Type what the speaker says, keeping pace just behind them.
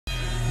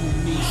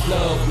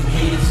love, we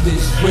hate is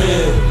this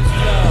real.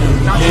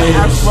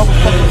 Heelz,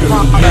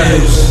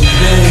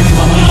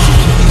 my music,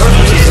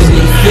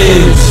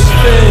 Heelz,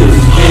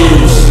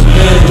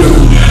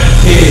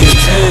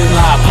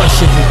 fly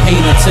brushing the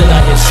paint until I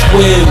hit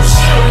squills.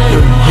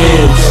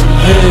 Heelz,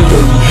 we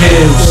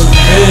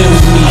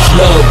need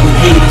love, we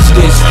hate is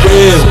this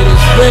real.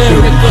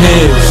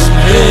 Heelz,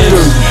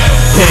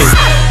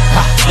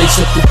 lace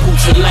up the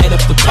boots and light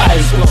up the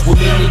Bibles.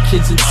 Women and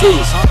kids in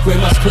tears,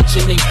 grandmas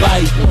clutching their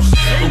Bibles.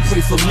 Don't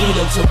pray for me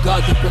though, so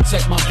God can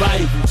protect my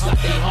rivals. Got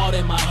they heart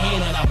in my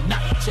hand and I'm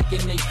not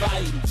checking they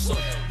vitals. So you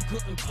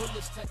couldn't pull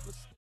this type of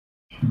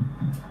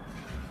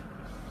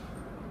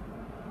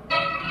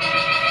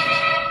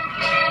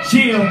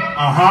Chill.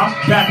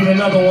 Back with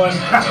another one.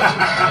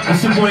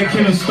 It's your boy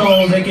Killer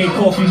Stones, aka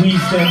Coffee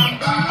Weaston.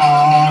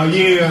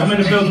 Yeah. I'm in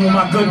the building with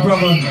my good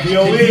brother,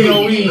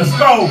 DOE. Let's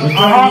go. We're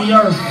dirty the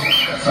earth.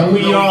 And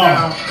we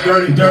are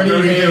Dirty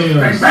Heelz.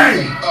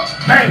 Bang,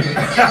 bang, bang,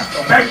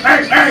 bang,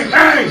 bang, bang,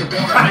 bang.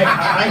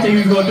 I didn't think he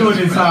was gonna do it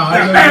this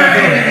time.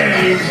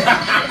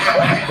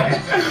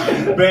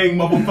 Bang,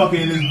 motherfucker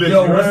in this bitch. Yo,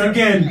 once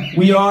again,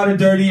 we are the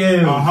Dirty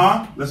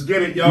Heelz. Let's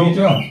get it, yo.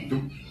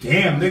 Good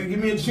Damn, nigga, give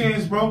me a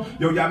chance, bro.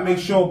 Yo, y'all make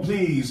sure,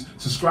 please,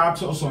 subscribe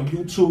to us on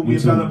YouTube. We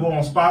available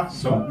on Spot.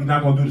 So we're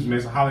not gonna do this, man.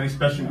 It's a holiday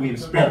special. We in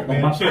the spirit,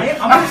 man. I'm in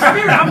the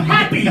spirit. I'm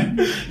happy.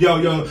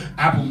 Yo,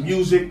 Apple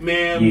Music,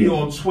 man. We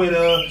on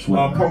Twitter,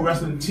 Pro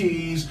Wrestling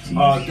Tees,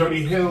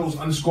 Dirty Heelz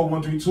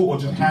 _132, or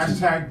just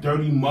hashtag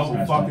Dirty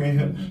Motherfucking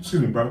Heelz.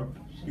 Excuse me, bro.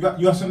 You got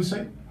something to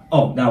say?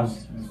 Oh, that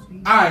was.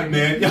 Alright,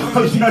 man. Yo,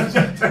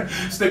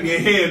 stick your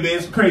head, man.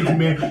 It's crazy,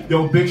 man.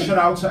 Yo, big shout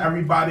out to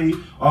everybody.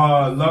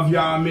 Love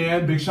y'all,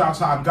 man. Big shout out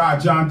to our guy,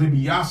 John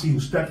DiBiase, who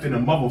stepped in the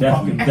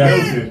motherfucking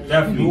building.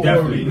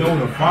 Definitely. You know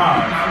the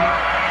vibe.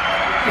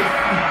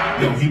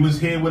 Yo, he was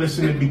here with us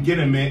in the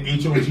beginning, man.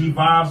 HOG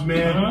vibes,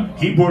 man.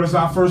 He brought us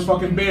our first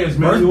fucking beers,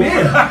 man. First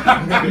beer.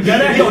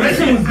 Yo, that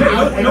shit was big.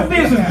 And them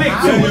beers was big,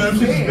 too. Yeah, that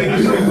shit was big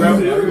as shit, bro.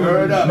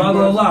 Word up. Not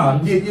gonna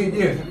lie.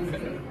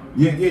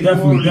 Yeah,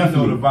 definitely. You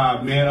know the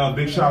vibe, man.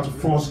 Big shout out to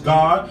Force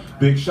God.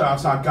 Big shout out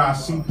to our guy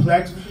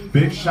C-Plex.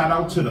 Big shout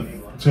out to the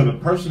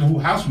person who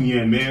house we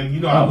in, man.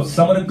 You know,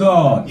 some of the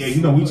gods. Yeah, you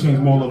know we change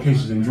more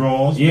locations than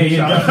draws.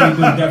 Yeah,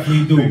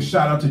 definitely do. Big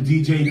shout out to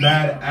DJ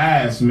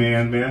Badass,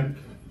 man.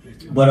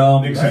 But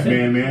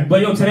man.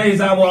 But yo,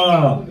 today's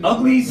our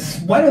ugly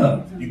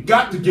sweater. You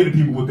got to give the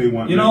people what they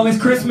want. You know, it's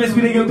Christmas.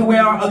 We didn't get to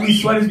wear our ugly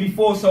sweaters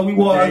before, so we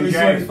wore ugly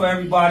sweaters for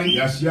everybody.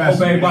 Yes.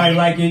 Hope everybody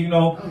like it. You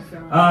know.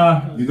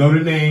 You know the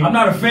name. I'm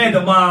not a fan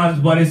of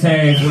mine, but it's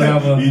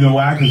whatever. You know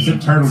why? Because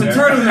it's a turtleneck. It's a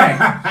turtleneck.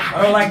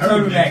 I don't like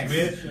turtlenecks,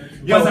 man.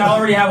 Plus, I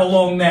already have a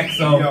long neck,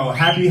 so. Yo,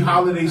 happy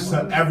holidays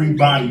to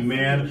everybody,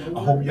 man.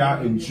 I hope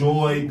y'all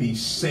enjoy. Be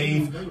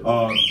safe.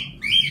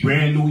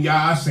 Brand new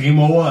y'all, same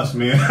old us,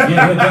 man.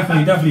 Yeah,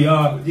 definitely.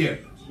 Yeah.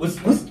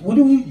 What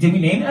did we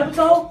name the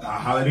episode?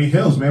 Holiday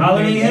Heelz, man.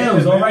 Holiday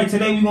Heelz. All right,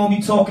 today we're gonna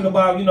be talking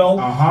about, you know,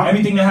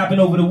 everything that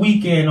happened over the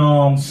weekend.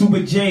 Super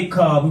J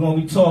Cup. We're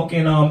gonna be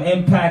talking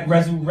Impact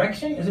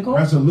Resurrection. Is it called?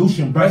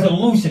 Resolution, bro.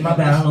 Resolution. My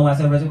bad. I don't know why I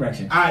said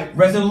Resurrection.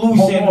 Resolution.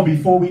 Hold on,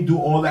 before we do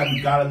all that,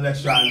 we gotta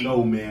let y'all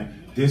know, man.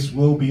 This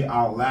will be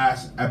our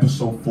last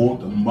episode for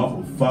the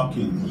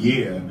motherfucking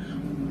year.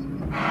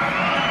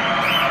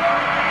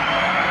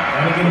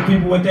 Gotta give the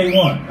people what they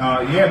want.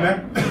 Yeah, man.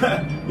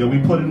 Yo, we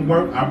put in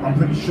work. I'm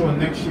pretty sure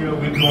next year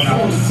we're going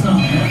out.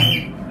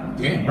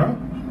 Damn, bro.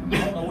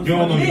 You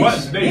don't know the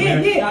buttons today,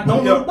 man. Yeah, I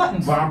don't know the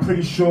buttons. But I'm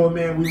pretty sure,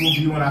 man, we will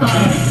be on our.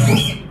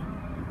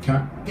 Can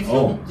I?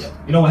 Oh,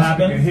 you know what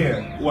happened?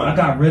 Here. What? I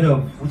got rid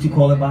of what you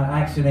call it by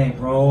accident,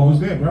 bro. Who's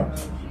there, bro?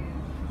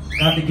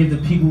 Got to give the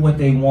people what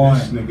they want.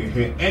 This nigga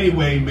hit.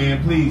 Anyway,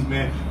 man, please,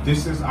 man.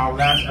 This is our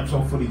last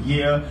episode for the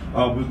year.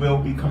 We will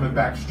be coming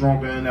back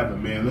stronger than ever,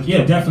 man.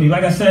 Definitely.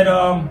 Like I said,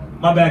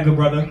 my bad, good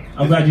brother.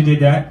 I'm glad you did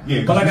that.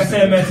 Yeah. But like I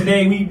said, man,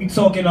 today we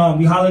talking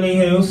we Holiday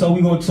Heelz, so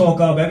we gonna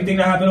talk everything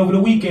that happened over the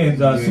weekends.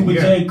 Super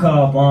J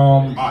Cup.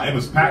 It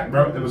was packed,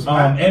 bro. It was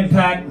packed.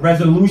 Impact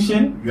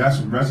Resolution. You got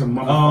some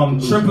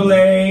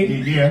AAA.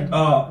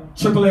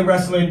 AAA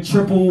Wrestling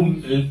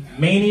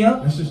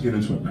Triplemania. Let's just get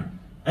into it, man.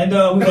 And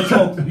we're gonna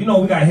talk, you know,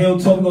 we got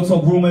Heelz talk, we're gonna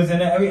talk rumors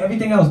and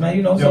everything else, man,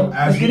 you know, so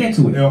let's get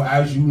into it. Yo,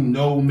 as you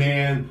know,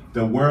 man,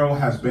 the world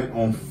has been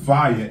on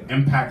fire.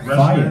 Impact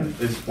Wrestling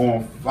is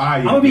on fire.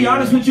 I'm gonna be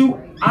honest with you,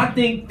 I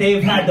think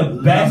they've had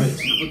the best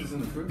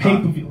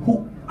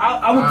pay-per-view.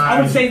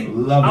 I would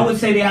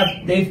say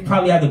they've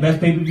probably had the best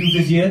pay-per-views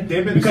this year.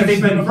 They've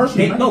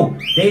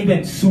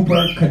been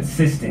super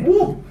consistent.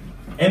 Woo.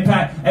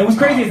 Impact. And what's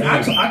crazy is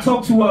I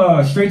talked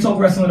to Straight Talk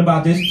Wrestling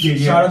about this.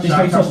 Shout out to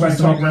Straight Talk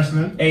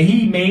Wrestling. And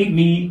he made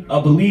me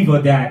a believer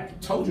that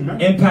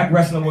Impact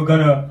Wrestling were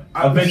gonna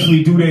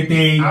eventually do their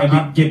thing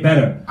and get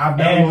better. I've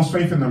never lost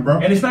faith in them, bro.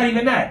 And it's not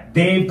even that.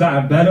 They've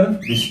gotten better.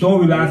 The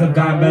storylines have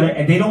gotten better,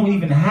 and they don't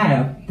even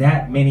have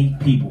that many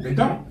people. They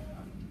don't.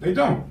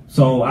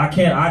 So I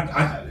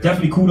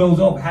definitely kudos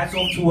off. Hats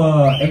off to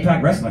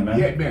Impact Wrestling, man.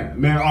 Yeah,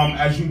 man.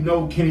 As you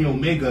know, Kenny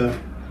Omega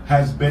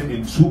has been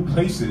in 2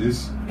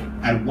 places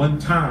at one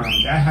time.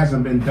 That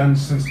hasn't been done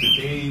since the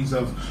days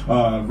of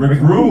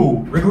Rick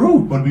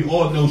Rude. But we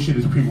all know shit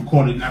is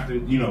pre-recorded, not to,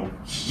 you know,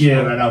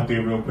 throw that out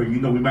there real quick.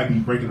 You know, we might be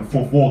breaking the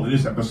fourth wall in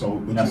this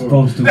episode. Not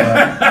supposed to.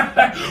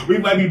 We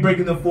might be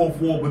breaking the fourth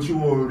wall, but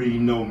you already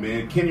know,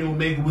 man. Kenny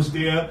Omega was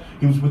there.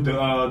 He was with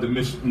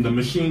the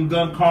Machine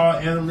Gun Carl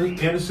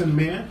Anderson,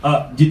 man.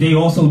 They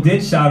also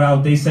did shout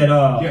out. They said,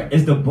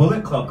 is the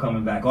Bullet Club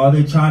coming back? Are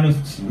they trying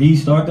to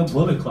restart the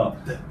Bullet Club?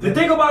 The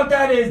thing about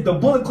that is the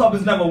Bullet Club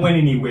has never went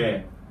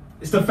anywhere.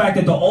 It's the fact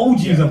that the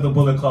OGs of the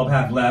Bullet Club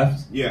have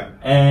left. Yeah.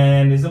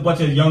 And it's a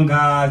bunch of young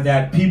guys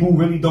that people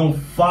really don't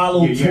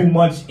follow too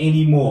much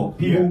anymore.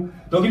 People,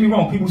 don't get me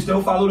wrong, people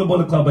still follow the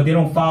Bullet Club, but they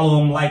don't follow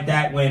them like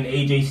that when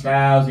AJ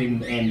Styles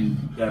and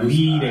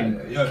Reed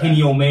and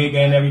Kenny Omega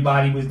and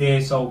everybody was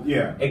there. So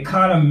it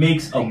kind of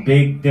makes a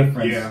big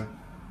difference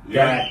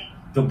that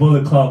the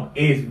Bullet Club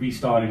is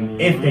restarting.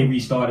 If they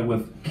restarted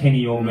with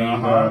Kenny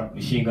Omega,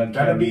 Machine Gun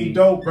Kelly. That'd be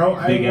dope, bro. Big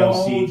I ain't LC. gonna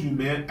hold you,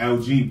 man.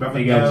 LG.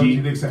 Big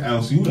LG. Niggas said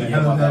LC. Who the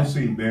hell is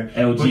LC, man?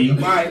 LG.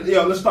 But, all right,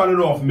 yo, let's start it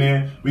off,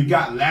 man. We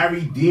got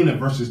Larry Dina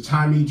versus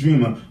Tommy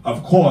Dreamer.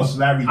 Of course,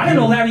 Larry Dina. I didn't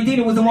know Larry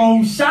Dina was the one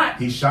who shot.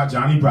 He shot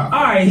Johnny Bravo.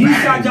 All right, he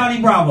shot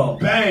Johnny Bravo.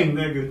 Bang,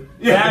 nigga.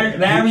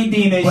 Larry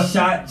Dina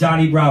shot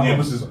Johnny Bravo. It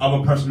was his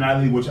other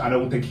personality, which I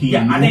don't think he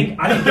knew. I didn't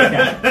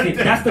get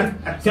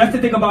that. That's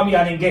the thing about me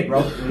I didn't get,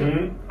 bro.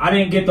 I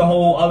didn't get the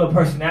whole other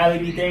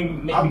personality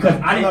thing because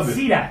I didn't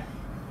see that.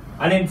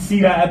 I didn't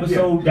see that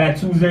episode that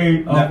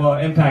Tuesday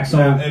of Impact.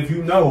 So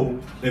now,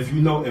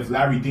 if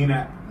Larry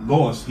Dina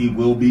lost, he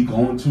will be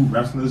going to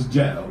wrestlers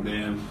jail,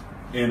 man.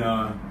 And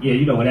yeah,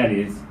 you know what that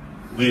is.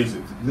 Where is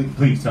it?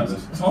 Please tell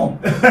us. It's home.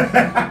 He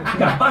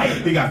got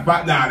fired. He got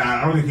fired. Nah,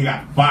 I don't think he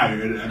got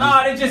fired.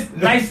 No, they just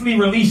nicely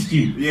released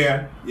you.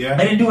 Yeah. They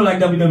didn't do it like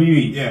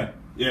WWE.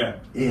 Yeah,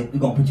 we're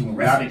gonna put you in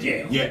wrestling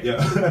jail. Yeah.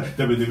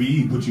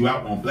 WWE put you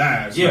out on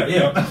blast.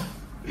 Yeah.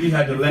 You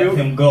had to let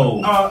him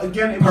go.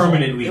 Again,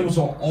 permanently. It was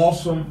an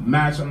awesome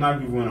match. I'm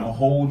not even gonna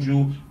hold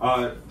you.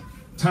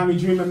 Tommy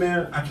Dreamer,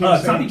 man. I can't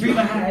say. Tommy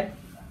Dreamer had.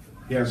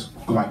 He has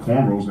like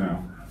cornrows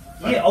now.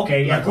 Yeah,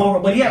 okay, yeah,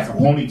 cornrows, but he has a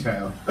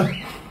ponytail.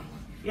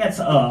 He had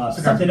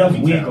something else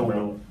weird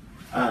going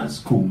on. It's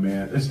cool,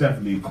 man. It's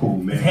definitely cool,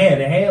 man. The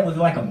hair was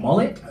like a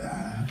mullet.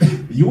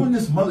 You and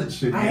this mullet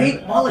shit, man. I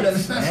hate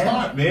mullets,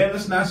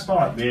 Let's not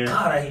start, man.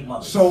 God, I hate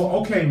mullets. So,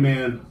 okay,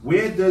 man,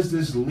 where does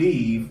this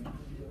leave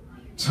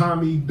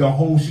Tommy, the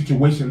whole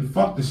situation?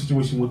 Fuck the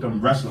situation with them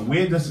wrestling.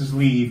 Where does this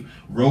leave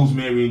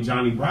Rosemary and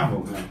Johnny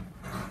Bravo, man?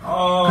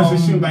 Because it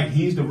seemed like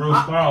he's the real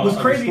star of the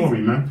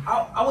story, man.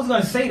 I was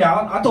going to say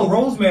that. I thought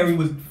Rosemary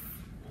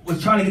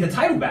was trying to get the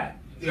title back.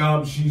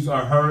 She's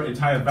her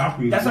entire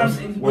Valkyrie. That's what I'm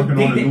saying. Working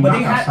on a new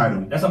knockout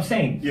title. That's what I'm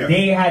saying. Yeah.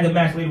 They had the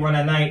match later on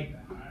that night,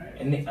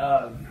 and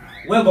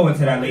we'll go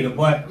into that later.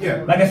 But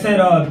like I said,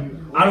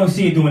 I don't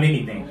see it doing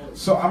anything.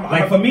 So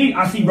for me,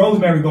 I see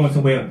Rosemary going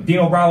somewhere.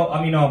 Dino Bravo.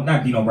 I mean,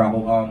 not Dino Bravo.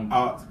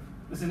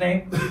 What's his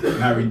name?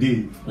 Larry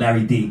D.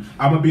 Larry D.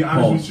 I'm gonna be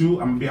honest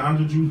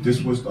with you.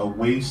 This was a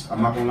waste.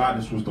 I'm not gonna lie.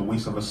 This was the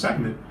waste of a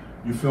segment.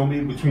 You feel me?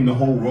 Between the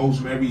whole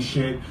Rosemary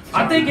shit,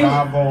 I think a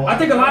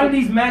lot of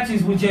these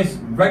matches were just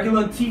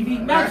regular TV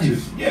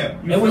matches. Yeah,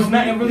 it was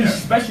nothing really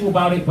special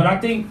about it. But I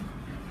think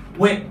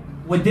what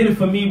did it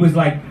for me was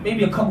like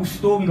maybe a couple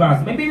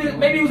storylines. Maybe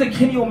it was a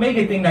Kenny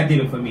Omega thing that did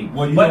it for me.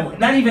 Well, but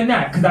not even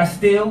that, because I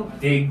still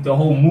dig the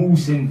whole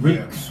Moose and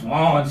Rick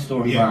Swan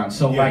storyline.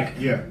 So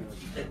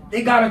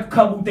they got a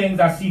couple things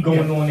I see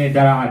going on there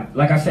that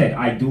like I said,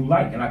 I do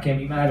like, and I can't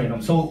be mad at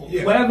them. So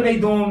whatever they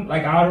doing,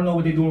 like I don't know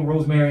what they doing,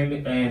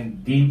 Rosemary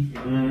and D,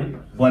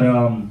 but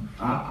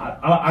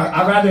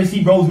I'd rather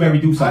see Rosemary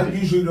do something. I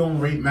usually don't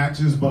rate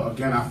matches, but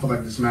again, I feel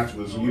like this match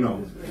was,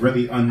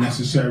 really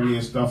unnecessary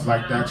and stuff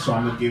like that. So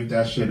I'm gonna give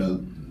that shit a.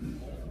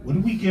 What do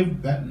we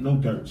give that? No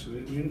dirt.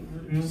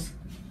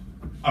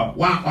 Oh,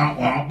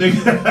 wow.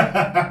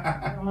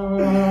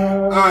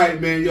 Alright,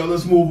 man,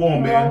 let's move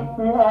on, man.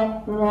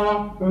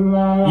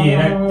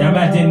 Yeah, that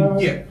match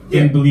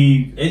didn't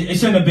believe it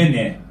shouldn't have been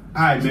there.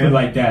 Alright, man.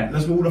 Like that.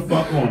 Let's move the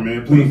fuck on,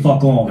 man. Please. Move the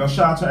fuck on. Yo,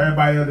 shout out to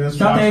everybody out there.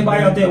 Shout out to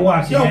everybody out there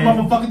watching. Yo,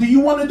 motherfucker, do you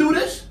want to do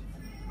this?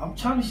 I'm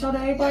trying to shout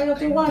out everybody out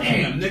there watching.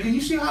 Damn, nigga,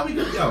 you see how we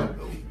do?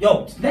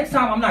 Yo, next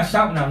time I'm not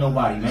shouting out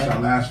nobody, man. It's our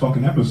last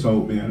fucking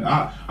episode, man.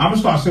 I'm gonna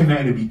start saying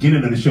that in the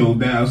beginning of the show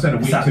now instead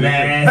of waiting to the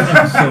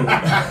last episode.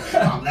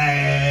 Our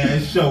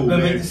last show,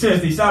 man.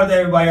 Seriously, shout out to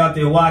everybody out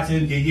there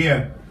watching.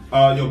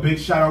 Yo, big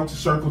shout out to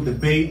Circle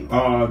Debate,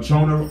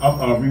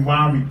 Jonah,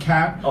 Rewind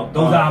Recap. Oh,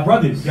 those are our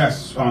brothers.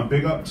 Yes,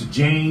 big up to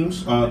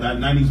James, that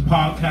 90s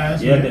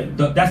podcast. Yeah,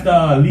 that's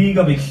the League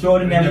of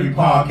Extraordinary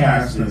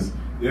Podcasters.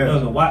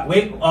 Yeah.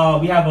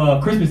 We have a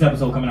Christmas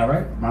episode coming out,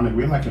 right? Man,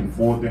 we're like in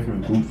 4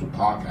 different groups of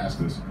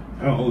podcasters.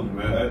 I don't hold you,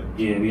 man.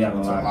 Yeah, we have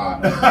a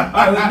lot.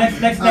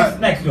 Alright,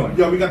 next joint.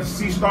 Yo, we got the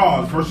Sea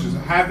Stars versus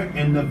Havoc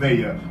and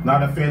Nevaeh.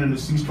 Not a fan of the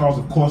Sea Stars,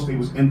 of course. They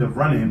was in the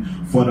running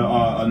for the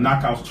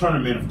Knockouts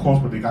tournament, of course,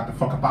 but they got the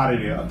fuck up out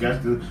of there.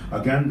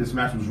 Again, this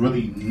match was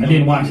really. I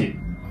didn't watch it.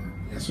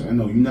 Yes, sir.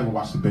 No, you never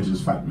watched the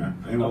bitches fight, man.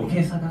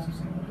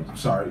 I'm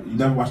sorry, you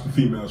never watched the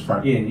females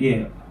fight.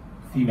 Yeah.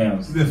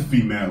 females. The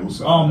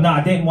females. Nah,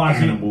 I didn't watch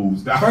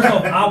animals. it. First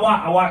off,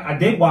 I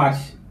did watch.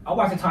 I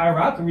watched the Ty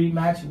Valkyrie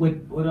match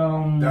with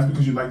That's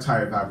because you like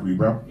Ty Valkyrie,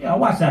 bro. Yeah, I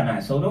watched that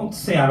match. So don't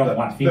say I don't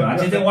watch females. I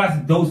just didn't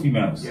watch those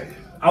females. Yeah.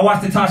 I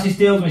watched Natasha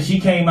Steeles when she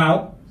came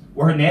out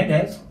with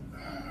Hernandez.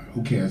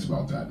 Who cares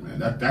about that, man?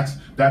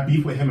 That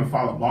beef with him and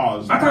Follow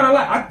Bars. I kind of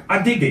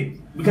I digged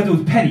it because it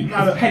was petty. It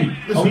was petty.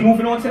 Are we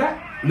moving on to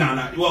that?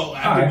 Nah. Well,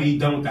 after we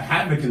done with the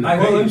Havoc and the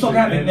well, let's talk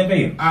Havoc and the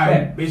Veil.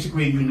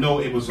 Basically, you know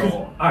it was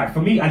all. Alright,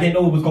 for me, I didn't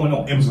know what was going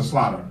on. It was a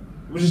slaughter.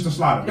 It was just a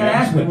slaughter,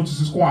 man. It was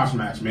just a squash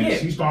match, man. Yeah.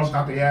 C-Stars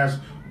got their ass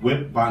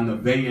whipped by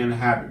Nevaeh and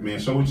Havoc, man.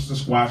 So it's just a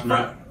squash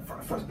match.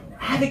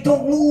 Havoc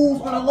don't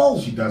lose on the low.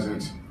 She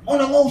doesn't. On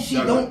the low, she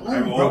don't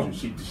lose, bro.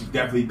 She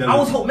definitely doesn't.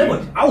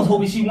 I was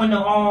hoping she won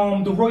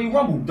the Royal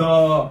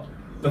Rumble,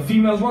 the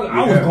females Royal.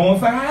 I was going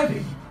for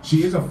Havoc.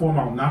 She is a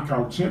former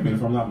knockout champion,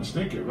 if I'm not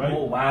mistaken, right?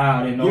 Oh wow,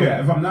 I didn't know that.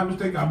 Yeah, if I'm not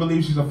mistaken, I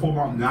believe she's a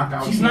former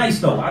knockout. She's nice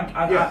though. Like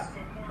I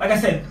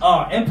said,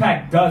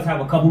 Impact does have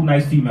a couple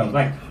nice females.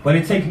 But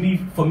it takes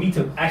for me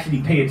to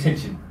actually pay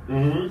attention.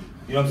 Mm-hmm.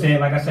 You know what I'm saying?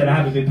 Like I said, I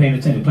haven't been paying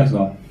attention. Plex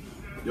God.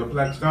 Yo,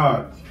 Plex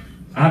God.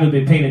 I haven't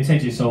been paying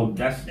attention, so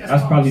that's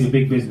probably the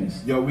big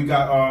business. Yo, we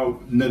got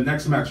the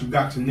next match. We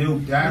got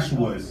Tennille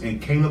Dashwood and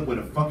Caleb with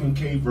a fucking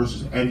K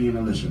versus Eddie and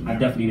Alicia. Man. I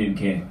definitely didn't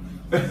care.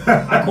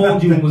 I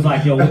called you and was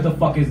like, "Yo, what the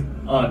fuck is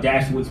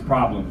Dashwood's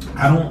problem?"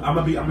 I'm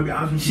gonna be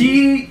honest with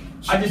you.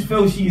 I just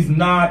feel she's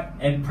not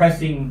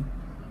impressing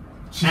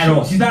at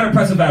all. She's not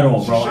impressive at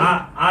all, bro.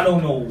 I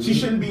don't know. She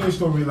shouldn't be in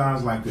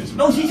storylines like this. Man.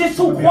 No, she's just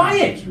too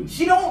quiet.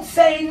 She don't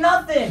say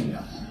nothing.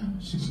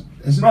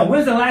 Bro,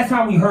 when's the last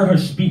time we heard her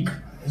speak?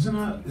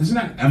 Isn't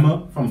that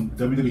Emma from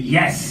WWE?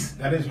 Yes.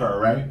 That is her,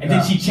 right? And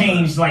then she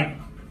changed, like...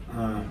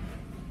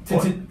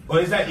 or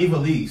is that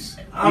Evilise?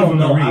 I don't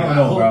know,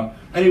 bro.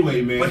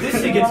 Anyway, man. But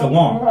this shit gets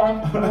along.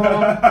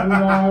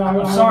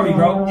 I'm sorry,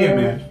 bro. Yeah,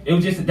 man.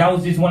 That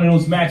was just one of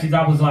those matches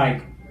I was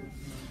like,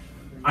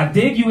 I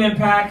dig you,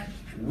 Impact.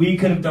 We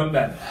could have done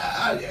better.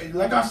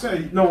 Like I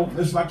said, no,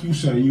 it's like you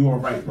said, you are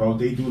right, bro.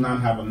 They do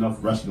not have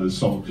enough wrestlers.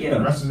 So the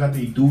wrestlers that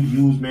they do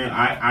use, man,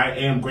 I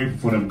am grateful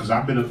for them because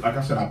I've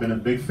been a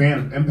big fan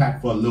of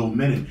Impact for a little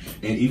minute.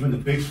 And even the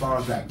big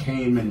stars that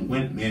came and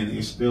went, man,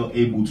 they're still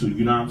able to,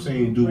 you know what I'm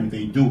saying, do what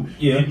they do.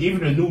 Yeah. And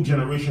even the new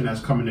generation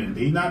that's coming in,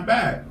 they're not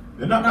bad.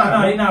 They're not bad.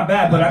 No, they're not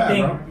bad, but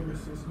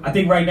I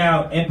think right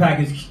now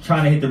Impact is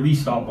trying to hit the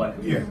restart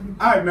button. Yeah.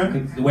 All right,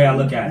 man. The way I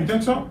look at it. You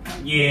think so?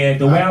 Yeah,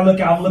 the way I'm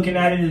looking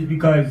at it is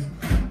because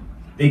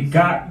they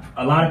got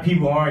a lot of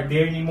people aren't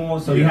there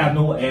anymore, so you have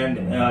no, and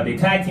the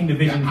tag team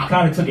division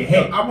kind of took a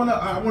hit. I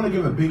wanna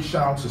give a big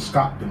shout out to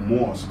Scott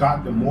D'Amore.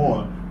 Scott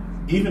D'Amore,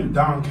 even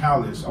Don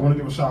Callis. I want to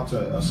give a shout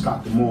out to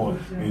Scott D'Amore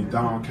and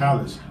Don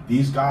Callis.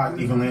 These guys,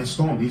 even Lance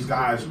Storm, these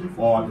guys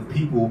are the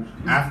people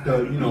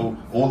after, you know,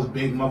 all the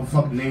big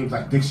motherfucking names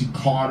like Dixie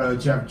Carter,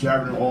 Jeff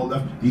Jarrett, and all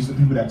that. These are the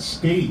people that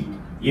stayed.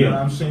 You know what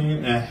I'm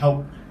saying? And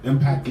helped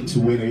Impact get to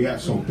where they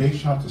at. So big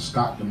shout out to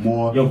Scott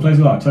D'Amore. Yo, please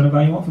God, turn the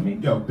volume on for me.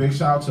 Yo, big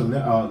shout out to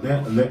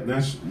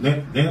Lance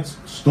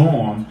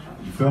Storm.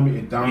 You feel me?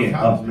 And Don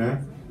Callis,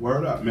 man.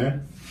 Word up,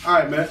 man. All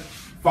right, man.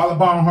 Follow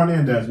Baron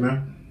Hernandez,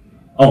 man.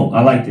 Oh,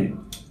 I liked it.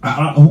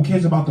 Who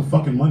cares about the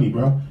fucking money,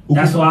 bro?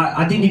 That's why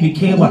I didn't even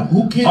care about.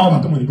 Who cares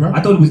about the money, bro? I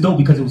thought it was dope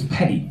because it was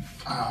petty.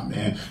 Ah,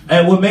 man.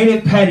 And what made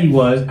it petty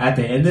was at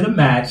the end of the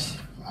match,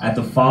 at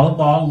the Follow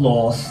Ball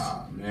loss.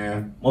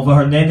 Man. Over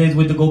Hernandez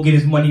went to go get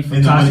his money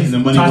from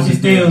Tasha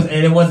Steeles,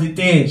 and it wasn't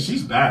there.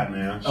 She's bad,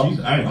 man. I ain't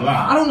gonna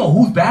lie. I don't know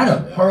who's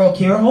badder, her or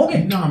Kiera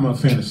Hogan. You know I'm a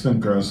fan of Slim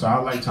Girls, so I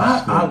like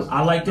Tasha Steeles.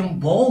 I like them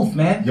both,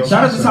 man. Shout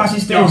out to Tasha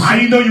Steeles. Yo, I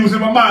didn't know you was in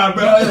my mind,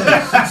 bro.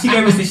 She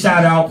gave us the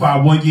shout out. For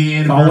our 1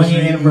 year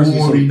anniversary.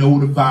 You already know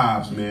the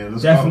vibes, man.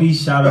 Definitely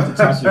shout out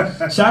to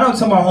Tasha. Shout out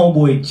to my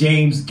homeboy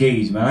James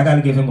Gage, man. I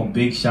gotta give him a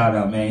big shout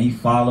out, man. He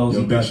follows,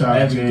 he does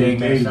everything,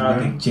 man. Shout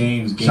out to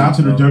James Gage. Shout out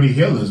to the Dirty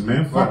Heelers,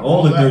 man. Fuck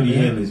all the Dirty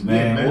Heelers,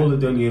 man. All the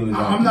Dirty Heelers.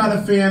 I'm not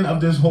a fan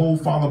of this whole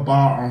Follow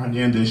Bar on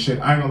Hernandez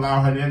shit. I ain't gonna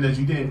lie, Hernandez,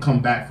 you didn't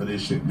come back for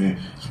this shit, man.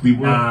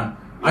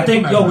 I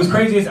think, what's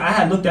crazy is I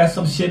had looked at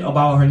some shit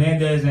about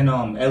Hernandez and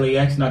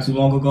LAX not too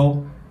long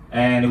ago,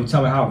 and it was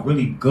telling me how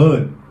really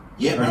good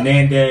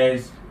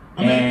Hernandez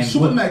and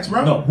Supermax,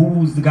 bro. No, who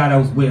was the guy that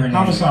was with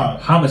Hernandez?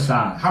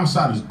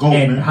 Homicide is gold,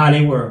 and man. How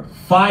they were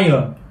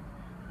fire.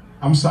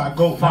 Homicide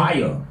gold, fire.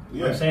 You know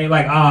what I'm saying?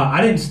 Like,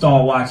 I didn't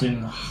start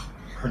watching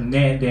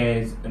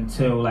Hernandez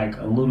until like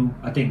a little,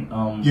 I think,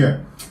 what's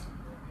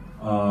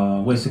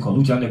it called?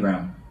 Lucha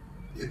Underground.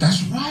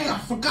 That's right. I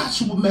forgot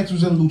Supermax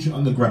was in Lucha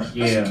Underground.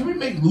 Yeah. Can we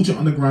make Lucha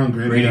Underground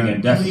great again?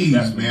 Definitely.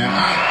 Please, man.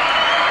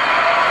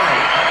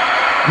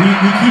 We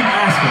keep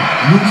asking.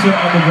 Lucha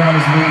Underground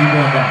is really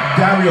going back.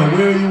 Dario,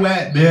 where are you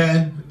at,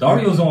 man?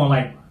 Dario's on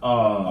like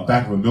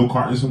back of a milk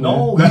carton somewhere.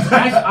 No,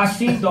 I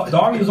seen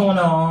Dario's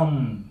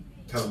on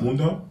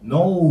Telemundo.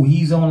 No,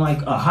 he's on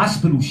like a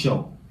hospital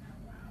show,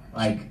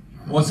 like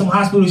on some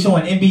hospital show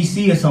on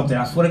NBC or something.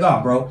 I swear to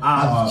God, bro.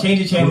 Change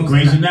the channel.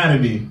 Grey's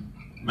Anatomy.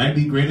 Might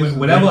be greatest.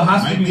 Whatever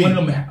hospital, one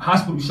of them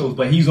hospital shows,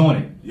 but he's on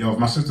it. Yo, if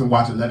my sister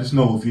watching, let us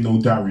know if you know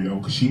Dario,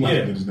 because she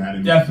watches Grey's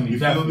Anatomy. Definitely, you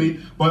feel me?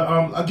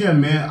 But again,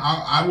 man,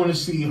 I want to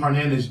see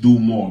Hernandez do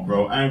more,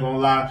 bro. I ain't gonna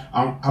lie,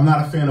 I'm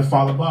not a fan of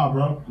Fallah Bahh,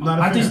 bro. I'm not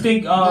a fan. I just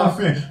think I'm not a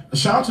fan.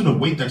 Shout out to the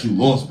weight that you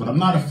lost, but I'm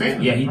not a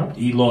fan. Yeah, of it,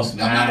 he lost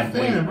mad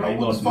weight. Bro. He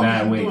what lost the fuck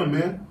mad you weight. doing,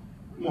 man?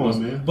 Come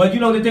on, man. But you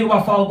know the thing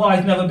about Fallah Bahh,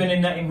 he's never been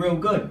in nothing real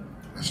good.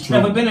 That's He's true.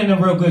 never been in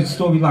a real good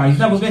storyline. He's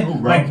never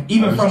been like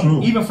even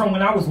from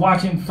when I was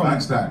watching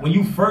when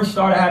you first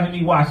started having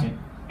me watching,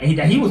 and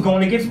he was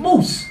going against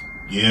Moose.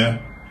 Yeah.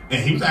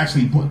 And he was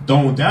actually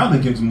thrown down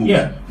against Moose.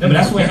 Yeah, but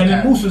that's when him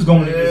and Moose was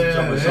going against each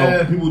other. So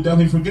yeah, people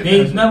definitely forget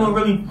they that. never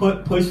really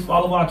pushed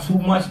Fallah Bahh too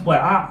much,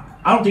 but I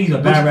don't think he's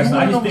a bad wrestler.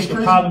 I just think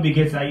the problem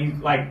begins that he's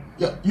like...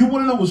 Yeah, you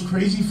want to know what's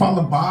crazy?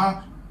 Fallah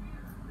Bahh,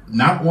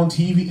 not on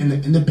TV, in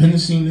the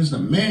independent scene, is the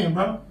man,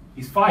 bro.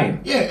 He's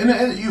fired. Yeah,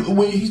 and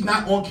when he's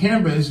not on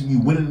camera, it's you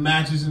winning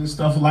matches and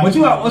stuff like that. But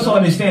you also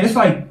understand, it's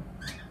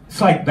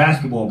like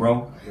basketball,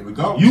 bro. Here we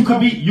go. You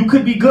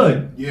could be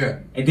good. Yeah.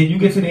 And then you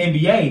get to the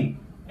NBA,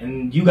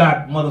 and you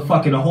got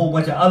motherfucking a whole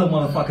bunch of other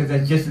motherfuckers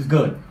that's just as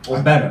good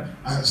or better.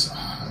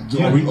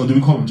 Do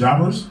we call them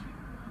jobbers?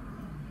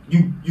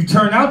 You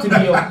turn out to be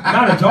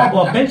not a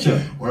jobber, a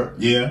bencher.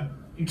 Yeah.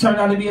 You turn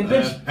out to be a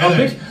bench.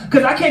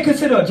 Because I can't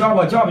consider a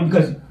jobber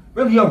because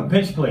really you're a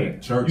bench player.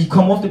 You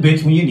come off the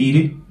bench when you need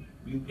it.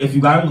 If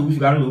you gotta lose, you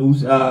gotta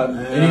lose.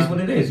 It is what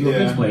it is. You're a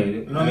bench player.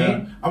 You know what I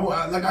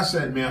mean? Like I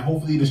said, man,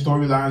 hopefully the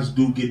storylines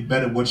do get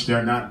better, which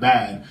they're not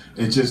bad.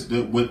 It's just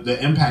with the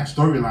Impact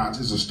storylines,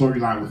 it's a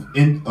storyline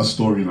within a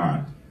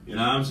storyline. You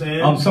know what I'm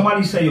saying?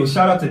 Somebody say, yo,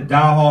 shout out to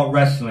Die Hard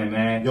Wrestling,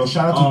 man. Yo,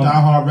 shout out to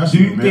Die Hard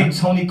Wrestling, man. Do you think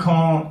Tony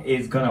Khan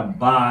is gonna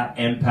buy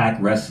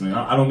Impact Wrestling?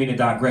 I don't mean to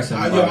digress.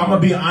 I'm gonna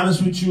be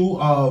honest with you,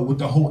 with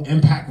the whole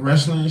Impact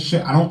Wrestling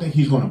shit, I don't think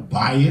he's gonna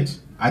buy it.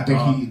 I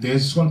think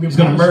there's going to be a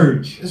partnership. Gonna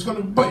merge. It's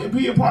going to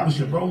be a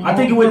partnership, bro. I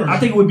think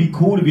it would be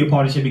cool to be a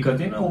partnership because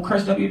they know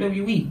crush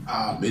WWE.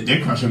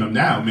 They're crushing them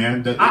now,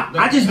 man.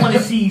 I just want to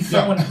see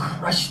someone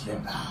crush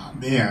them.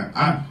 Man,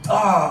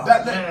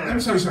 let me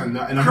tell you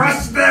something.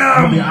 Crush them.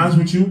 I'm gonna be honest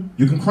with you.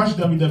 You can crush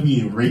WWE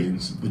in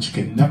ratings, but you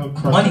can never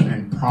crush them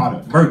in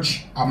product.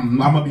 Merch. I'm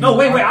gonna be. No,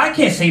 wait. I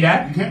can't say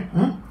that. You can't.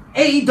 Huh?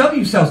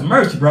 AEW sells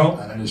merch, bro.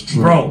 That is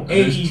true. Bro,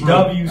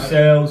 AEW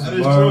sells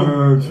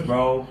merch,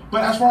 bro.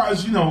 But as far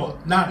as,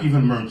 not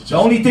even merch. The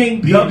only thing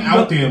being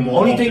out there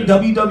more. Only thing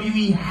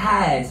WWE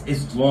has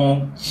is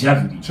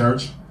longevity.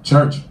 Church.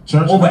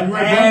 Over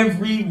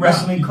every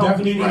wrestling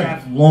company, they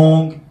have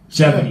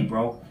longevity,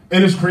 bro.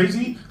 And it's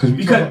crazy because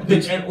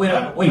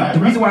the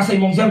reason why I say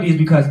longevity is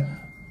because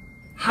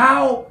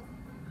how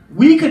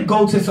we could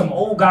go to some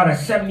old guy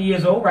that's 70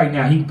 years old right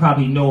now. He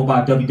probably know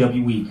about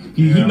WWE.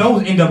 He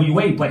knows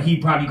NWA, but he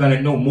probably gonna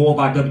know more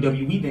about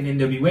WWE than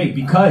NWA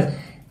because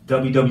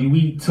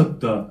WWE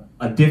took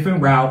a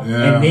different route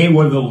and they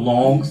were the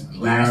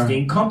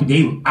long-lasting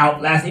company. They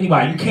outlast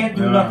anybody. You can't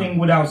do nothing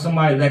without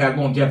somebody that got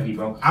longevity,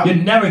 bro. You'll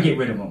never get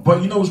rid of them.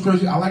 But you know what's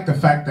crazy? I like the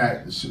fact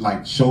that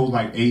shows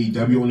like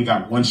AEW only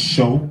got one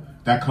show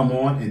that come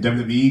on, and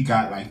WWE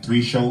got like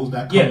 3 shows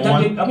that come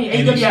on. I mean,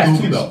 AEW has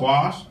 2 though.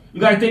 Squash. You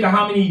gotta think of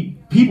how many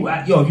people.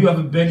 Yo, if you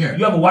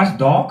ever watched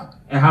Dark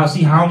and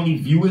see how many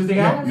viewers they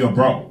have. Yo,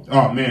 bro.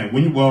 Oh man,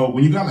 when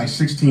you got like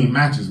 16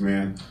 matches,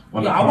 man.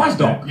 I watched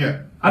Dark.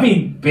 Yeah. I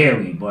mean,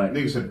 barely, but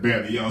nigga said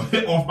barely. Yo,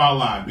 hit off my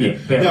line, man. Yeah,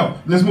 barely. Yo,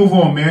 let's move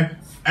on, man.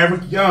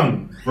 Eric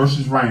Young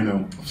versus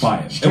Rhino.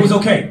 Fire. It was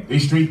okay. They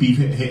street beef.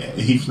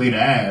 He slayed the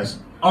ass.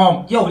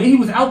 Yo, he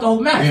was out the whole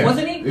match,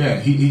 wasn't he? Yeah,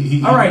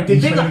 he. All right, the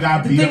thing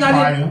I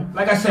didn't,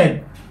 like I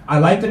said, I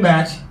liked the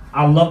match.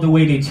 I love the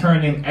way they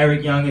turned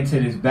Eric Young into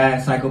this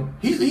bad psycho.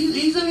 He's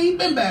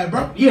been bad,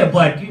 bro. Yeah,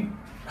 but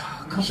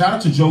shout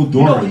out to Joe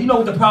Doran. You know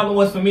what the problem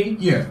was for me?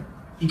 Yeah,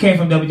 he came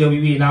from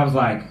WWE, and I was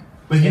like,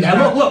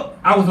 look,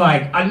 I was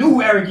like, I knew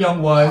who Eric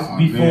Young was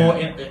before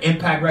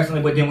Impact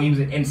Wrestling, but then when he was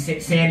in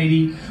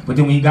Insanity, but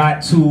then when he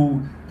got to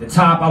the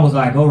top, I was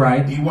like, all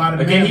right.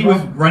 But then he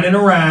was running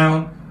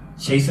around.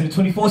 Chasing the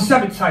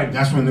 24/7 title.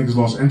 That's when niggas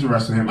lost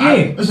interest in him.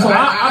 Yeah,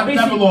 I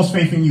never lost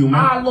faith in you, man.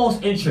 I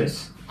lost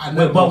interest.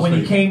 But when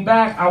he came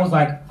back, I was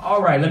like,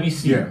 all right, let me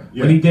see. Yeah.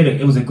 But he did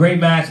it. It was a great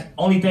match.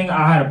 Only thing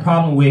I had a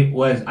problem with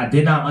was I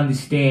did not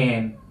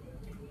understand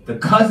the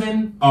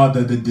cousin. The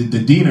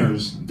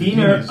Deaners.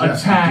 Diener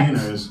attacked.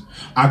 Deaners.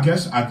 I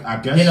guess.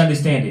 Didn't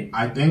understand it.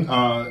 I think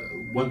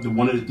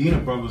one of the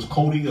Diener brothers,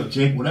 Cody or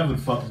Jake, whatever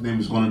the fuck his name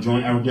is, going to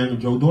join Eric Young and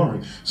Joe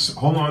Doran. So,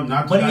 hold on,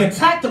 But he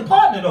attacked the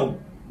partner though.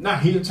 Nah,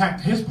 he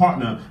attacked his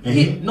partner.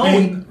 And no,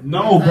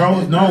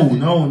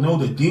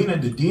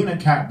 the Diener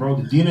cat, bro.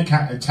 The Diener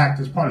cat attacked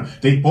his partner.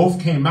 They both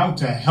came out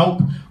to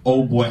help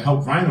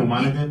help Rhino,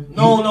 my nigga.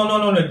 No.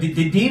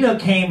 The Diener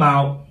came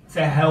out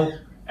to help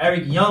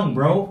Eric Young,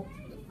 bro.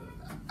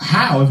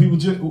 How? If he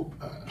was just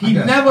he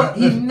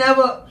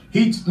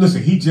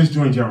just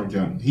joined Eric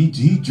Young. He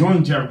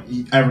joined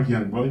Eric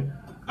Young, bro.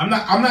 I'm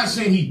not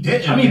saying he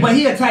didn't. I mean, but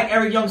he attacked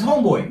Eric Young's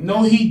homeboy.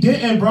 No, he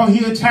didn't, bro.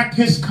 He attacked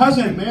his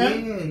cousin,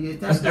 man.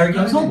 That's Eric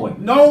Young's homeboy.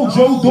 No,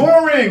 Joe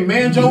Doran,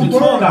 man. Joe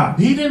Doran.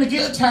 He didn't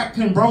get attacked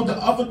him, bro. The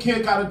other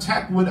kid got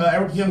attacked with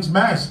Eric Young's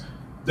mask.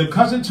 The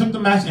cousin took the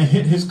match and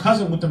hit his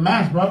cousin with the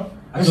match, bro.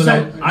 I thought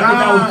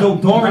that was Joe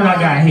Doran that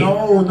got hit.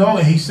 No.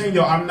 And he's saying,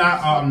 yo, I'm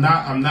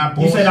not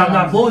bullshit. He said, I'm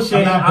not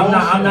bullshit.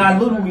 I'm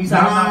not little. He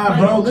said, nah,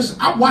 bro.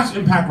 Listen, I watch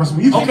Impact Wrestling.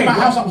 When you came to my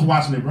house, I was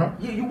watching it, bro.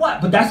 Yeah, you what?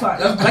 But that's why.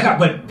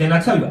 But then I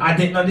tell you, I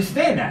didn't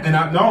understand that.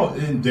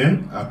 And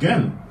then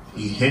again,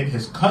 he hit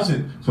his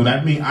cousin. So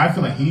that means I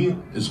feel like he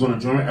is going to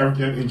join Eric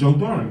Young and Joe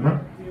Doran, bro.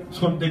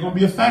 They're going to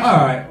be a faction.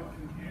 All right.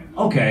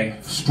 Okay.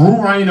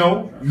 Screw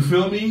Rhino. You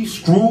feel me?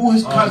 Screw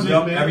his cousin,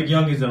 man. Eric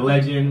Young is a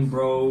legend,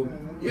 bro.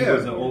 Yeah. He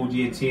was an OG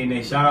at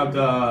TNA. Shout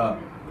out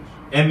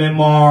to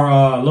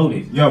MMR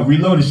Loaded. Yo,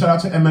 Reloaded. Shout out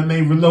to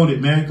MMA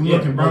Reloaded, man. Good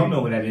looking, bro. You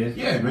know what that is.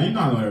 Yeah, man. You know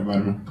I know everybody,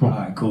 man. Come on. All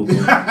right, cool.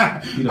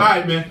 All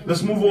right, man.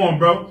 Let's move on,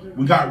 bro.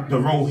 We got the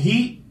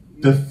Rohit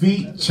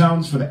defeat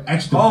challenge for the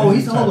extra. Oh,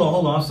 he said,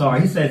 hold on. I'm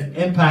sorry. He says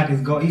Impact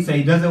is going. He said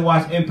he doesn't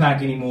watch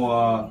Impact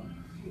anymore.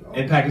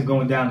 Impact is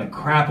going down the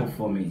crapper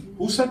for me.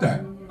 Who said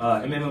that?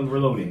 MMA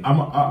Reloaded.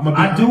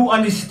 I do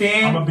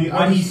understand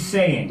what he's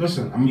saying.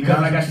 Listen,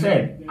 because like I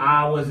said,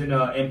 I was an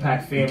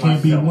Impact fan myself.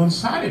 Can't be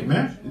one-sided,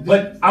 man.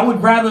 But I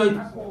would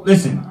rather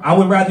listen. I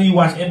would rather you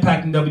watch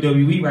Impact than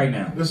WWE right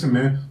now. Listen,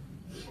 man.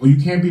 Well, you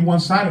can't be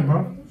one-sided,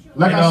 bro.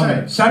 Like I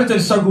said, shout out to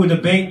the Circle of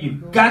Debate. You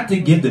got to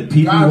give the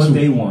people what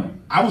they want.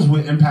 I was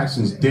with Impact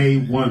since day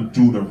one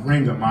through the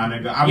ringer, my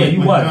nigga. I was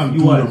with them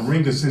through the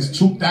ringer since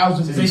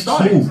 2002. Since they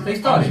started.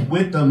 I was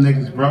with them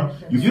niggas, bro.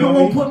 You don't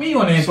want to put me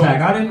on Impact. So,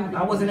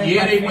 I wasn't Impact.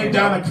 Yeah, they went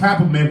down the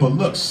crapper, man. But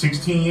look,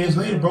 16 years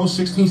later, bro,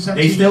 16,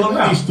 17 they still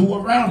around. They still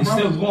around, bro. They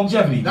still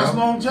longevity, bro. That's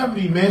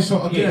longevity, man.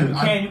 So again,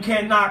 you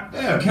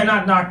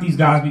cannot knock these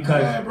guys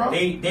because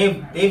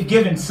they've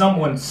given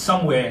someone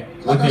somewhere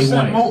what they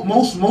wanted.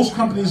 Most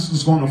companies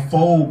is going to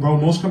fold, bro.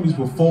 Most companies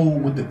will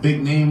fold with the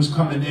big names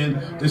coming in,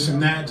 this and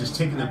that,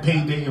 just taking a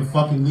payday and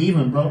fucking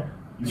leaving, bro.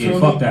 Yeah,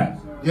 fuck that.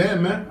 Yeah,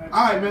 man.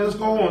 All right, man. Let's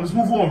go on. Let's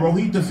move on, bro.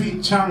 He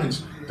defeat challenge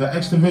the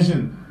X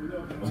Division,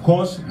 of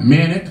course.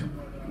 Manic.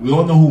 We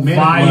all know who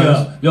Manic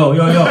was.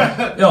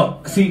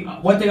 Yo. See,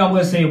 one thing I'm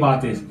gonna say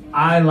about this,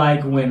 I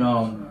like when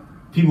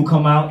people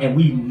come out and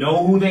we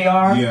know who they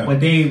are, but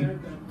they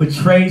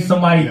portray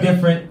somebody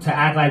different to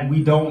act like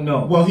we don't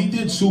know. Well, he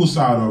did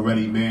Suicide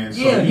already, man.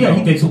 So,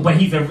 he did too, but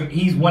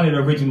he's one of the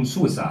original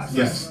Suicides.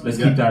 Yes. Let's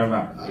keep that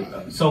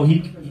around. So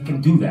he can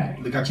do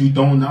that. They got you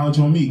throwing knowledge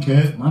on me,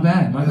 kid. My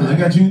bad. They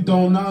got you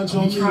throwing knowledge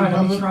on me.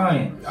 I'm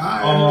trying.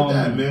 I heard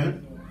that,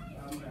 man.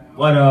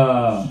 But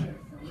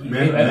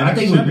I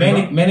think with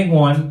Manic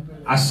won.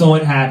 I saw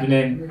it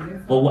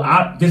happening.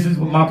 But this is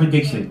my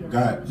prediction.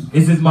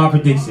 This is my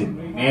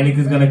prediction. Manic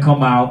is gonna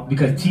come out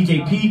because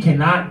TJP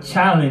cannot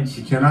challenge.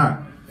 He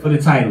cannot. For the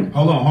title.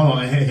 Hold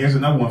on. Here's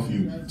another one for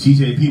you.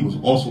 TJP was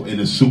also in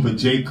the Super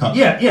J Cup.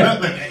 Yeah.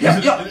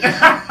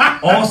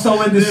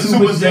 Also in the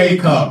Super J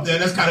Cup. Yeah,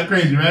 that's kind of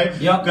crazy, right?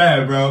 Yep. Go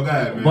ahead, bro. Go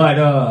ahead, man.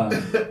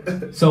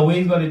 But so what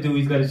he's gonna do?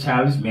 He's gonna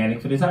challenge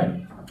Manic for the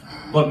title.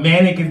 But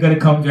Manic is gonna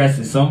come dressed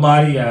as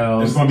somebody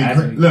else. It's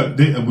gonna be look.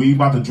 We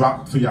about to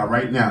drop for y'all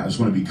right now. It's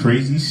gonna be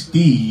Crazy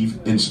Steve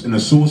in a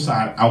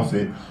Suicide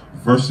outfit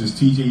versus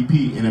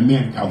TJP in a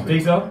Manic outfit.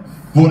 Think so?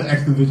 For the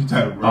X Division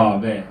title, bro. Oh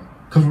man.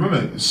 Because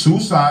remember,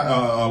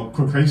 Suicide,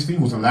 Crazy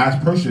Steve was the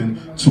last person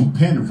to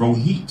pin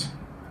Rohit.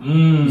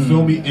 You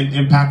feel me? In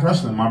Impact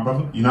Wrestling, my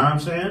brother. You know what I'm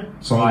saying?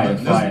 So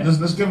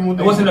let's give him what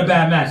they It wasn't a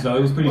bad match though.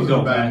 It was pretty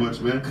dope, man.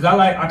 Because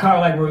I kind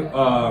of like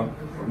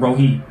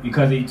Rohit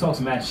because he talks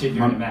mad shit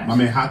during the match. My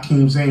man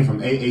Hakeem Zayn from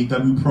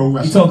AAW Pro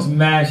Wrestling. He talks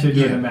mad shit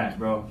during the match,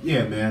 bro.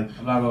 Yeah, man.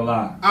 I'm not gonna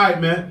lie. All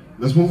right, man.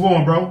 Let's move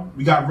on, bro.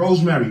 We got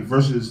Rosemary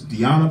versus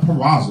Deonna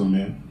Purrazzo,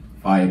 man.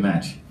 Fire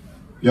match.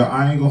 Yo,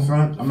 I ain't gonna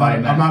front. I'm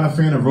not a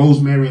fan of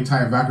Rosemary and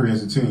Ty Valkyrie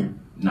as a team.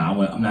 Nah,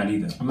 I'm not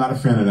either. I'm not a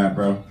fan of that,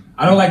 bro.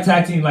 I don't like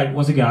tag teams. Like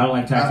once again, I don't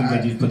like tag teams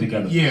that just put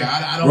together. Yeah,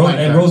 I don't like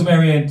that. And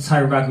Rosemary and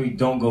Ty Valkyrie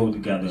don't go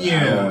together.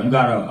 Yeah, you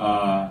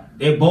gotta.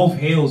 They're both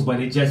Heelz, but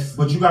it just.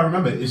 But you gotta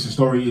remember, it's a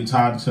story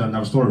tied to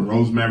another story.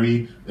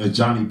 Rosemary is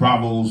Johnny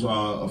Bravo's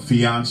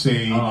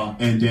fiance,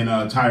 and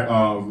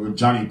then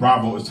Johnny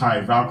Bravo is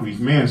Ty Valkyrie's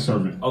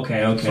manservant.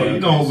 Okay. So you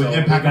know, with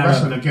Impact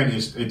Wrestling again,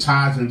 it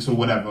ties into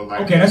whatever.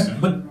 Like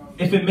but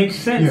if it makes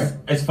sense,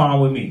 it's fine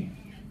with me.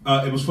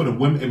 It was for the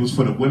women. It was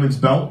for the women's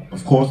belt,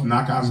 of course,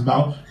 Knockouts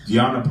belt.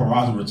 Deonna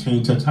Purrazzo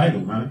retained her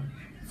title, man.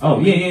 Oh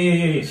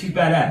yeah. She's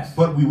badass.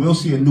 But we will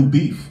see a new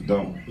beef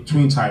though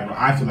between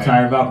I feel like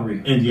Ty Valkyrie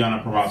and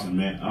Deonna Purrazzo,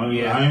 man. I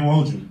ain't gonna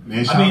hold you,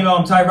 man.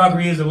 Ty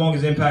Valkyrie is the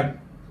longest Impact.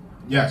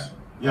 Yes.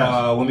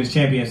 Women's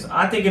champions.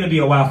 I think it'll be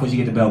a while before she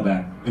get the belt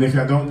back. And if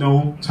y'all don't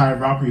know, Ty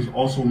Valkyrie is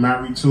also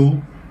married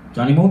to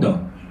Johnny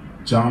Mundo.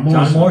 John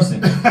Morrison.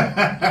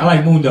 I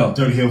like Mundo.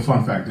 Dirty Hill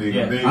fun fact. There you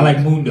go. I like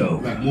Mundo.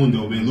 Like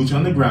Mundo, man. Lucha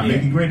Underground,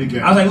 make it great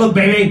again. I was like, look,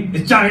 baby,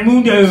 it's Johnny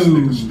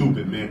Mundo.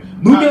 Stupid, man.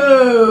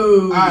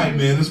 Mundo. All right,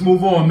 man. Let's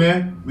move on,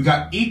 man. We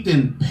got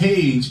Ethan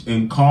Page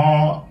and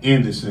Carl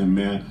Anderson,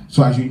 man.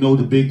 So as you know,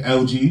 the big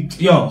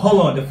LG. Yo,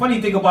 hold on. The funny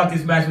thing about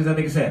this match was I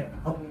think it said,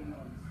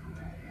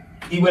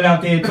 he went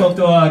out there and talked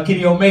to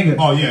Kenny Omega.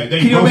 Oh yeah,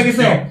 Kenny Omega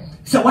said.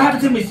 So what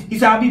happened to me? He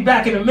said, I'll be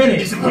back in a minute.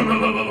 He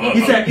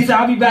said,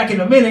 I'll be back in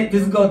a minute.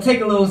 This is going to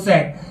take a little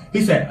sec.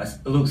 He said,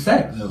 a little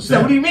set. He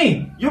said, what do you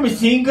mean? You're a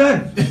machine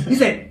gun. He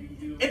said,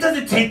 it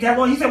doesn't take that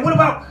long. He said, what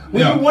about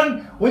when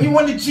you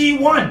won the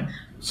G1?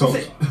 So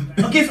said,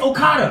 against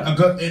Okada.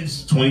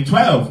 It's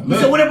 2012. He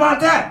said, what about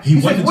that?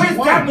 He said, where's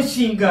that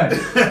machine gun?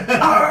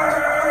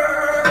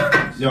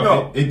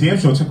 Yo, it damn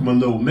sure took him a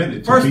little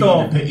minute. First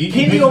off,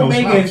 Kenny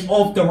Omega is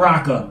off the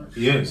rocker.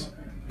 Yes.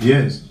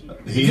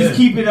 He just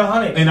keep it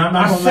 100. And I'm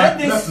not gonna said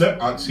this.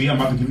 See, I'm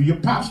about to give you your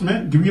props,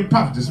 man. Give you your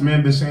props. This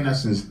man been saying that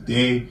since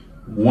day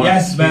one.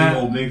 Yes, man.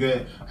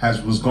 Omega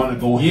was gonna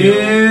go heel.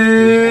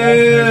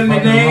 Yeah,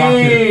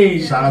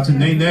 Nene. Shout out to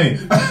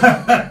Nene.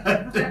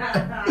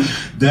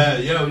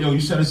 Yo,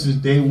 you said it since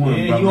day one,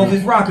 yeah, bro. You off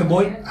his rocker,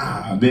 boy.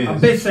 Ah, man. I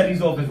bet said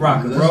he's off his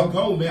rocker, bro. Let's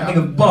go, man. I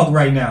nigga bug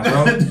right now,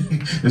 bro.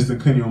 It's the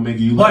Kenny Omega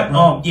you like,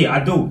 bro. Yeah, I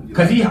do.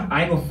 Cause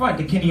I ain't gonna front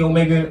the Kenny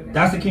Omega.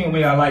 That's the Kenny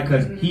Omega I like,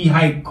 cause he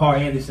hyped Carl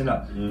Anderson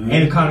up, and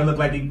it kind of looked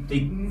like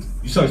they.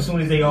 So as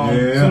soon as they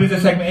as soon as the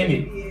segment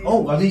ended,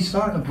 are they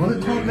starting a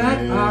Bullet Club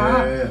back?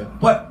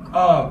 But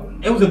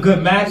it was a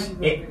good match.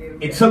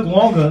 It took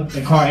longer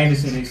than Carl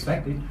Anderson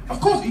expected. Of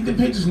course, Ethan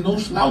Page is no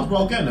slouch,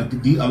 bro. Again, a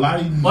lot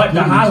of these. But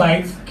the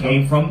highlights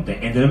came from the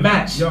end of the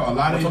match. Yo, a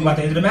lot of talk about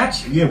the end of the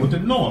match. Yeah, with the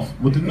North,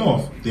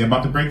 they're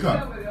about to break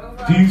up.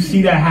 Do you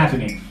see that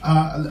happening?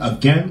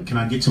 Again, can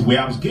I get to where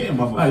I was getting,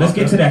 motherfucker? All right, let's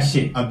get to that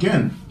shit.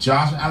 Again,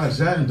 Josh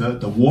Alexander,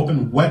 the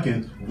warping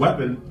weapon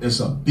is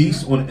a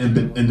beast on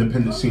the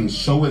independent scene.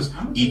 So is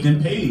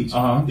Ethan Page.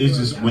 It's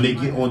just when they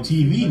get on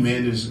TV,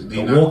 man,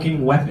 the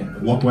walking weapon.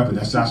 Walking weapon.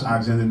 That's Josh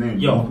Alexander's name.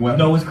 Yo, you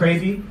know what's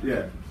crazy?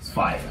 Yeah, it's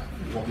fire.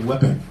 Walking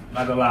weapon.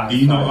 Not gonna lie. And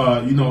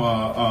you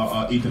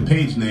know, Ethan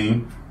Page's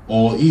name,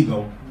 All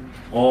Ego.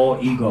 All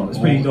Ego. It's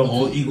pretty dope.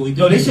 All Ego.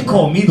 Yo, they should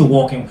call me the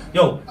Walking.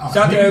 Yo, shout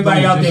out to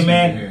everybody out there,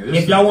 man.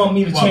 If y'all want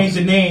me to change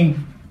the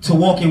name to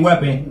Walking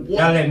Weapon,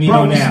 y'all let me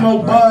know now.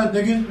 Smoke bud,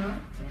 nigga.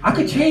 I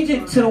could change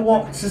it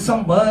to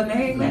some bud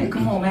name, man.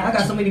 Come on, man. I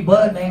got so many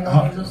bud names.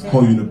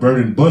 Call you the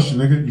Burning Bush,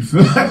 nigga. You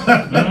feel?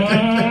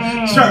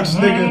 Church,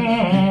 nigga.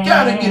 You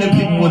gotta give the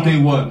people what they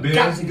want, man.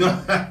 Got to give the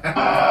people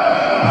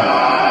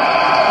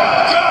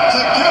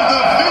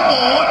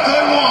what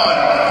they want.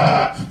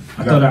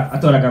 I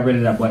thought I got rid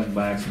of that button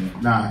by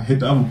accident. Nah, hit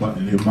the other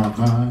button in my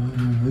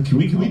mind. Can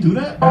we do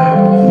that?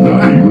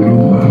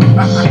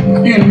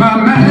 In my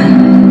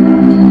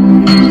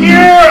mind.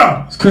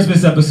 Yeah! It's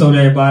Christmas episode,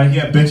 everybody.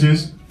 Yeah,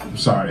 bitches. I'm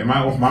sorry. Am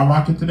I off my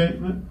rocket today,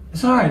 man?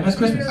 It's alright, that's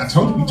Christmas. I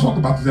told you we talked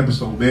about this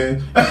episode, man.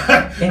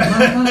 In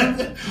my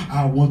mind.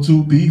 I want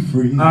to be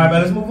free. Alright,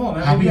 man, let's move on,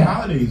 man. Happy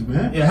holidays,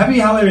 man. Yeah, happy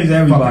holidays,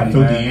 everybody.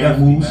 Fucking filthy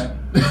animals.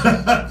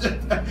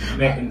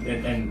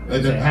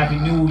 And Happy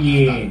New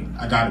Year.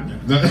 I got it,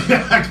 man.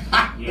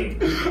 Yeah.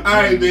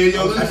 Alright, man.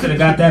 Yo, I should have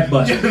got that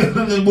button.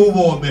 Let's move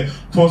on, man.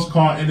 Of course,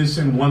 Carl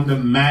Anderson won the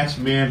match,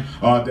 man.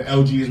 The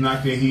LG is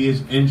not there. He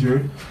is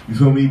injured. You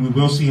feel me? We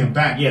will see him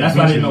back. Yeah, that's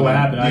why I didn't know what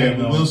happened. Yeah,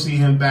 we will see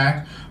him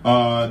back.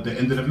 The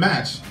end of the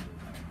match.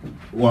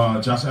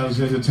 Josh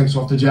Alexander takes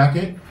off the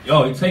jacket.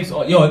 It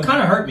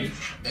kind of hurt me.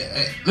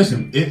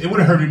 Listen, it would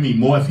have hurted me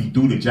more if he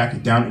threw the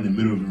jacket down in the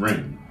middle of the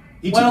ring.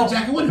 He took the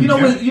jacket with him.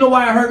 You know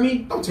why it hurt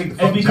me? Don't take the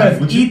fucking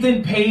jacket with you. It's because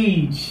Ethan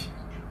Page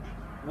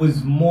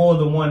was more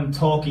the one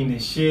talking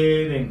this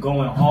shit and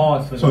going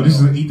hard for them. So this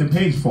is Ethan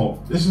Page's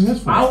fault. This is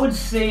his fault. I would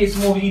say it's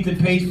more of Ethan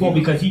Page's fault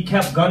because he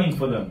kept gunning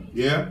for them.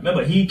 Yeah.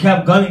 Remember, he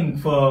kept gunning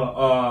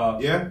for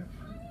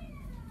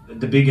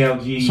the big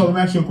LG. So let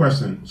me ask you a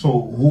question.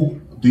 So who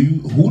do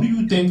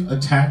you think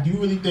attacked? Do you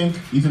really think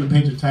Ethan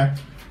Page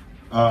attacked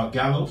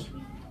Gallows?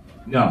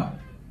 No.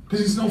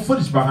 Because there's no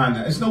footage behind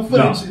that. It's no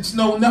footage. No. It's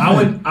no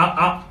nothing.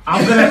 I'm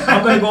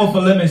gonna go for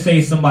a limb and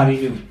say somebody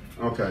new.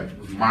 Okay, it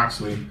was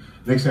Moxley.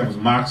 Next time it was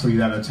Moxley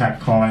that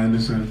attacked Carl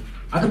Anderson.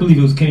 I could believe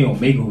it was Kenny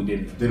Omega who did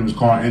it. Then it was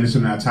Carl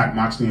Anderson that attacked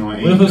Moxley on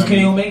AEW. What if it was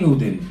Kenny Omega who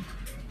did it?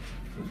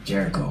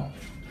 Jericho.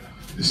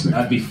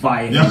 That'd be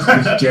fire.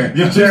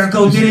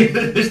 Jericho did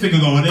it. This nigga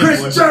going in.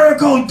 Chris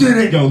Jericho did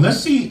it. Yo, let's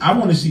see. I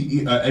want to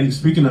see Eddie.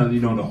 Speaking of the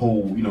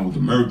whole the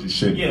merger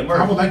shit. Yeah,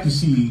 merger. I would like to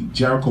see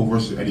Jericho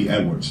versus Eddie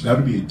Edwards. That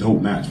would be a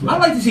dope match. Bro. I'd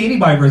like to see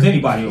anybody versus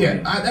anybody.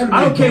 Yeah,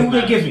 I don't care who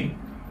they give me.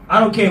 I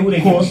don't care who they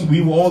give me. Of course,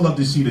 we would all love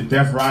to see the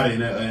Death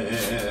Rider.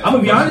 I'm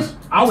gonna be honest.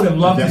 I would have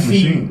loved to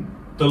see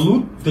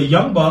the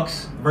Young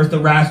Bucks versus the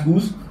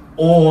Rascals,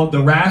 or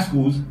the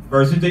Rascals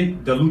versus the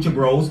Lucha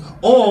Bros,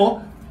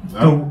 or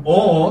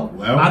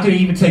I could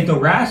even take the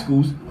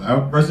Rascals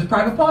versus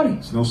Private Party.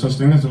 There's no such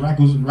thing as the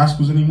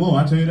Rascals anymore.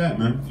 I tell you that,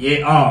 man.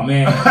 Yeah. Oh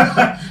man.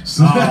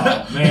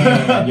 Oh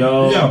man,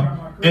 yo.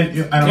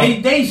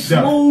 They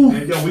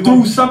smooth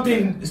through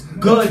something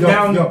good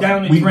down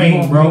the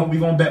drain, bro. We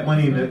gonna bet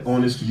money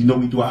on this because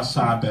we do our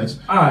side bets.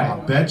 All right. I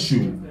bet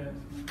you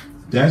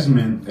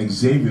Desmond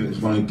Xavier is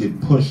gonna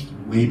get pushed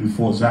way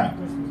before Zach.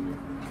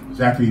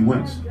 Zachary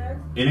wins.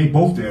 And they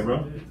both there,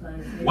 bro.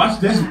 Watch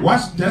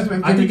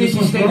Desmond. I think they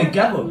should stay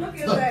together. Look,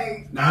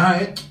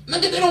 nigga,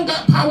 they don't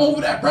got power over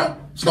that, bro.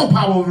 There's no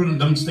power over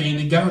them staying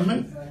together,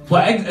 man.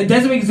 But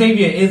Desmond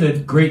Xavier is a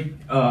great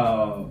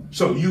so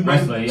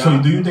wrestler.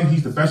 So do you think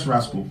he's the best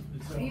rascal?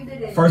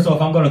 First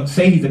off, I'm gonna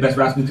say he's the best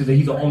rascal because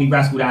he's the only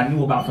rascal that I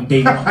knew about from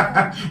day one.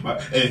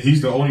 And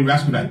he's the only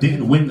rascal that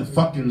didn't win the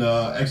fucking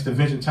X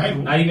Division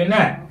title. Not even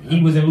that.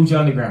 He was in Lucha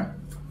Underground.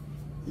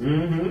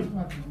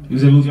 He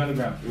was in Lucha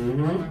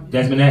Underground.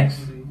 Desmond X.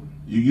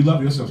 You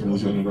love yourself some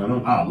Lucha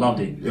Underground, huh? I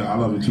loved it. Yeah, I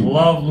love it too.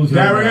 Love Lucha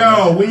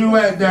Dario, where you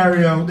at,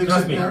 Dario?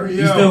 Trust me,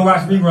 you still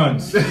watch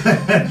reruns.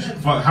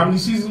 How many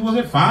seasons was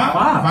it?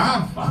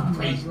 Five? Five.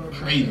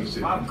 Crazy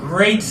shit.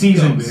 Great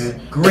seasons. Yeah,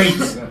 Great.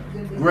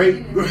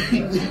 Great.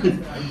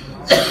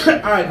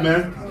 Alright,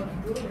 man.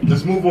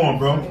 Let's move on,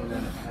 bro.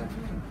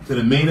 To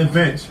the main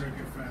event.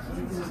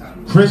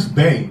 Chris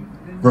Bay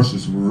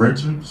versus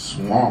Richard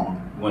Swan.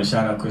 Want to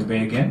shout out Chris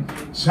Bay again?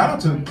 Shout out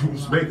to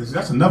Chris Bay, because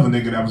that's another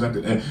nigga that was at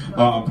the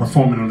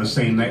performing on the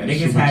same night.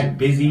 Niggas had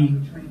busy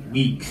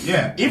weeks.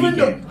 Yeah, even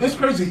though it's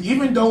crazy,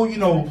 even though you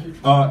know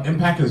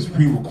Impact is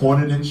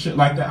pre-recorded and shit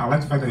like that, I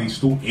like the fact that they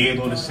still aired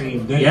on the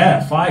same day. Yeah,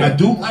 fire. I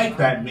do like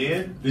that,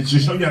 man. It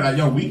just show you that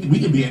yo, we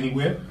can be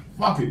anywhere.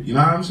 Fuck it, you know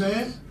what I'm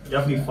saying?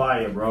 Definitely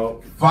fire,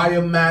 bro.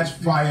 Fire match.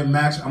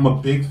 I'm a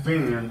big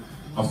fan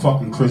of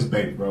fucking Chris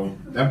Bay, bro.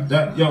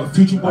 That yo,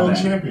 future world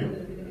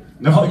champion.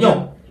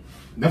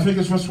 Never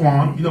forget Chris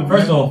Swan. You know,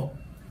 first off,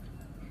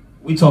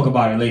 we talk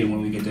about it later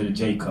when we get to the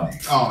J Cup.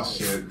 Oh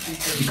shit.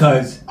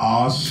 Because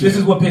this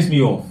is what pissed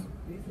me off.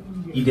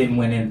 He didn't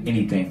win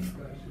anything.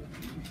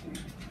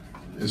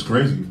 It's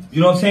crazy.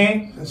 You know what I'm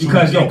saying?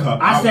 Because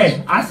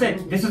I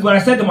said this is what I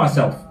said to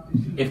myself.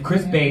 If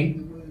Chris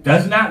Bay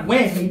does not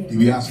win,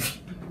 DiBiase.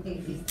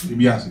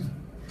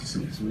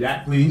 Some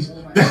that, please.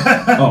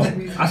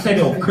 I said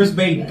if Chris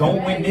Bay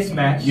don't win this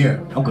match,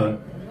 I'm good.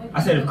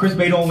 I said if Chris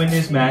Bay don't win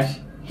this match,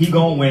 he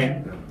gonna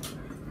win,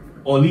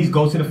 or at least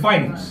go to the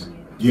finals.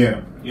 Yeah. You know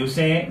what I'm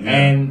saying? Yeah.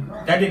 And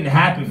that didn't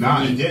happen for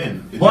me. It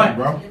didn't. But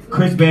bro.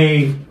 Chris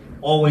Bay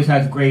always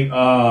has great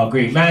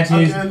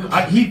matches.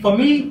 For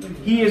me,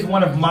 he is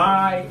one of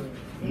my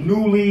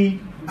newly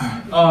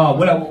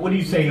what do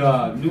you say?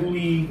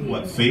 Newly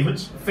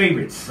favorites?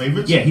 Favorites.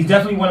 Yeah, he's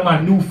definitely one of my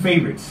new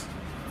favorites.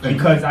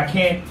 Because I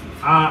can't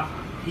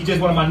he's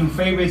just one of my new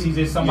favorites. He's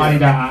just somebody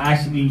that I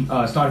actually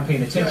started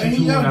paying attention to,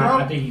 and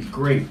I think he's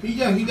great. He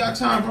got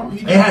time, bro.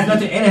 It has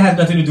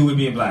nothing to do with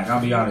being black.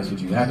 I'll be honest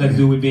with you. It has nothing to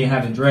do with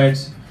having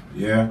dreads.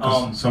 Yeah.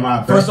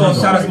 First off,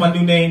 shout out to my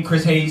new name,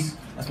 Chris Hayes.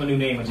 That's my new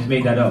name. I just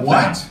made that up.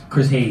 What?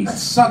 Chris Hayes. That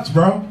sucks,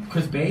 bro.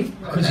 Chris Bay?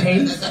 Chris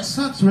Hayes? That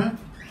sucks, man.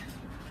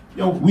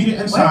 Yo, we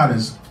the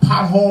insiders.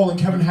 Pothole and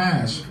Kevin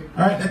Hash.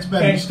 All right, that's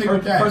better. You stick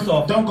with that. First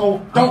off, don't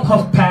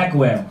Puff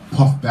Bagwell.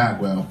 Puff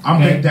Bagwell.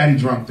 I'm Big Daddy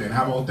Drunk then.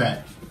 How about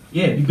that?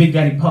 Yeah, you Big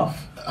Daddy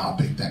Puff. Oh,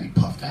 Big Daddy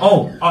Puff.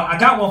 I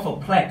got one for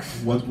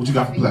Plex. What you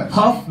got for Plex?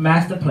 Puff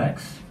Master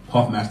Plex.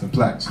 Puff Master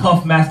Plex.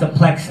 Puff Master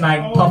Plex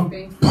Snipe. Puff.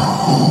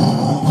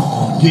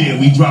 Yeah,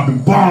 we dropping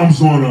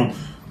bombs on them.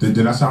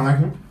 Did I sound like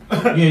him?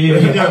 Yeah.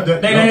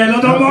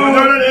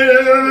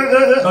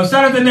 No,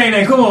 shout out to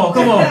Nene. Come on.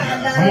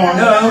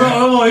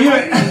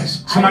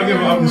 Somebody give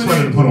him up the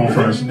sweater to put on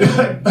first.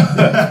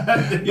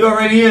 You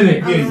already in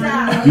it.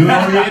 Yeah. You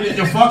already in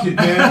it. Fuck it,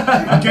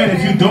 man. Again,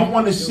 if you don't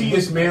want to see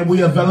us, man,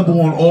 we available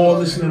on all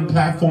listening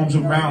platforms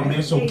around,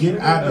 man. So get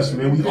at us,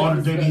 man. We are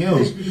the Dirty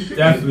Hills.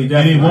 Definitely.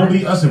 And it won't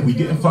be us if we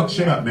getting fucked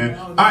shit up, man.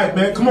 All right,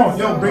 man. Come on,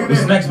 yo, bring it in.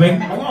 What's next,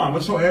 baby? Hold on.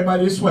 Let's show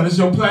everybody this sweater. This is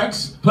your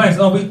Plex.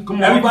 Come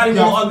on. Everybody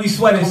want ugly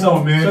sweaters,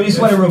 so man. Show your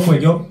sweater real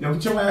quick, yo. Yo,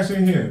 get your ass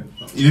in here.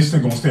 This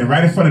thing gonna stand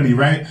right in front of me,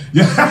 right?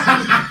 Yeah.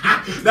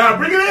 Now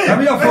bring it in.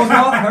 Hurry up, folks.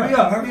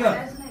 Hurry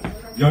up.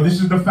 Yo,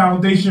 this is the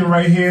foundation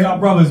right here. Our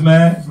brothers,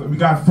 man. We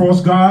got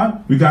Frost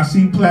God. We got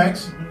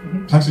C-Plex.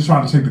 Plex is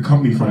trying to take the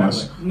company from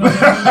us. He's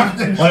trying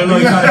to take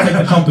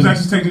the company. Plex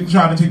is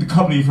trying to take the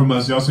company from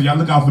us, yo. So y'all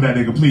look out for that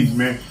nigga, please,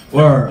 man.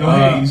 Word. Yo,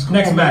 Hayes,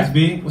 next match,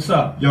 B. What's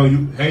up? Yo,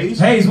 you Hayes?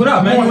 Hayes, what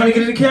up, man? You want to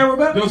get in the camera,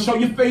 bro? Yo, show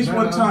your face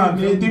one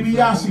time, man.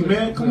 DiBiase,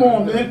 man. Come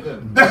on, man.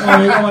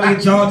 You want to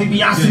get John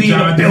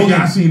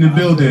DiBiase in the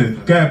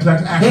building. Go ahead,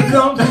 Plex. Here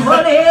comes the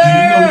money.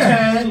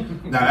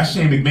 Nah, that's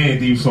Shane McMahon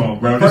theme song,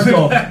 bro. First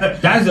off,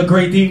 that is a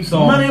great theme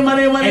song. Money, and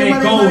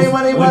it goes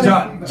with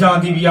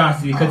John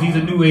DiBiase because he's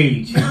a new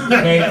age.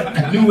 Okay?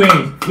 New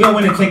age. We don't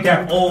want to take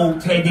that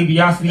old Ted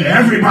DiBiase.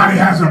 Everybody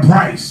has a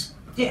price.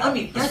 Yeah, I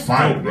mean, that's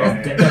fine, bro. I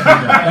had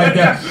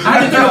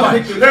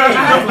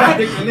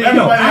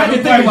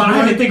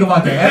to think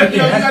about that.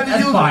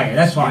 That's fire.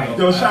 That's fire.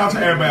 Yo, shout out to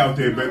everybody out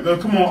there,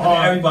 man. Come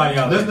on, everybody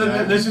out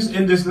there. Let's just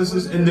end this. Let's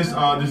just end this.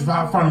 This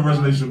final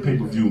resolution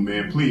pay-per-view,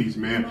 man. Please,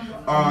 man.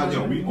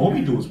 Yo, all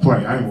we do is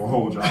play. I ain't gonna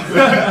hold y'all.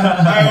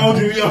 I ain't hold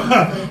you, yo. All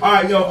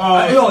right,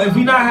 yo. If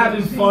we not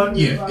having fun,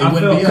 I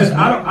feel because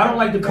I don't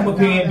like to come up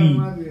here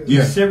and be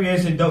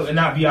serious and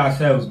not be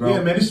ourselves, bro.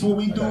 Yeah, man. This is what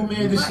we do,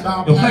 man. This is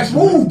our Plex,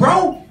 move,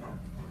 bro.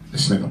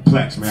 This nigga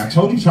Plex, man. I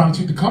told you trying to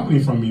take the company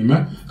from me,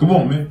 man. Come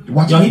on, man.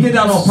 Yo, he did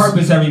that on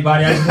purpose,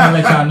 everybody. I just want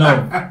to let y'all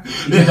know.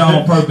 He did that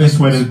on purpose. This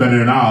sweater's better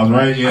than ours,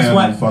 right? Yeah.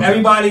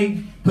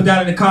 Everybody, put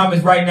that in the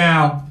comments right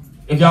now.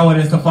 if y'all want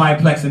us to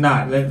fireplex or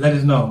not. Let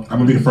us know. I'm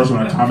gonna be the first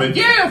one to comment.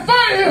 Yeah,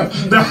 fire him.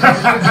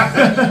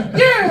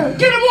 Yeah,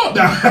 get him up.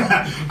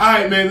 All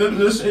right, man.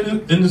 Let's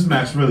in this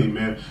match, really,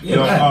 man.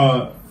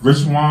 Yeah, Rich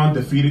Swann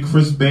defeated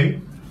Chris Bay.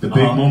 The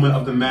big moment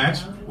of the match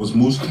was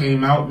Moose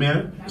came out,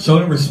 man.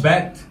 Showed him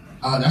respect.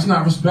 That's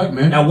not respect,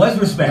 man. That was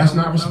respect. That's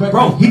not respect,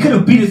 bro. He could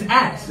have beat his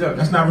ass. Yeah,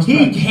 that's not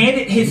respect. He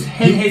handed his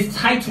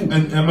title.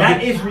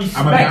 That is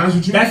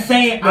respect. That's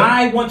saying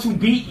I want to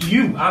beat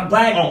you. I'm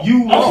glad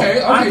you won.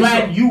 I'm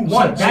glad you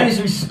won. That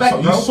is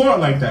respect, bro. You saw it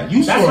like that.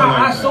 That's how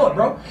I saw it,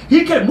 bro.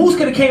 Moose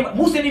could have came.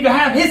 Moose didn't even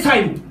have his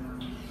title.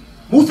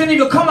 Moose didn't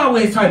even come out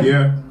with his title.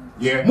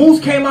 Yeah. Moose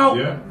came out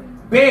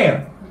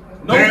bare.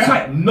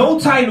 No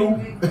title.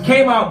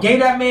 Came out, gave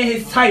that man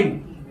his title.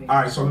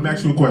 All right, so let me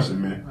ask you a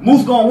question, man.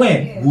 Moose gonna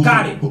win.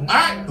 Got it.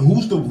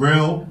 Who's the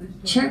real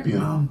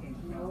champion?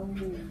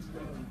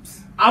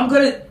 I'm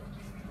gonna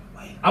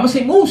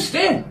say Moose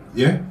still.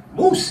 Yeah.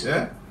 Moose.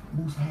 Yeah.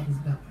 Moose had his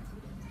belt.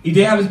 He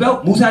did have his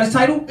belt. Moose had his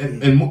title.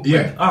 And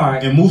yeah. All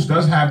right. And Moose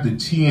does have the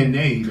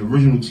TNA, the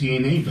original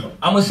TNA belt.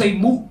 I'm gonna say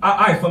Moose. All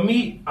right, for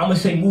me, I'm gonna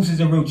say Moose is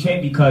a real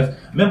champ because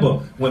remember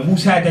when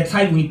Moose had that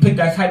title, he picked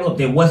that title up.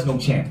 There was no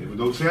champ.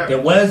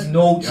 There was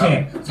no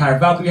champ. Tyra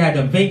Valkyrie had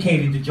them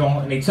vacated the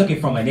joint and they took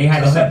it from her. They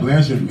had Tessa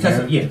Blanchard.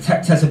 Tessa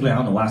Blanchard. I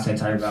don't know why I said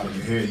Tyra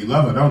Valkyrie. Yeah, you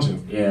love her, don't you?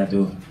 Yeah, I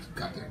do.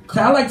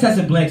 I like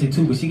Tessa Blanchard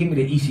too, but she gave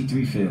me the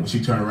EC3 feel. When she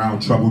turned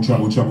around, trouble.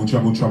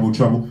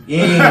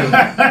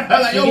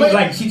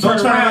 Yeah. She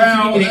turned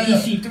around, she gave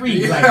me the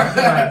EC3.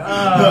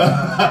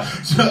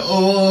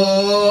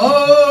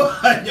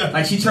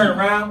 Like she turned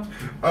around.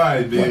 All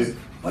right, man.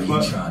 What are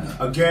you trying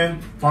to?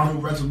 Again,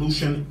 Final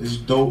Resolution is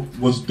dope.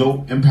 Was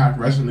dope. Impact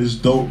Wrestling is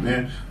dope,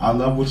 man. I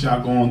love what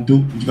y'all going to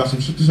do. You got some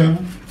shit to say,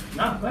 man?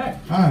 Nah, back.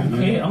 All right,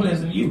 man. Yeah, I'm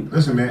listening to you.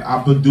 Listen, man.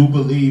 I do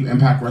believe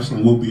Impact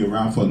Wrestling will be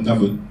around for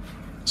another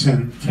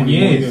 10, 20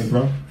 more years,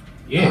 bro.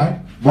 Yeah. All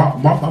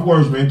right? Mark my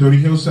words, man. Dirty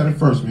Heelz said it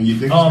first, man. You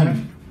dig this,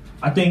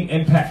 I think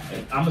Impact.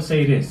 I'm gonna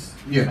say this.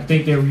 Yeah. I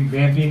think they're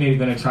revamping. They're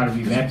gonna try to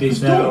revamp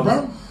themselves.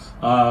 Bro.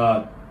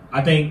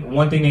 I think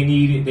one thing they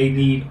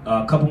need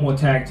a couple more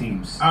tag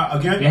teams.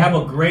 Again, they have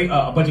a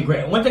bunch of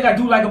great. One thing I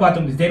do like about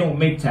them is they don't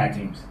make tag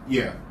teams.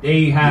 Yeah.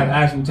 They have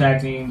actual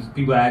tag teams.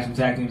 People have actual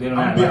tag teams. They don't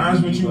have. I'll be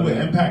honest with you with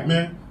Impact,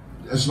 man.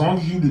 As long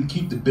as you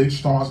keep the big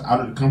stars out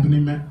of the company,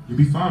 man, you'll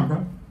be fine,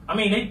 bro. I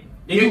mean,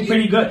 they do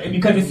pretty good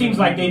because it seems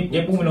like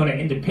they're moving on an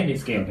independent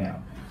scale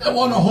now.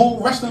 Well, the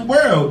whole wrestling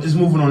world is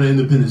moving on an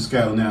independent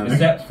scale now,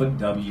 except for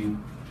W.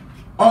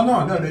 Oh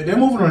no, they're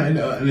moving on an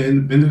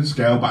independent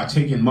scale by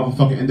taking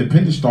motherfucking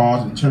independent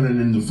stars and turning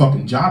them into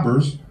fucking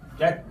jobbers.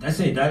 That's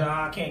it.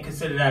 I can't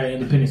consider that an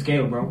independent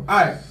scale, bro.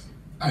 All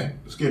right,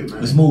 let's get it, man.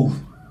 Let's move.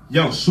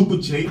 Yo, Super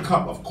J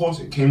Cup, of course,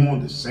 it came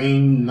on the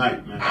same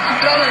night, man.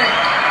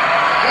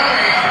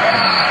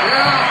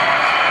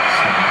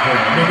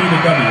 They need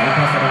a W.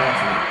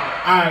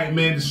 All right,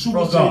 man.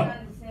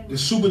 The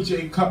Super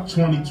J Cup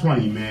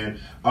 2020, man.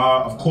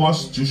 Of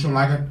course, Juicing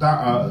Like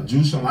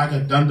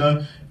a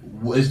Thunder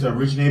is the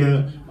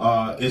originator.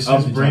 It's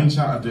his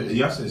brainchild.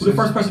 Yes, it's the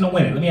first person to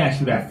win it. Let me ask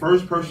you that.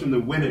 First person to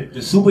win it.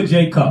 The Super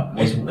J Cup.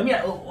 Wait,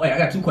 I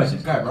got two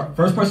questions. Go ahead, bro.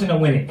 First person to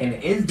win it, and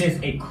is this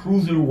a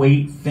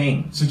cruiserweight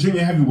thing? It's a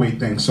junior heavyweight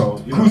thing. So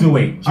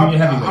cruiserweight, junior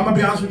heavyweight. I'm gonna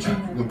be honest with you.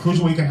 The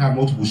cruiserweight can have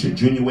multiple shit.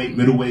 Junior weight,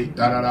 middleweight,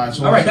 So all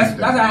right, that's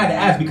what I had to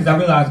ask because I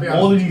realized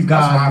all of these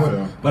guys.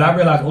 I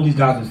realized all these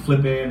guys was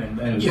flipping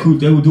and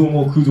they were doing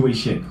more cruiserweight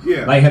shit.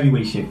 Yeah, like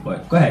heavyweight shit.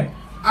 But go ahead.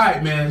 All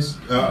right, man.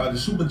 The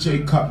Super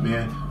J Cup,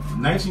 man.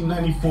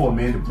 1994,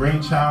 man, the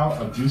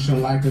brainchild of Juicing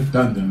Like a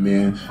Thunder,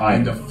 man. Right.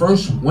 And the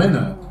first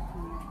winner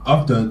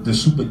of the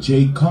Super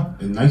J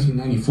Cup in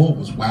 1994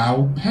 was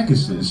Wild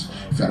Pegasus.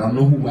 If I don't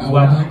know who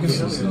Wild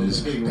Pegasus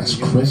is, that's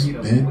Chris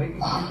Benoit.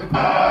 Got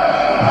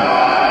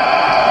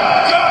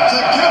to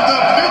give the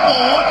people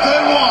what they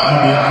want.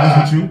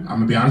 I'm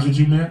gonna be honest with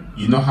you, man.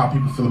 You know how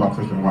people feel about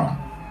Chris Benoit.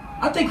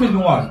 I think Chris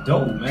Benoit is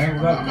dope,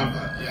 man.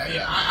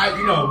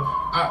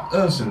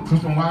 Listen,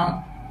 Chris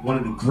Benoit, one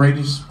of the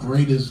greatest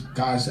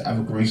guys to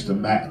ever grace the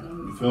mat.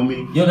 You feel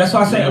me? Yo, that's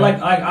why I say,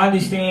 like, I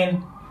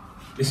understand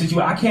the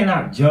situation. I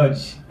cannot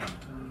judge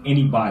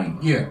anybody.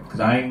 Yeah. Because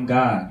I ain't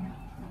God.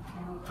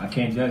 I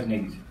can't judge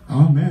niggas.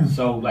 Oh, man.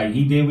 So, like,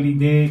 he did what he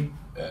did.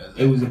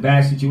 It was a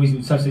bad situation, it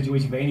was a tough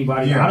situation for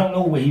anybody. Yeah. I don't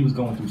know what he was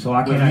going through, so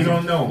I cannot. You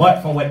don't know.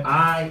 But from what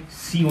I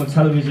see on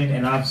television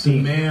and I've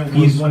seen,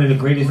 he's one of the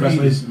greatest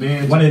wrestlers,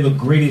 one of the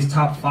greatest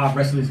top 5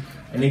 wrestlers.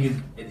 And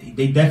niggas,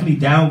 they definitely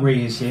downgrade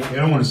his shit. They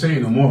don't want to say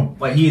it no more.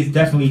 But he is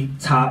definitely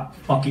top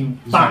fucking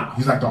 5.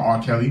 He's like the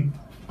R. Kelly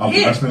of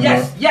the wrestling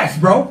world. Yes,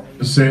 bro.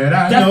 Said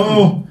I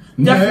know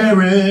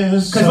there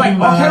is somebody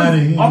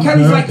R.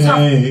 Kelly's like top.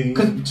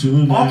 Because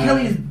R.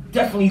 Kelly is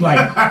definitely like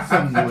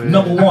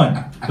number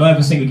 1. Don't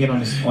ever sing again on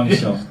this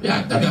show.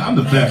 Yeah, I'm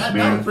the best, man.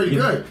 That was pretty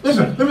good.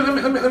 Listen, let me.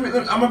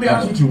 I'm gonna be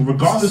honest with you.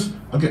 Regardless,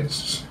 okay.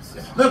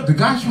 Look, the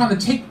guy's trying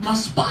to take my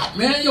spot,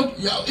 man. Yo.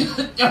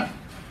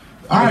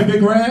 All right,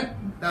 Big Red.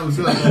 That was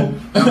good, bro.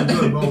 That was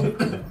good,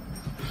 bro.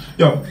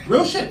 Yo,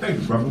 real shit. Thank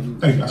you, brother.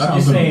 Thank you. I'm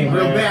just saying,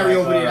 real Barry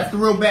over there. That's the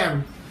real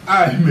Barry.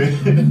 Alright,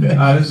 man.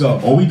 Alright, let's go.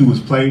 All we do is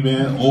play,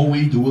 man. All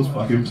we do is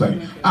fucking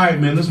play. Alright,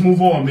 man, let's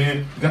move on,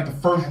 man. We got the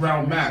first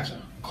round match.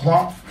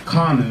 Clark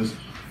Connors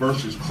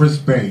versus Chris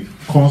Bay.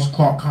 Of course,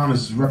 Clark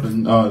Connors is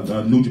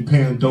repping New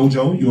Japan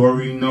Dojo. You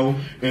already know.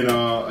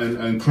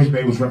 And Chris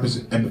Bay was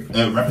represent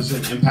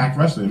Impact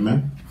Wrestling,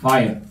 man.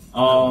 Fire.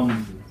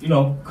 You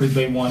know, Chris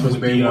Bay won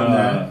with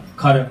the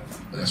cutter.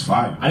 That's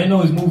fire. I didn't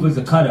know his move was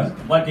a cutter.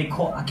 What they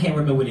call, I can't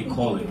remember what they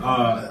call it.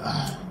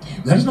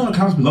 Let us know in the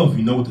comments below if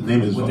you know what the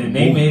name is. What the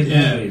name of his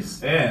move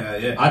is.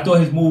 Yeah. I thought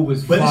his move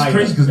was But fire. it's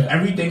crazy because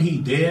everything he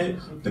did,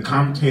 the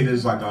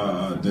commentators like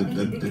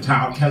the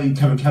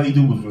Kevin Kelly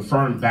dude was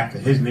referring back to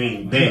his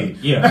name, Bay.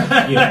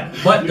 Yeah.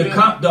 But the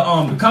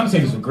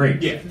commentators were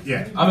great.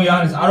 Yeah. I'll be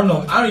honest, I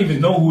don't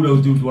even know who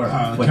those dudes were,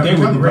 but Kevin they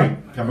were Kelly, great.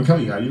 Kevin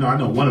Kelly, you know, I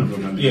know one of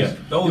them. Yeah,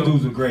 those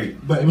dudes were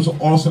great. But it was an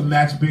awesome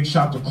match. Big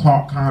shout to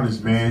Clark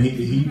Connors, man.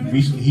 He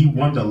recently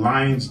won the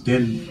Lions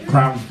Den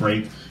Crowns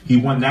Break. He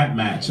won that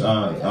match,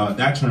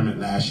 that tournament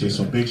last year.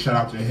 So big shout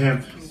out to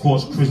him. Of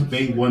course, Chris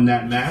Bay won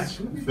that match.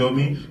 Feel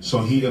me?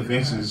 So he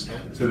advances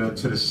to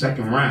the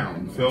second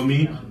round. Feel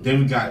me?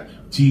 Then we got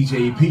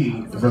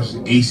TJP versus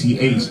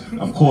ACH.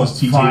 Of course,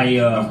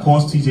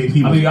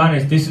 TJP. I'll be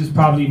honest. This is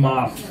probably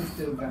my.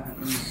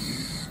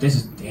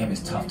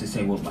 It's tough to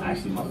say what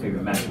actually my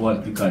favorite match was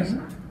because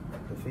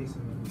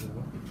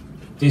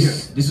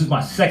this was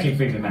my second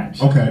favorite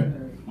match. Okay.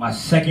 My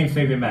second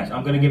favorite match.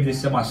 I'm gonna give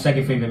this my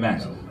second favorite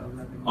match.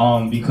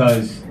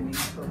 Because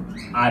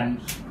I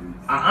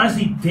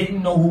honestly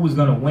didn't know who was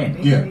gonna win.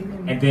 Yeah.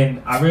 And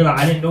then I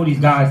realized I didn't know these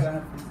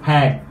guys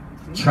had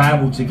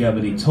traveled together,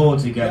 they toured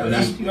together,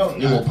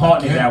 they were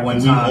partners at one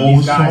time. We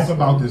always talk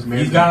about this, man.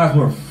 These guys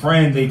were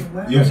friends. They, you know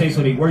what I'm saying?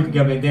 So they worked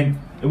together. And then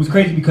it was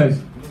crazy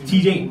because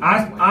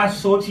I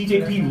saw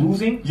TJP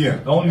losing. Yeah.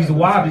 The only reason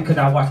why because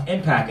I watched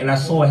Impact and I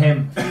saw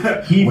him.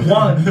 He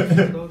won.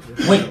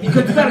 Wait,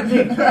 because you gotta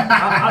think.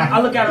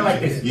 I look at it like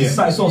this.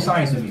 Yeah. It's all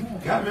science to me.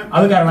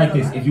 I look at it like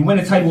this. If you win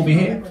a title over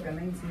here,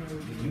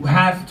 you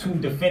have to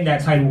defend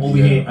that title over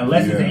here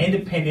unless it's an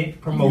independent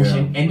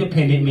promotion.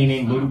 Independent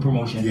meaning little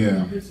promotion.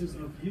 Yeah.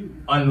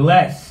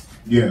 Unless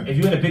if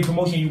you're in a big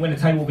promotion, you win a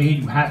title over here,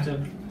 you have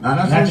to. You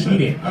have to be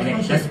there.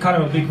 And that's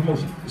kind of a big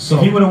promotion. So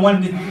if he would have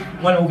won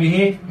over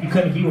here, he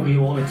couldn't be over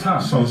here all the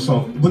time.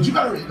 But you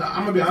gotta.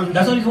 I'm gonna be honest.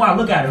 That's the reason why I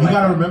look at it. You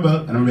gotta remember,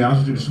 and I'm gonna be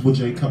honest with you, the Super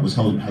J Cup was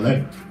held in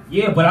LA.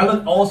 Yeah, but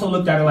I also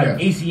looked at it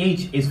like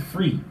ACH is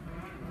free.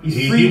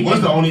 He's free. He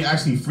was the only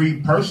actually free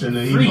person,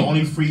 and he was the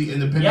only free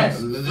independent. Yes,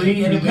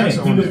 free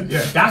independent.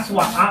 That's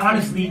why I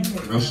honestly.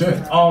 No shit.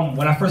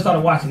 When I first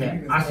started watching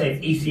it, I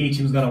said ACH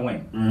was gonna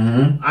win.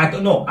 Mm-hmm. I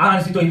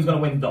honestly thought he was gonna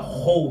win the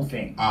whole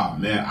thing. Ah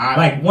man,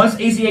 like once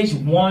ACH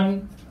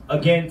won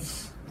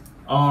against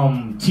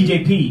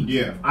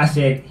TJP, I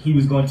said he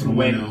was going to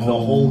win the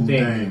whole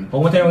thing. But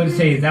one thing I want to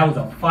say is that was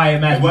a fire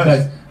match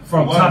because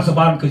from top to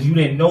bottom, because you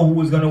didn't know who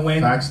was gonna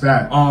win. Facts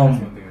that.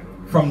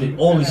 From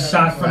all the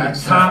shots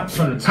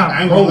from the top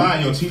I ain't gonna lie,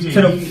 yo, TJ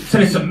to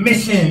the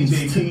submissions.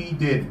 TJP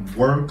did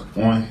work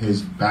on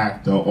his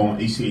back though, on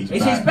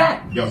ACH's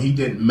back. Yo, he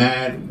did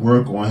mad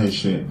work on his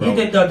shit, bro. He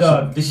did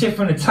the shit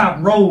from the top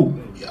row.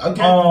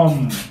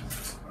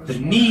 The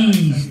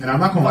knees. And I'm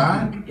not gonna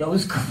lie, yo,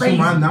 it's crazy.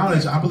 To my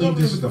knowledge, I believe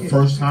this is the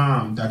first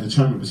time that the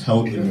tournament was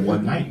held in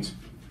one night.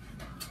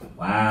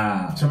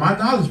 Wow. To my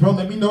knowledge, bro,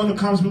 let me know in the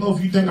comments below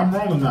if you think I'm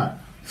wrong or not.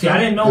 See, I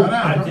didn't know.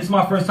 This is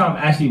my first time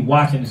actually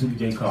watching the Super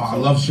J Cup. I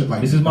love shit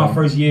like this. This is my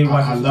first year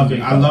watching the Super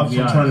J Cup. I love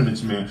some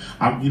tournaments, man.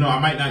 I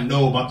might not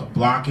know about the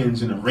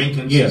blockings and the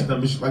ranking system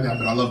and shit like that,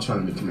 but I love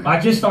tournaments, man. I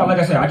just started, like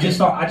I said, I just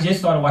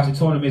started watching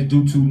tournaments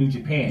due to New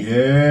Japan.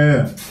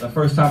 Yeah. The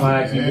first time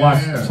I actually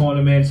watched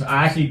tournaments,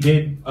 I actually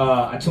did.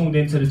 I tuned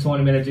into the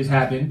tournament that just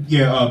happened.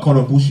 Yeah, Kota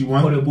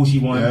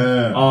Ibushi won.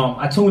 Yeah.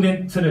 I tuned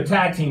into the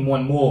tag team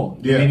one more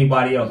than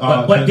anybody else.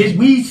 But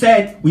we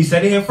said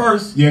it here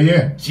first.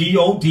 Yeah.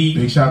 G.O.D.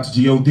 Big shout out to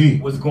G.O.D.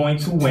 was going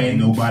to win. Ain't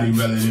nobody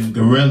rather than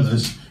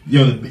Gorillas.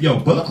 Yo,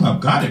 Bullet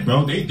Club got it,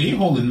 bro. They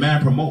holding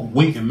mad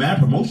weight and mad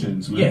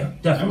promotions, man. Yeah,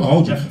 definitely.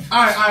 All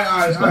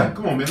right.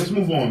 Come on, man. Let's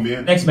move on,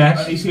 man. Next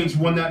match. ACH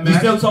won that match. We're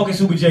still talking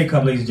Super J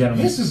Cup, ladies and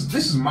gentlemen. This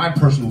is my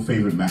personal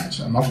favorite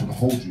match. I'm not gonna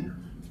hold you.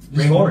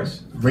 Ray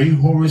Horace.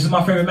 This is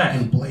my favorite match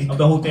of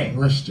the whole thing.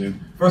 Christian.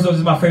 First off, this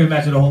is my favorite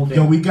match of the whole thing.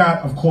 Yo, we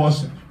got, of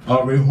course,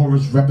 Ray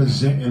Horace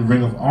representing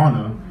Ring of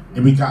Honor,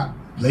 and we got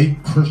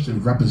Blake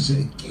Christian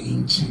representing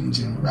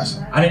game-changing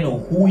wrestling. I didn't know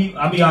who he.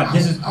 I mean,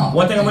 this is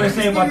one thing I'm going to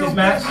say about this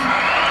match. Oh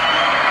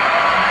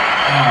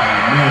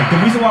man! The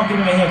reason why I'm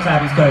giving him a hand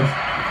clap is because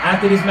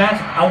after this match,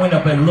 I went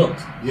up and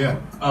looked.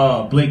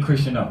 Blake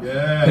Christian up.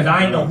 Yeah. Because I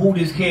didn't know who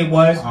this kid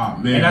was. Oh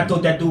man! And I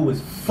thought that dude was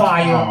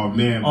fire. Oh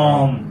man!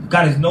 Bro.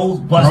 Got his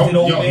nose busted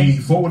open. Yo, he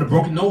fought with a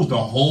broken nose the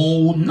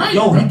whole night.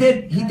 Yo, bro.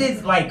 He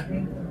did like.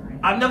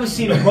 I've never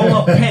seen a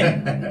roll-up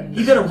pen.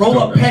 He did a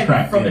roll-up pen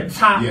from the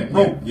top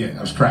rope. Yeah, that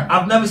was crack.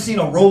 I've never seen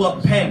a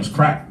roll-up pen. It was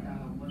crack.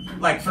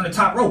 like from the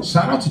top rope.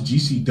 Shout out to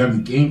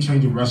GCW, Game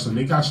Changer Wrestling.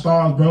 They got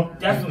stars, bro.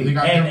 Definitely. They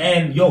got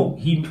and yo,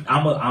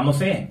 I'm a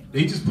fan.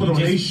 They just put on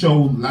their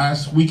show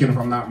last weekend, if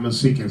I'm not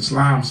mistaken,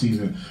 Slime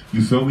Season.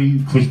 You feel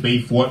me? Chris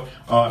Bay fought,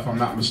 if I'm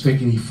not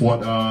mistaken, he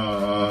fought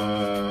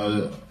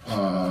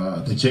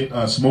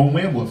Simone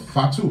Wentworth,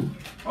 Fatu.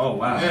 Oh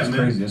wow, yeah, that's man.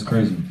 crazy. That's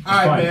crazy.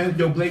 All right, man.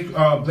 Yo,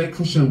 Blake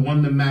Christian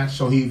won the match,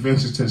 so he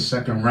advances to the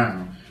second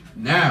round.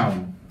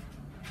 Now,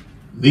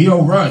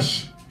 Lio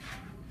Rush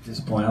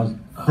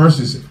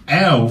versus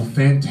El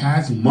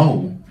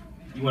Phantasmo.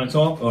 You want to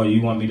talk, or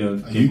you want me to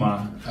give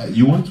my?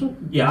 You want to?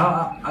 Yeah,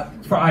 all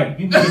right.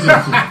 You can give it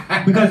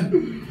to because.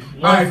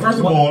 All right. First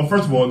of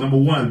all, number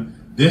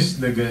one, this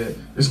nigga,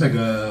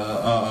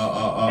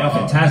 El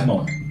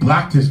Phantasmo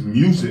blocked his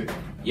music.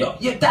 Yo,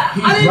 yeah,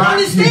 I didn't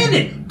understand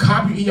it.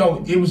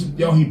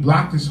 He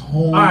blocked his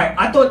whole. All right,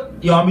 I thought,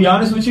 I'll be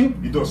honest with you.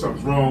 You thought something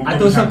was wrong. I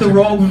thought something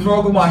was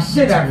wrong with my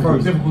shit at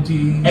first.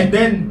 Difficulties. And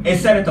then it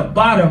said at the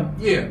bottom,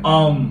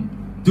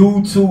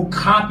 due to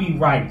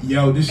copyright.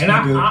 Yo, this and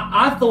nigga,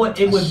 I thought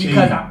it was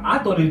because I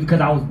thought it was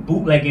because I was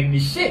bootlegging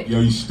this shit.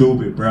 Yo, you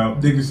stupid, bro.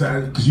 Nigga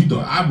said because you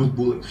thought I was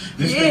bootlegging.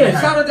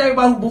 Shout out to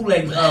everybody who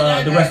bootlegs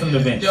the rest of the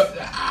event.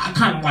 I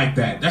kind of like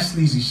that. That's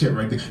sleazy shit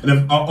right there. And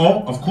if,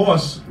 of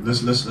course,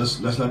 let's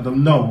let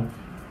them know.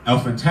 El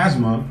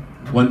Phantasma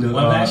won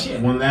last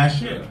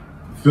year.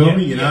 Feel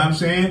me? You know what I'm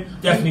saying?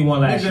 Definitely won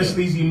last year. Nigga,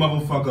 sleazy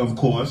motherfucker, of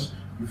course.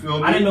 You feel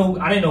me? I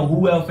didn't know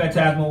who El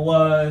Phantasma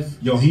was.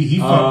 Yo, I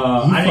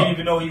didn't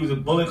even know he was a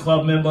Bullet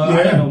Club member. Yeah.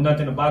 I didn't know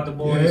nothing about the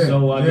boys. Yeah.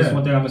 So just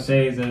one thing I'm gonna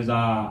say is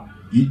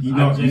you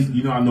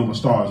know I know my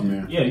stars,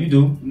 man. Yeah, you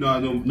do. No, I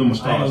know my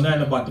stars. I know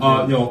nothing about the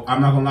boys. Yo,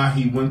 I'm not gonna lie.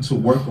 He went to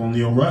work on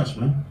Lio Rush,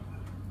 man.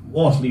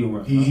 What's Lio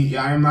Rush?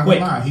 I am not gonna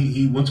lie.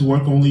 He went to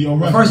work on Lio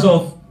Rush. First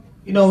off,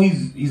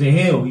 he's a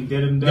heel. He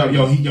did him dirty.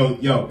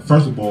 Yo.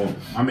 First of all,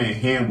 my man's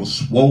hand was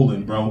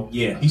swollen, bro.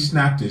 Yeah. He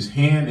snapped his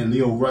hand, and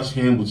Lio Rush's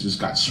hand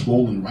got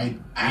swollen right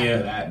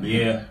after that, man.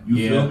 Yeah.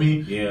 You feel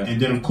me? Yeah.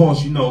 And then of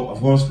course,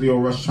 Lio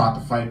Rush tried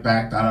to fight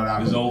back.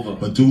 It was over.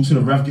 But due to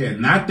the ref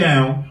getting knocked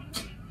down,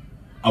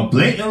 a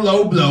blatant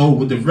low blow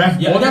with the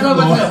ref. Yeah, that's what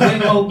I'm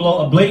saying.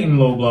 A blatant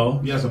low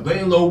blow. Yes, a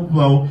blatant low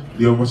blow.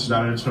 Lio Rush is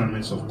out of the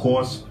tournament, so of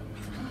course.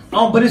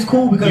 But it's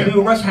cool because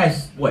Lio Rush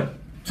has what?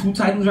 2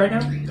 titles right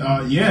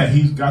now? Yeah,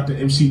 he's got the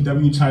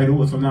MCW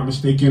title, if I'm not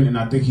mistaken, and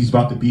I think he's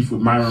about to beef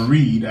with Myron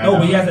Reed.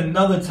 But he has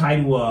another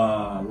title,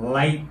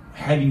 light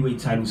heavyweight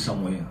title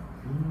somewhere.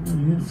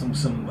 Some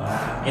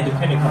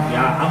independent company.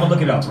 I'm gonna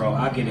look it up, bro.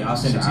 I'll get it. I'll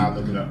send it to you. I'll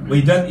look it up, man. But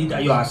he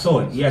does. I saw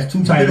it. He has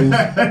 2 titles.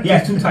 He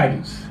has 2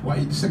 titles. Why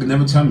this nigga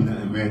never tell me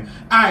nothing, man?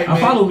 All right, man. I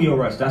follow Lio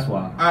Rush. That's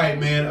why. All right,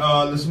 man.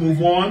 Let's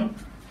move on.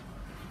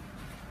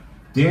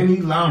 Danny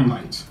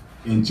Limelight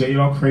and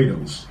JR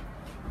Kratos.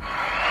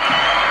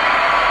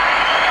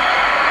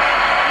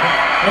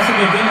 Once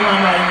again, Danny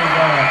Limelight is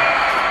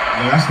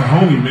that's the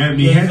homie, man.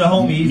 He's a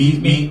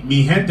homie.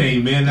 Me gente,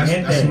 man.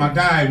 That's my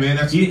guy,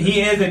 man.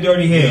 He is a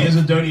dirty heel. He is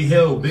a dirty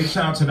heel. Big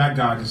shout out to that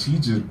guy because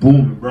he's just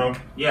booming, bro.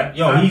 Yeah,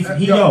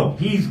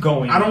 he's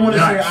going. I don't want to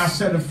say I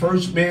said it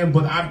first, man,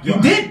 but you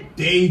did.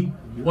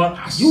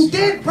 You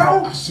did,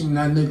 bro. I seen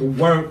that nigga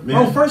work, man.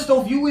 Bro, first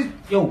off,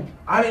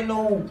 I didn't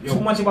know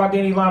too much about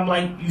Danny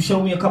Limelight. You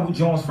showed me a couple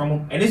joints from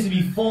him, and this is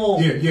before.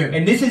 Yeah.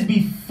 And this is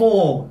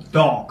before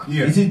Dark.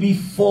 Yeah. This is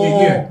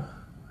before.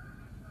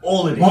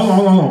 All of this.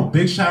 Hold on.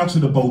 Big shout out to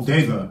the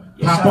Bodega.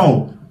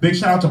 Papo. Big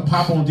shout out to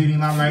Papo and Danny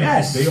Limelight.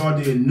 Yes. They are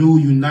the new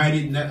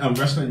United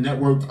Wrestling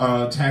Network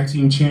tag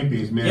team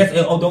champions, man. Yes.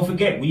 Don't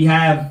forget, we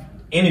have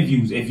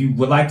interviews. If you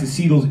would like to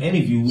see those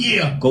interviews,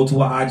 go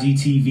to our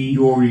IGTV.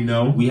 You already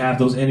know. We have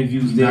those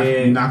interviews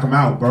there. Knock them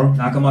out, bro.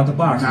 Knock them out the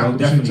box, bro.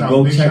 Definitely.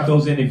 Go check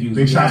those interviews.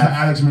 Big shout out to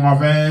Alex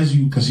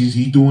Marvez, because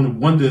he's doing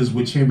wonders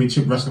with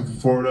Championship Wrestling for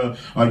Florida,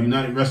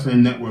 United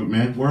Wrestling Network,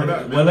 man. Word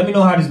up, man. Well, let me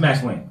know how this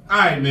match went. All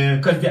right, man.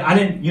 Because I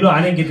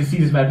didn't get to see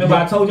this match. Remember,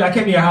 I told you I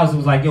came to your house and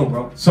was like, yo,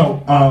 bro.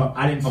 So,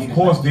 I didn't see of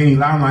course, Danny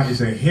Limelight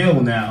is a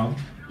heel now.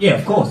 Yeah,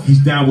 of course.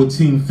 He's down with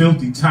Team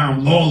Filthy,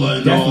 Tom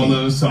Lawler, and all of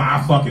them, so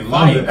I fucking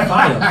love it.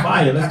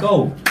 Fire, let's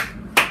go.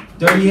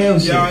 Dirty heel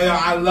shit.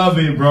 Yeah, I love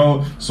it,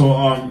 bro. So,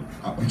 I'm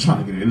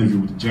trying to get an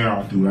interview with the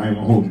JR dude. I ain't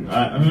gonna hold you.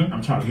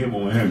 I'm trying to get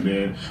one with him,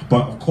 man.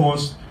 But, of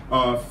course,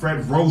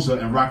 Fred Rosa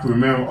and Rocky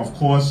Romero, of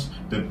course,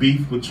 the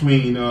beef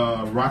between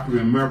Rocky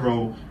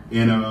Romero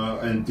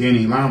and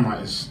Danny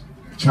Limelight is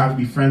try to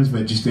be friends,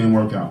 but it just didn't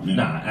work out, man.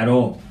 Nah, at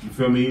all. You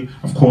feel me?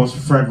 Of course,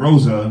 Fred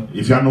Rosa,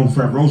 if y'all know who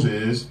Fred Rosa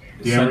is,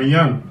 Darren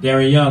Young,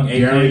 aka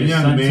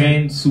Young,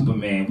 man.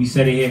 Superman. We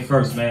said it here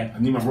first, man. I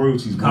need my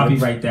royalties, man.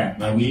 Copyright that,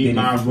 man. We need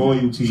my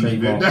royalties,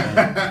 man.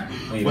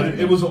 But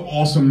it was an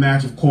awesome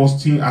match. Of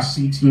course, I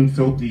see Team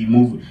Filthy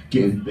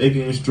getting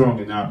bigger and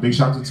stronger now. Big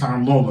shout out to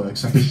Tom Lawler,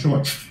 except his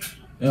shorts.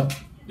 Yep.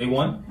 They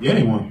won? Yeah,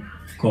 they won.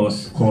 Of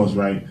course,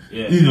 right?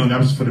 Yeah. That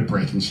was for the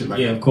break and shit like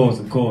that. Yeah, of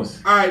course.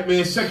 All right,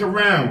 man. Second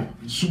round,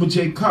 Super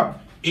J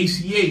Cup,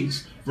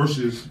 ACH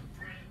versus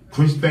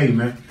Chris Bay,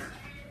 man.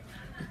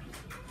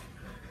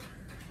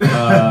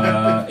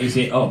 ACH.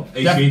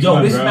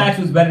 This match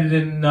was better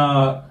than.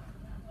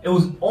 It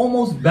was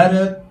almost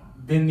better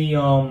than the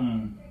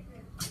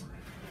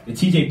The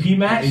TJP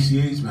match.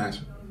 ACH match.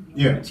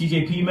 Yeah.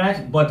 TJP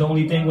match, but the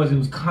only thing was it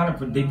was kind of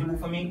predictable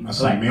for me.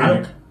 That's like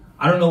manic.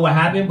 I don't know what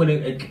happened, but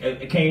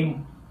it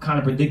came kind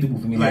of predictable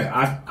for me. Yeah.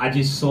 Like I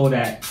just saw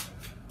that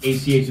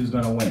ACH was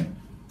gonna win.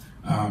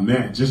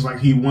 Man, just like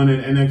he won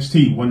in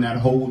NXT, won that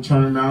whole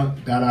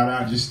tournament,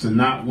 just to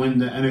not win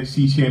the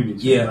NXT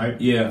championship, Yeah, right?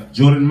 yeah.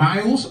 Jordan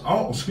Miles?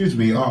 Oh, excuse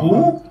me.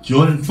 Who?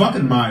 Jordan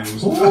fucking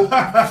Miles. All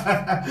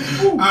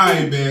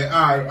right, man.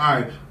 All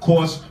right. Of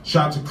course,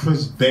 shout out to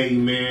Chris Bay,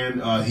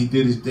 man. He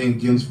did his thing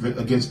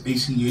against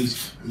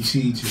ACH.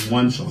 ACH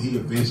won, so he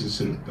advances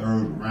to the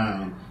 3rd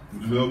round.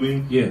 You feel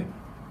me? Yeah.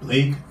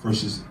 Blake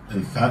versus El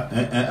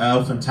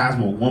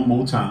Phantasmo one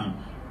more time.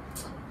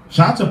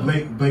 Shout out to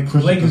Blake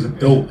Christian. Blake is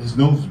dope. His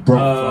nose was broke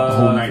the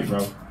whole night, bro.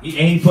 And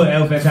he put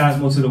El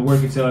Phantasmo to the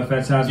work until El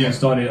Phantasmo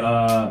started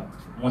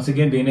once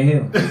again being a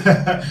heel.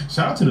 Shout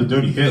out to the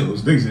Dirty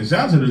Heels. Shout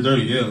out to the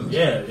Dirty Heels.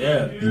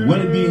 Yeah. You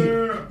wouldn't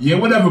be,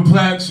 whatever,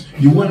 Plex.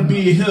 You wouldn't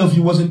be a heel if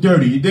you wasn't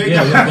dirty. You dig?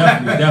 Yeah,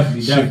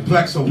 definitely. Shit,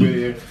 Plex over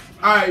here.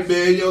 All right,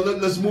 man. Yo,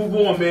 let's move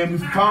on, man. We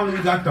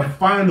finally got the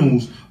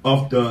finals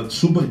of the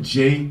Super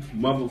J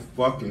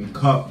motherfucking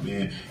Cup,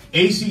 man.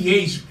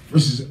 ACH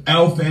versus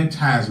El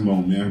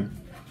Phantasmo, man.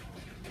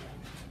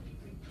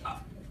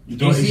 You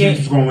thought ACH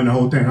was going to win the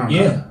whole thing, huh?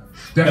 Yeah.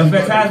 El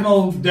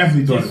Phantasmo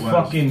definitely thought it was.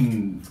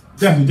 Fucking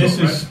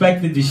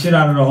disrespected the shit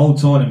out of the whole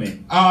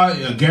tournament.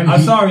 Again,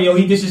 I'm sorry, yo.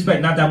 He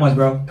disrespected not that much,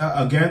 bro.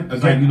 Again,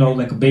 like, you know,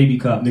 like a baby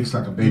cup. Nick's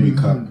like a baby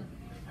cup.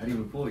 How do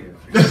you pull you?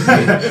 He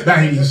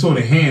saw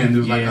the hand. It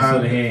was like, saw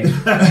the hand.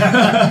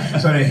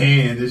 Saw the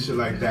hand and shit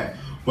like that.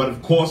 But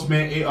of course,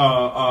 man,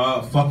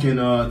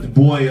 the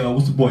boy,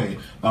 what's the boy?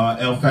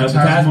 El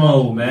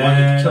Phantasmo,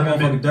 man.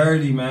 Motherfucking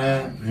dirty,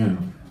 man. Yeah.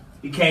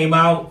 He came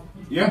out.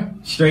 Yeah.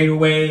 Straight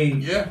away.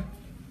 Yeah.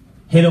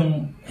 Hit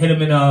him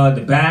in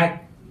the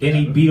back. Then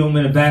he beat him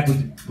in the back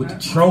with the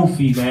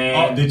trophy,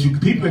 man. Oh, did you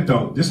peep it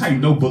though? This how you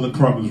know Bullet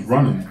Club was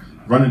running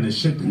the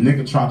shit. The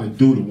nigga tried to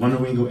do the one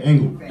wing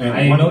angle. And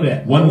I didn't know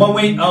that. One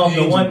wing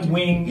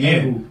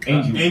angle.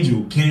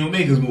 Angel. Kenny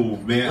Omega's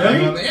move, man.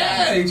 Really?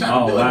 Yeah, he tried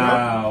to do it.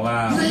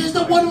 Wow. He said, it's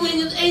the one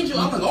wing angel.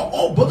 I'm like,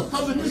 oh, Bullet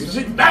Club in this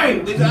shit.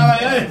 Bang.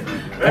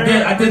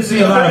 I did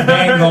see a lot of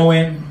bang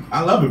going.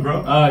 I love it,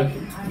 bro.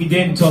 We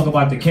didn't talk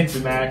about the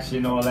Kenta match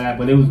and all that,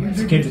 but it was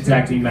the Kenta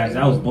tag team match.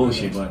 That was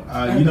bullshit, but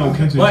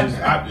Kenta.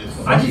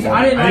 I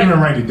didn't even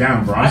write it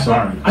down, bro. I'm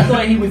sorry. I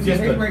thought he was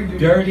just a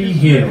dirty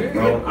heel,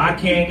 bro. I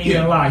can't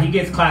even lie. He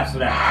gets claps for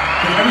that.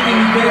 Everything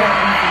he did,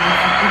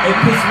 it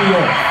pissed me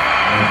off.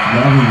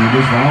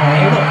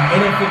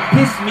 And if it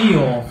pissed me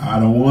off, I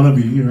don't want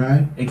to be,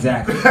 right?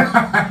 Exactly.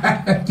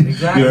 You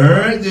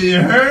heard?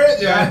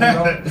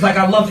 Yeah. It's like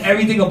I loved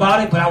everything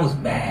about it, but I was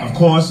mad. Of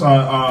course,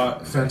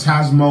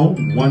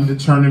 Phantasmo won the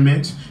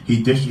tournament.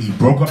 He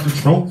broke up the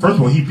trophy. First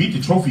of all, he beat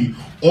the trophy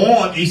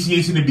on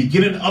ACH in the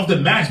beginning of the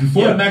match,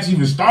 before the match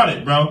even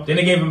started, bro. Then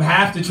they gave him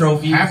half the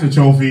trophy.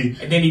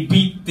 And then he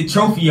beat the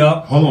trophy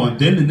up. Hold on.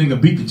 Then the nigga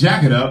beat the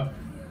jacket up.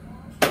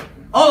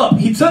 Oh,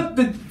 he took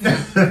the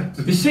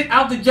shit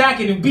out the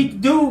jacket and beat the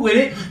dude with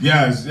it.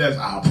 Yes.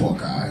 Poor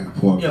guy.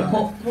 Poor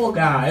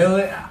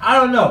guy. I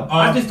don't know.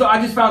 I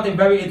just found it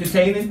very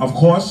entertaining. Of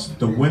course,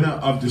 the winner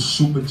of the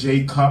Super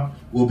J Cup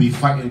will be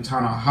fighting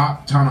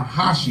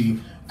Tanahashi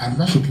at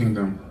Wrestle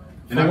Kingdom.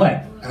 And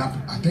what? And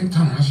I think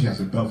Tanahashi has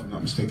a belt, if I'm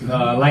not mistaken.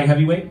 Light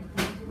heavyweight,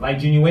 light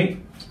junior weight.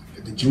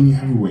 The junior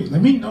heavyweight.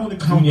 Let me know the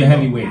count. Junior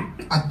heavyweight.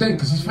 I think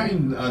because he's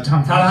fighting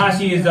Tanahashi.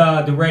 Tanahashi is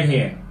the red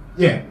hair.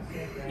 Yeah.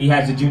 He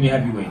has the junior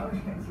heavyweight.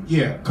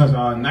 Yeah, because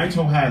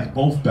Naito has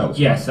both belts.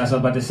 Yes, that's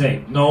what I was about to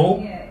say.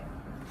 No.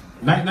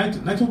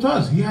 Naito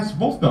does. He has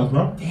both belts,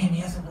 bro. Damn,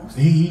 he has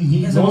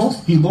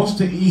both. He lost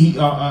to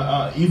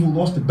Evil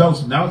lost the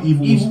belts. Now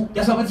Evil.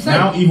 That's what I was about to say.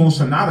 Now Evil and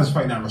Sonata's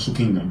fighting at Wrestle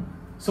Kingdom.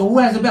 So who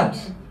has the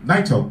belts?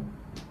 Naito.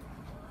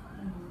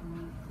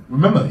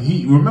 Remember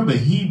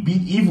he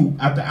beat Evil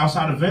at the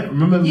outside event.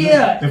 Remember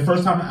the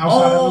first time the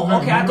outside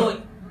event. Okay.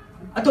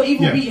 I thought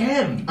Evil beat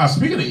him.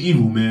 Speaking of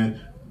Evil, man.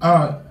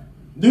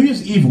 New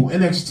Year's Evil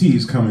NXT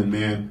is coming,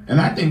 man,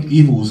 and I think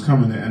Evil is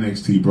coming to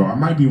NXT, bro. I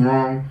might be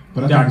wrong,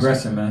 but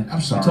digressing, man.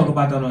 I'm sorry. Talk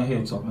about that on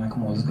Heel Talk, man.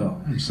 Come on, let's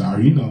go. I'm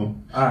sorry, you know.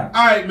 All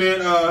right,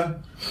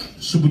 man.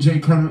 Super J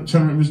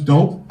tournament was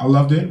dope. I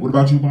loved it. What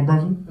about you, my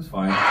brother? It's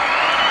fine.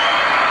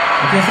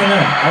 I can't say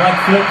nothing. I like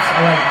flips.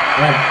 I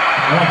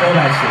like all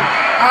that shit.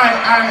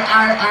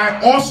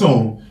 I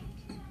also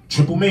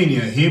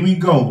Triplemania. Here we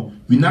go.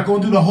 We're not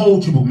gonna do the whole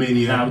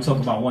Triplemania. Nah, we're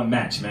talking about one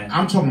match, man.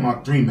 I'm talking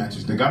about 3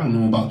 matches, nigga. I don't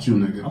know about you,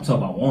 nigga. I'm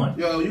talking about one.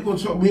 Yo, you gonna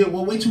talk?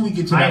 Well, wait till we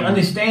get to that. I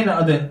understand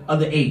the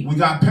other 8. We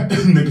got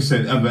nigga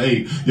said other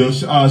 8. Yo,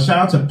 shout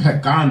out to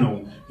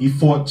Pagano. He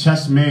fought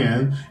Chess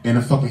Man in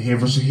a fucking hair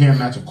versus hair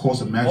match. Of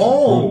course, a match.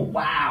 Oh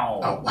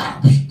wow! Oh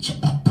wow!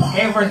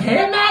 Hair versus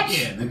hair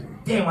match? Yeah,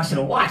 nigga. Damn, I should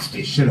have watched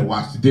it. Should have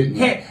watched it, didn't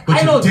you? I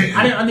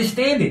didn't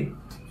understand it.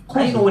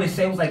 I didn't know what it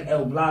said. It was like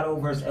El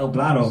Blado versus El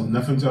Blado.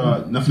 Nothing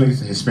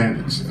against the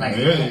Hispanics. Like,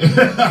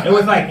 it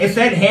was like, it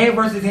said hair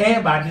versus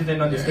hair, but I just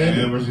didn't understand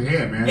hair versus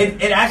hair, man.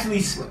 It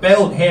actually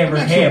spelled hair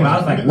versus hair, but I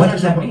was like, what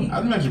does that mean?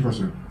 I'm not your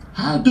person.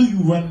 How do you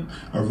run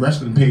a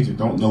wrestling page and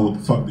don't know what the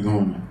fuck they're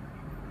going on?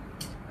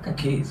 I got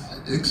kids.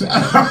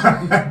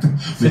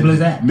 Simple as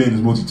that. Man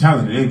is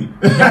multi-talented, ain't he?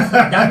 That's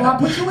why I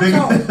put you in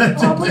charge.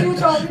 That's why I put you in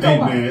charge. Hey,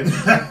 man.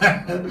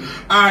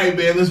 All right,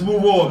 man. Let's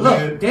move on, Look,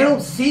 man. they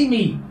don't see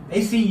me.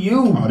 They see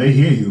you. Oh, they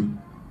hear you.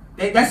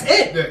 That's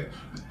it.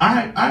 All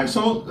right.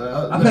 So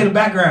I play the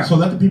background. So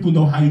let the people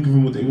know how you give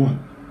them what they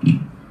want.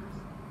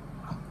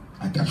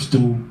 I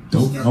still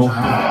don't know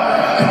how.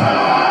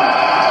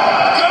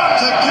 Got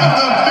to give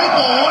the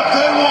people what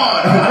they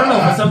want. I don't know.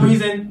 For some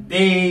reason,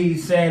 they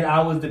said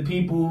I was the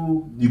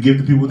people. You give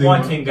the people what they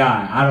wanting want?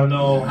 guy. I don't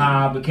know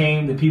how I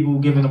became the people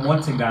giving them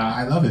wanting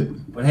guy. I love it.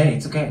 But hey,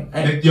 it's okay.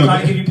 Hey, Yo,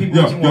 trying to give you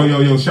people what you want.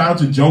 Yo, shout out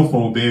to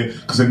Jofo, man,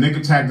 because a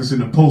nigga tagged us in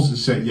the post and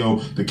said, yo,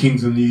 the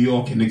Kings of New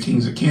York and the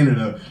Kings of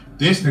Canada.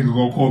 This nigga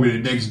gonna call me the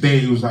next day.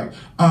 He was like,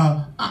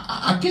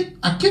 I get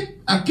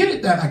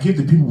it that I give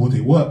the people what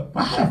they want,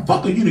 but how the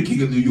fuck are you the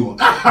King of New York?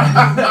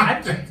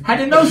 I had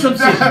to know some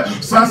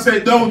shit. So I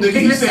said, no,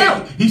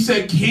 nigga. He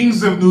said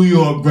Kings of New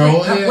York,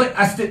 bro.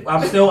 I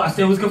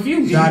still was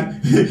confused.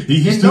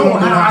 He still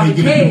don't know how he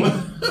get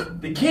it.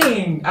 The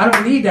king, I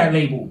don't need that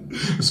label.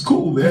 It's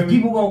cool, man.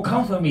 People gonna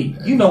come for me.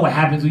 You know what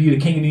happens when you the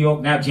king of New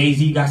York. Now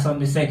Jay-Z got something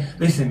to say.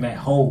 Listen, man,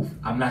 Hov,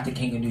 I'm not the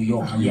king of New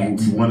York yet.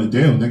 We want a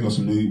deal,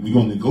 nigga. We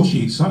gonna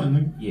negotiate something,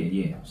 nigga.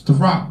 Yeah. It's the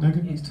Rock,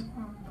 nigga. Yeah, it's the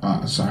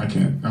Rock. Sorry, I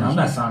can't. No, I'm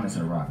not signing to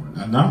the Rock.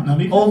 No,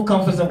 Hov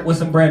come with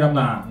some bread. I'm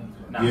not.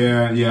 Nah.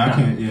 Yeah, I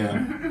can't.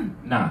 Yeah.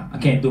 Nah, I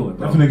can't do it,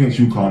 bro. Nothing against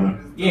you, Carter.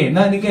 Yeah,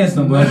 nothing against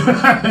them, but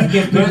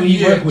against people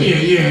you work with.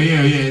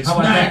 Yeah. It's How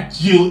about not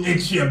that? you,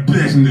 it's your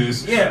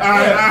business. Yeah,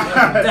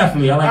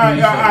 definitely. I like what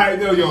you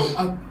said.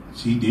 All right,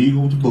 see, there you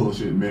go with the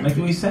bullshit, man. Like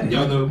what he said.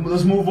 Yo,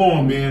 let's move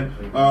on, man.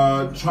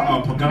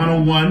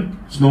 Pagano won.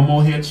 It's no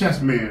more hair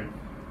chest, man.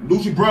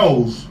 Lucha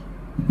Bros.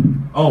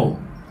 Oh.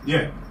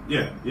 Yeah.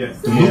 The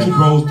Lucha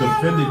Bros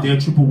defended their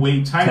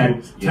AAA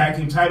title, tag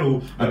team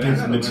title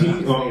against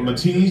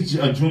Matiz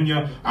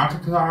Jr.,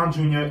 Akakan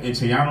Jr., and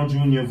Tejano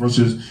Jr.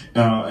 versus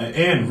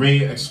and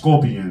Rey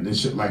Scorpion and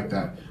shit like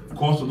that. Of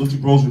course, the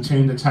Lucha Bros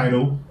retained the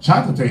title.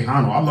 Shout out to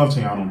Tejano. I love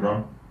Tejano,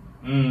 bro.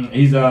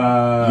 He's You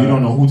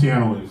don't know who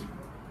Tejano is?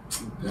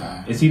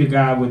 Is he the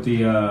guy with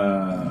the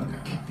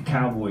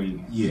cowboy?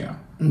 Yeah.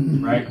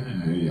 Right.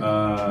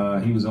 Yeah.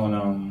 He was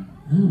on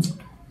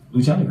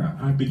Lucha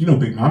Underground. But you know,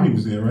 Big Mommy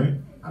was there, right?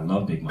 I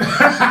love Big Mommy.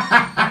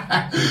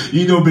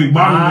 You know Big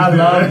Mommy was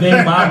there. I love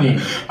Big Mommy.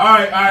 All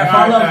right. If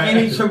I love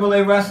any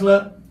AAA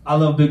wrestler, I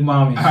love Big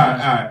Mommy. All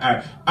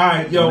right.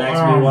 Yo, don't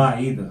ask me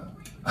why either.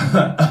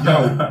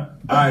 Yo,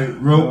 all right,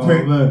 real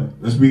quick,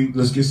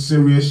 let's get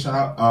serious.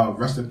 Shout out,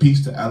 rest in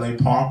peace to L.A.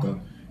 Parker.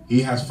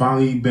 He has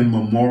finally been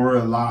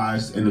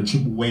memorialized in the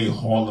AAA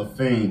Hall of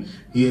Fame.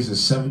 He is the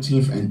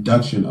 17th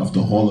induction of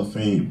the Hall of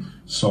Fame.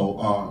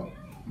 So,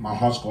 my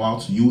hearts go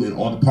out to you and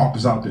all the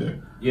Parkers out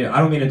there. Yeah, I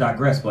don't mean to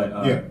digress, but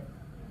yeah.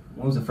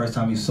 When was the first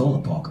time you sold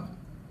a Parker?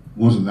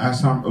 When was the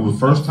last time? It was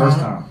first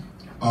time.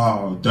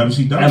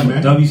 WCW,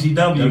 man.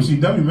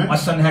 WCW, man. My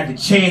son had the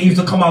chair. He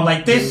used to come out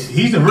like this.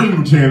 He's the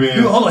original chair,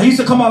 man. He used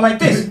to come out like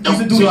this. He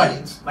used to do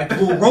like the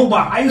little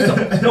robot. I used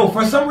to. No,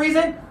 for some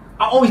reason,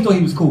 I always thought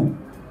he was cool.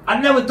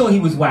 I never thought he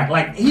was whack.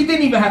 Like, he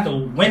didn't even have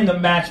to win the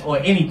match or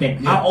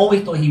anything. Yeah. I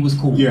always thought he was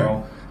cool,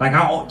 bro. Like,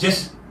 come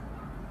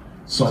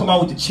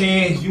out with the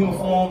chair, his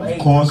uniform, of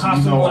course,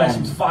 costume, all that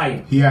shit was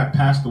fire. He had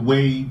passed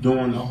away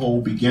during the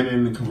whole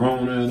beginning of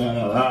Corona,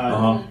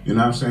 you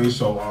know what I'm saying?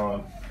 So,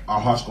 our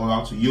hearts go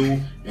out to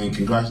you, and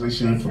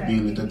congratulations for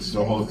being at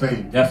the Hall of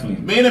Fame.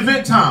 Definitely. Main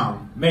event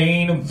time.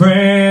 Main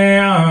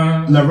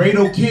event.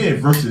 Laredo Kid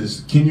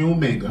versus Kenny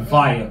Omega.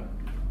 Fire.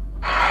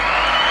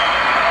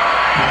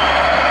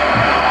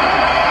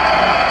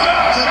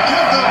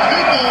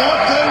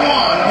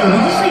 Did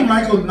you see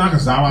Michael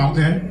Nakazawa out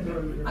there?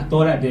 I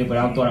thought I did, but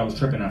I thought I was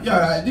tripping out.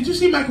 Yeah, did you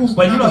see Michael?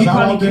 But you know, he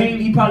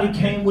probably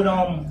came with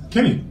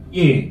Kenny.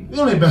 Yeah, you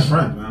know they're best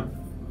friends, man.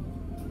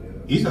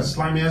 He's as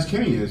slimy as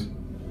Kenny is.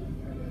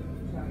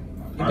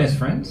 They're best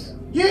friends?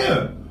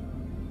 Yeah.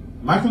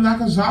 Michael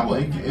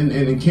Nakazawa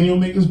and Kenny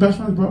Omega's best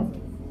friends, bro.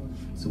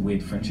 It's a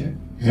weird friendship.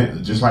 Yeah,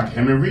 just like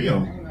him and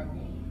Rio.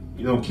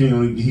 You know,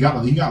 Kenny, he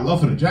got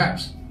love for the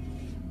Japs.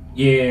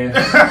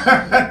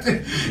 Yeah.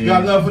 He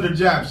got love for the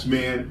Japs,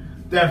 man.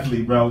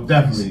 Definitely, bro.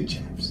 Definitely.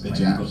 The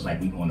Japs. Like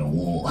we going to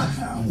war.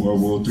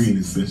 World War III in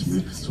this bitch,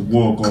 man. It's a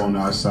war going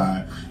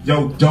outside.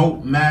 Yo,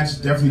 dope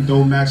match. Definitely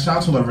dope match. Shout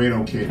out to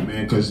Laredo Kid,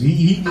 man, because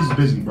he gets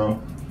busy, bro.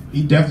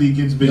 He definitely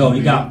gets busy. Yo,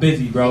 he got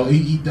busy, bro.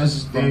 He does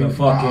his thing. From the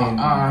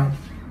fucking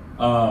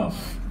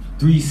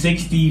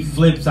 360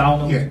 flips, I don't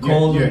know what you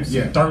call them.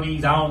 30s,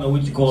 I don't know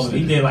what you call them.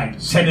 He did like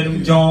 10 of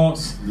them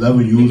Jones.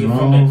 Loving you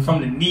wrong.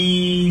 From the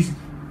knees.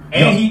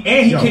 And he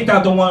kicked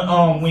out the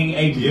one wing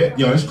Adrian.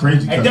 Yeah, yo, it's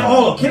crazy. And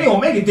then Kenny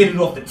Omega did it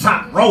off the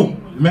top rope.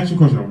 Let me ask you a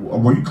question.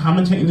 Were you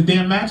commentating the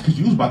damn match? Because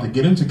you was about to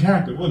get into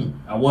character, wasn't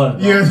you? I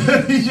was.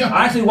 Yeah.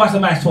 I actually watched the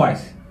match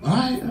twice.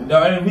 Alright.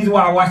 The reason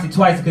why I watched it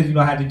twice is because, you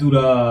know, I had to do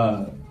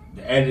the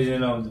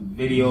editing of the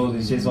videos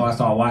and shit, so I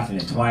started watching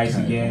it twice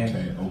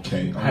again.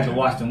 Okay. I had to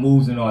watch the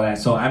moves and all that,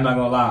 so I'm not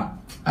gonna lie.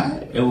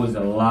 It was a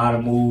lot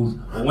of moves.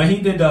 But when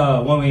he did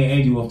the one-way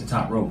Angel off the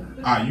top rope.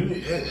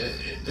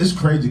 It's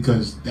crazy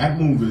because that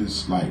move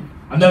is like...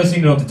 I've never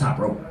seen it off the top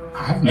rope.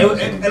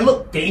 It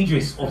looked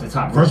dangerous off the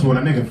top rope. First of all,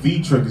 that nigga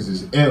V-Triggers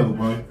is ill,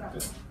 bro.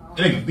 That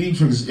nigga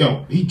V-Triggers is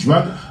ill. He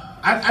drugged...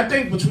 I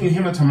think between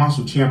him and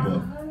Tommaso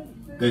Ciampa,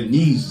 the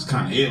knees is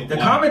kind of ill. The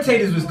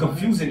commentators was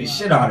confusing the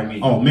shit out of me.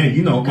 Oh, man,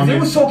 you know... Because they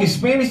was talking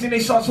Spanish and they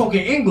started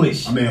talking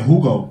English. My man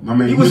Hugo.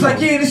 He was like,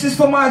 yeah, this is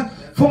for my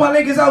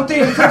niggas out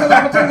there.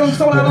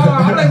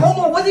 I'm like,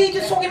 hold on, wasn't he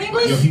just talking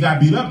English? Yo, he got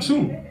beat up,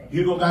 too.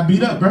 Hugo got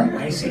beat up, bro.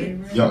 I ain't see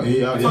it. Yo,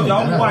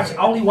 I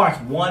only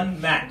watched one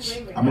match,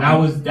 and that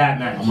was that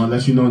match. I'm gonna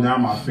let you know now.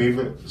 My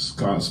favorite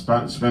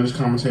Spanish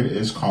commentator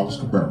is Carlos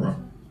Cabrera.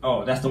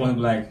 Oh, that's the one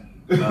who like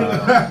from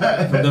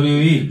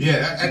WWE.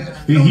 Yeah,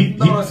 he's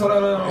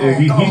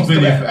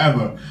been there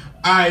forever.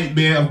 Alright,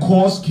 man. Of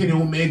course, Kenny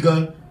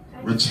Omega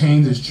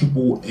retains his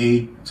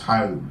AAA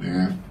title,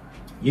 man.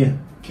 Yeah,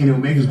 Kenny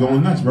Omega's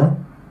going nuts, bro.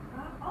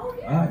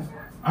 Alright.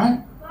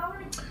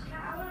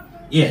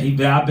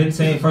 Yeah, I've been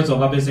saying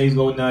he's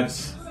going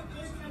nuts.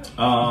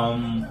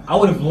 I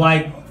would have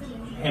liked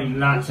him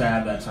not to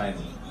have that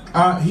title.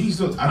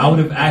 I would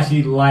have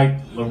actually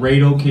liked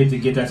Laredo Kid to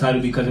get that title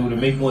because it would have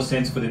made more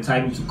sense for the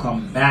title to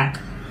come back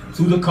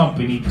to the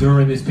company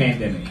during this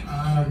pandemic.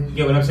 You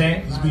get what I'm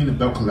saying? He's being a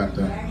belt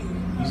collector.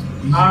 He's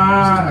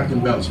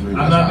collecting belts, man.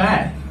 I'm not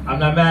mad. I'm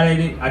not mad at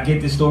it. I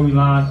get the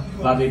storyline,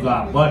 blah, blah,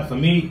 blah. But for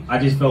me, I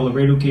just felt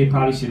Laredo Kid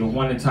probably should have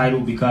won the title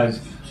because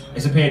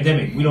it's a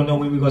pandemic. We don't know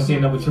when we're going to see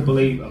another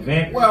AAA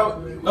event.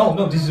 Well,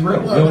 no, this is real.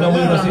 We don't know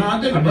when we're going to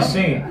see. I'm just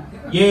saying.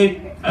 Yeah,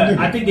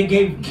 I think they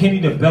gave Kenny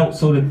the belt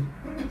so that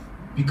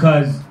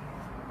because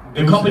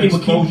the company will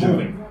keep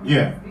moving.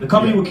 Yeah. The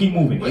company will keep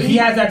moving. If he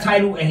has that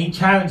title and he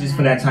challenges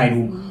for that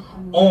title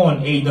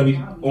on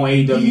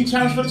AEW. He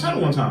challenged for the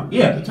title one time.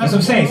 Yeah, that's what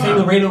I'm saying. Say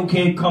Laredo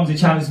Kid comes and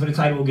challenges for the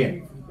title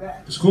again.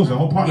 It's cool. It's a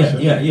whole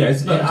partnership. Yeah.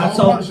 It's a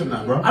whole partnership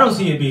now, bro. I don't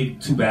see it being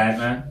too bad,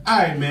 man.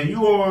 Alright, man.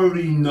 You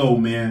already know,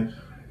 man.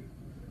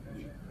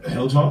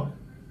 Hell talk.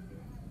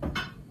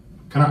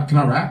 Can I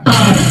rap?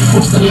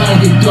 What's the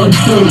line get done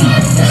dirty?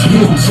 That's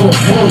Heelz talk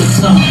all the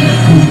time.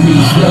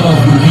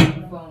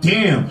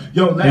 Damn.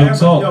 Yo,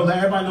 let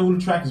everybody know who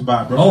the track is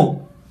by, bro.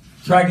 Oh,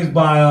 track is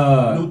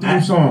by new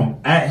theme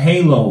song. At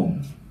Halo.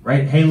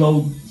 Right?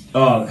 Halo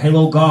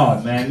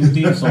God, man. New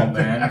theme song,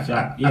 man.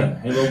 Yeah,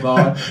 Halo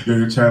God. Yo,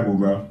 you're terrible,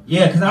 bro.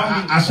 Yeah, because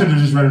I should have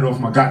just read it off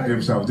my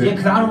goddamn self. Yeah,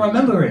 because I don't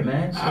remember it,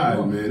 man.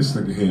 Alright, man. This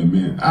nigga here,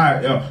 man.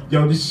 Alright,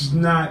 yo, this is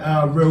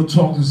not real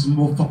talk. This is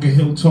motherfucking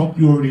Hill talk.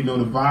 You already know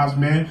the vibes,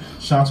 man.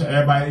 Shout out to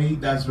everybody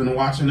that's been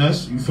watching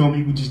us. You feel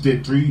me? We just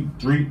did three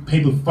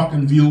paper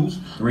fucking views.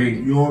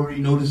 3. You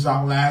already know this is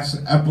our last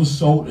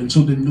episode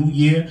until the new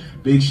year.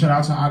 Big shout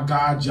out to our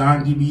guy,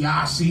 John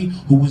DiBiase,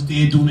 who was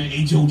there doing the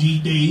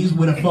HOG days.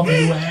 Where the fuck are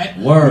you at?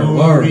 Word.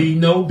 Already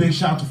know. Big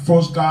shout out to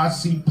Frost God,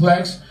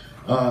 C-Plex.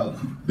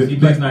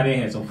 C-Plex not in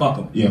here, so fuck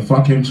him. Yeah,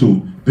 fuck him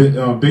too.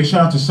 Big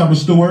shout out to Summer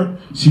Stewart.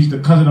 She's the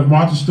cousin of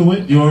Martha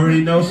Stewart. You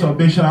already know, so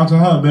big shout out to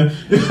her, man.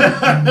 She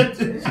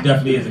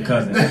definitely is a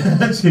cousin.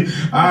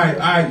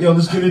 Alright, yo,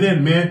 let's get it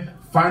in, man.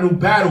 Final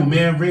battle,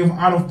 man. Ring of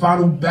Honor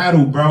final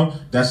battle, bro.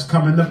 That's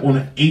coming up on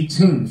the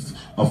 18th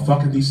of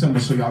fucking December,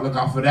 so y'all look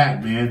out for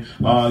that, man.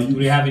 Do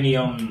they have any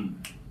card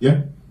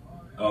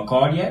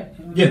yet?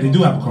 Yeah, they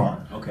do have a card.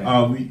 Okay.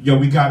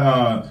 We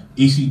got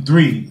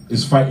EC3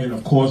 is fighting,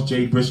 of course,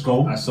 Jay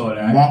Briscoe. I saw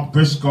that. Mark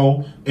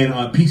Briscoe and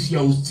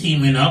PCO's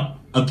teaming up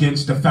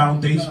against the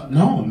Foundation.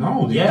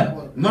 No.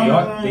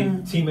 They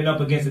teaming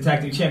up against the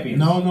Tag Team Champions.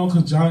 No,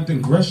 because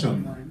Jonathan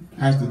Gresham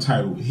has the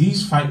title.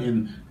 He's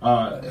fighting.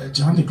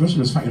 Jonathan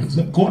Gresham is fighting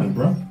Flip Gordon,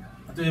 bro. I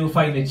thought they were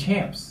fighting the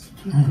champs.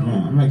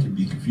 I might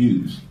be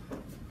confused.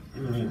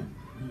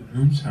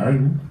 I'm sorry,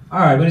 man.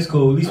 Alright, but it's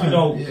cool. At least we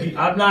know.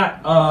 I'm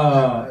not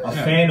a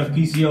fan of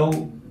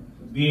PCO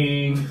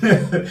being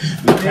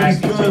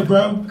good,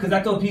 bro. Because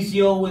I thought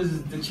PCO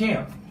was the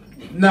champ.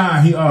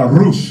 Nah,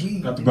 Roosh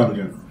got the belt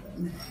again.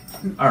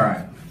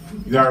 Alright.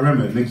 You gotta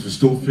remember, niggas were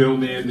still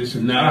filming this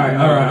and that.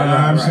 Alright.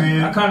 I'm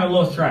saying? I kind of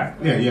lost track.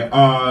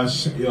 Yeah.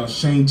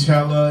 Shane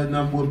Taylor and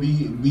them will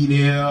be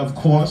there, of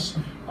course.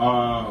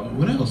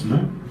 What else,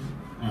 man?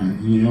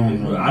 You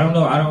don't know. I don't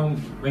know. I don't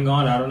Ring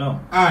on. I don't know.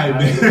 Alright,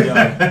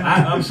 man.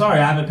 I'm sorry.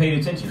 I haven't paid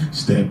attention.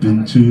 Step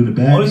into the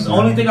back.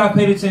 Only thing I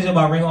paid attention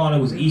about Ring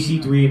on was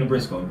EC3 and the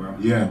Briscoe, bro.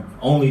 Yeah.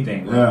 Only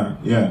thing. Bro.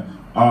 Yeah.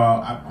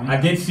 I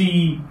did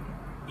see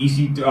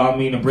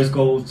the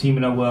Briscoes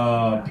teaming up with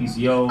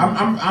PCO.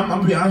 I'm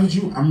gonna be honest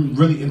with you. I'm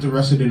really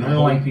interested in. I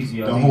don't like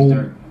PCO. The whole.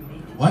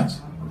 What?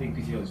 I think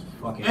PCO is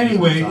fucking.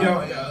 Anyway,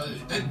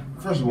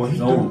 first of all,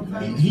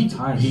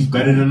 he's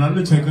better than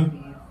Undertaker.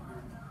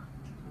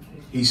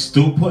 He's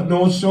still putting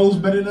on shows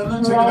better than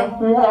Undertaker.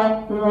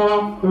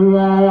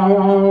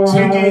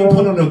 Tank ain't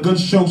put on a good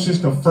show since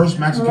the first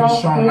match against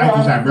Shawn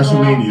Michaels at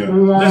WrestleMania.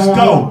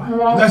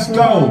 Let's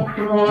go.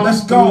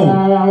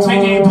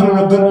 Tank ain't put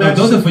on a good match.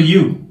 Those are for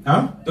you.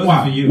 Huh? Those Why?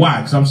 are for you. Why?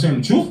 Because I'm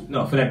saying the truth?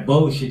 No, for that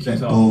bullshit.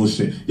 That's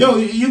bullshit. Yo,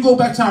 you go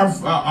back to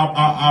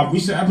our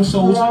recent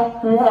episodes,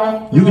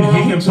 you can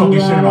hear him talking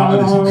shit about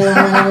others.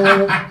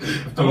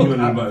 Throw you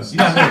under the bus.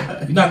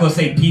 You're not gonna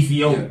say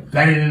PCO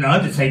better than the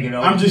Undertaker,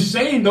 though. I'm just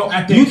saying, though,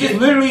 at the You just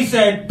literally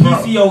said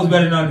PCO is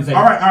better than Undertaker.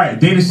 All right.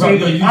 They the same.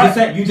 Bro,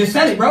 you just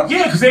said it, bro.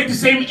 Yeah, because they ain't the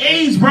same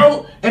age,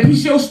 bro. And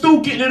PCO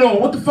still getting it on.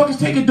 What the fuck is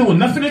Taker doing?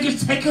 Nothing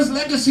against Taker's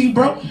legacy,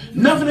 bro.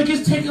 Nothing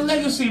against Taker's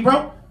legacy,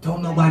 bro.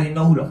 Don't nobody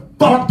know who the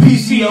fuck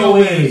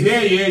PCO is.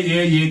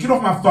 Yeah. Get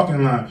off my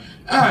fucking line.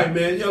 All right,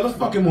 man. Yo, let's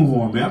fucking move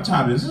on, man. I'm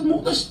tired of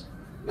this.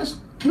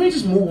 Can we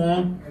just move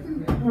on?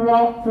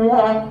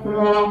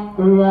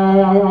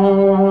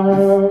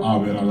 Oh,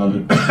 man, I love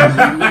it. I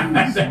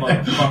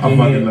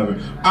fucking love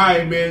it. All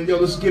right, man. Yo,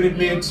 let's get it,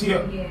 man.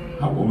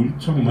 How are we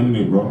talking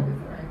Monday Night Raw?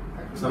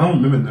 I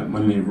don't remember that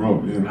Monday Night Raw,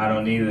 man. I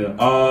don't either.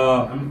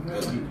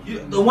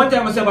 The one thing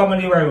I'm gonna say about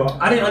Monday Night Raw,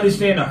 I didn't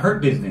understand the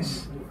Hurt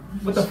business.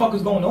 What the fuck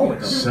was going on with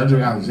them?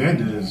 Cedric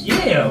Alexander is...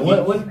 Yeah,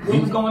 what was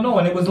going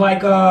on? It was like,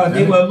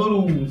 they were a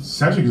little...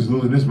 Cedric is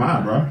losing his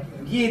mind, bro.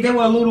 Yeah, they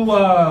were a little,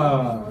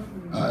 what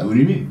do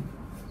you mean?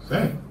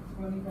 Say.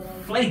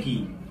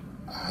 Flaky.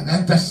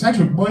 That's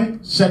Cedric, boy.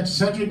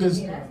 Cedric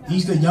is...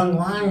 He's the young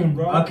lion,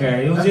 bro.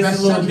 Okay, it was just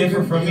a little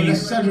different for me.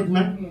 That's Cedric,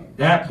 man.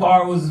 That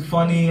part was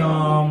funny,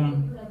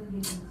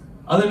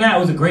 Other than that, it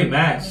was a great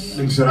match.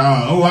 Nigga said,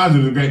 I was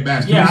a great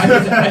match. Yeah, I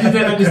just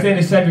didn't understand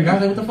the Cedric. I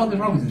was like, what the fuck is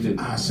wrong with this dude?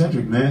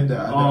 Cedric, man.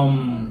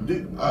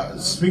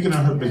 Speaking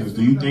of her business,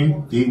 do you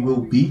think they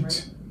will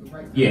beat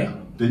the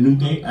New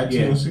Day at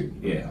TLC?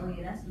 Yeah.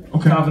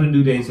 Okay. Time for the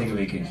New Day to take a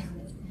vacation.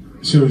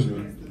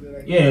 Seriously?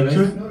 Yeah,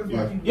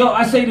 Yeah. Yo,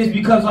 I say this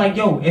because, like,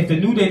 if the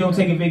New Day don't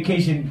take a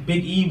vacation,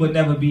 Big E would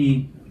never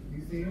be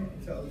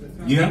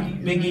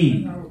Big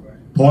E.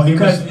 Paul Heyman,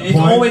 because it's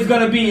always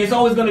gonna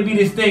be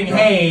this thing.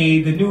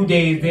 Hey, the New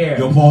Day is there.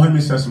 Yo, Paul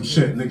Heyman said some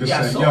shit. Nigga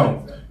said,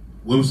 yo,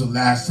 when was the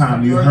last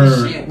time you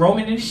heard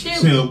Roman in the shit?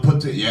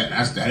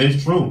 That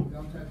is true.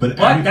 But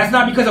that's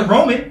not because of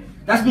Roman.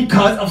 That's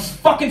because of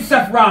fucking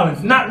Seth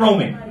Rollins, not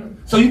Roman.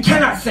 So you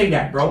cannot say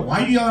that, bro. Why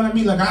you yelling at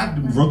me like I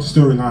wrote the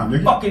storyline,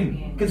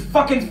 nigga? Because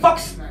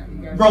fucks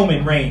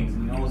Roman Reigns.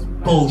 You know, it's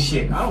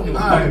bullshit. I don't give a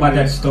fuck about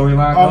that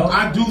storyline, bro.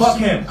 Fuck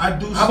him.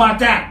 How about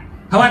that?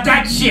 How about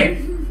that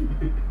shit?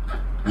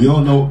 You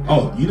don't know.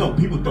 Oh, you know,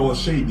 people throw a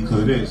shade because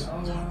of this.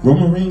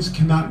 Roman Reigns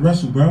cannot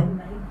wrestle, bro.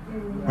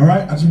 All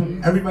right, I just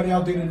want everybody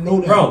out there to know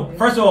that. Bro,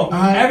 first of all,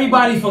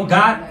 everybody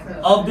forgot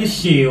of the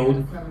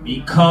Shield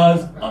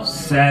because of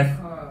Seth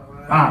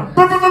Rollins.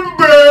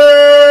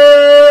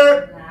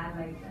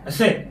 That's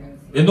it.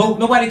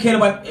 Nobody cared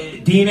about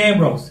Dean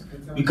Ambrose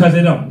because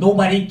of them.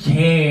 Nobody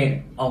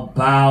cared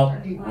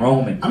about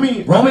Roman. I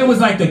mean, Roman was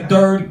like the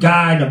third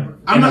guy in a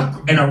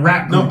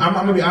rap group. No, I'm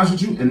gonna be honest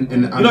with you.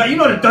 You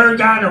know the third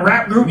guy in the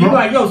rap group. You're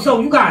like, yo, so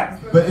you got.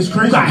 But it's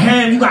crazy. You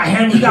got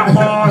him. He got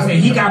balls, and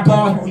he got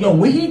balls. Yo,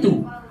 what he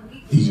do?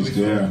 He's just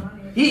there.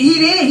 He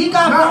did. He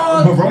got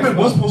balls. But Roman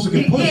was supposed to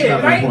get pushed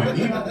at right? one point.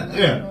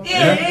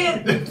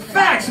 Yeah.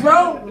 Facts,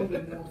 bro.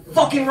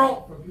 Fucking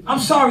Roman. I'm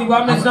sorry,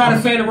 but I'm just not a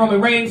fan of Roman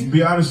Reigns.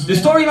 Be honest. The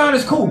storyline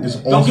is cool. It's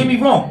Don't get me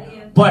wrong.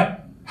 But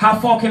how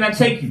far can I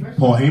take you?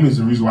 Paul Heyman's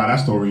the reason why that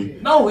story.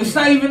 No, it's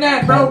not even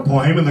that, bro. Paul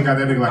Heyman looked at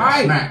that nigga like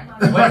a snack.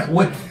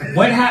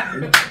 What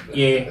happened?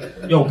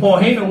 Yeah, yo, Paul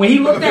Heyman when he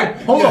looked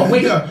at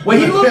when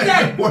he looked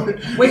at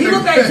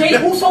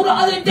Jay Uso the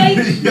other day,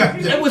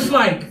 it was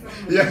like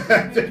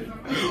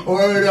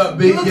Word up,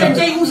 big. He looked at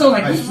Jay Uso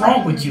like, what's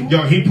wrong with you?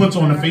 Yo, he puts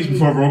on the face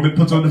before Roman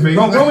puts on the face.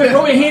 Bro,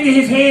 Roman handed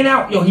his hand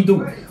out. Yo, he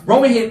do it.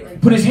 Roman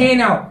put his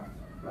hand out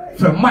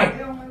for the mic.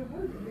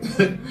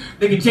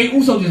 Nigga, Jay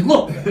Uso just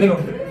look.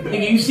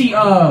 Nigga, you see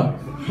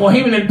Paul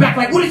Heyman in the back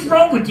like, what is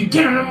wrong with you?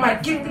 Get on the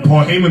mic.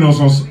 Paul Heyman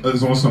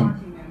is on some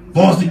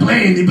balls. They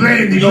playing.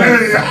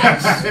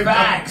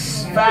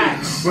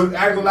 Facts. But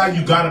I ain't gonna lie,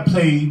 you gotta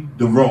play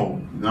the role.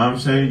 You know what I'm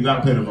saying? You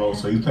gotta play the role.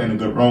 So he's playing a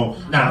good role.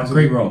 Nah,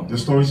 great role. The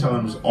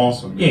storytelling was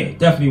awesome. Yeah,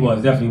 definitely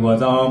was.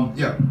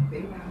 Yeah.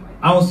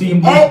 I don't see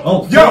him.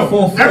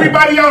 Yo,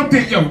 everybody out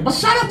there, yo,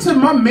 shout out to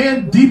my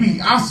man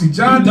DiBiase,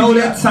 John. You know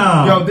that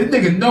time. Yo, this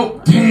nigga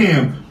know.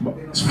 Damn,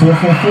 it's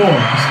 444.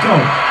 Let's go.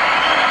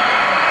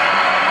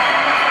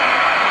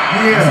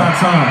 Yeah, that's our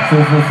time.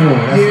 444.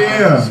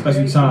 That's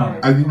special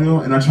time. You know,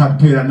 and I tried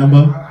to pay that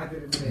number.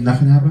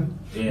 Nothing happened.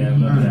 Yeah, I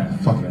remember that.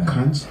 Fucking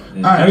cunts. Yeah.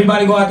 All right.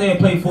 Everybody go out there and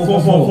play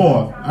 444.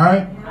 All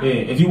right. Yeah.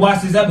 If you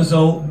watch this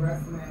episode,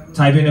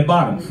 type in the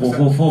bottom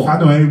 444. If I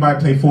know everybody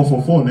play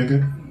 444,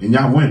 nigga, and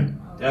y'all win.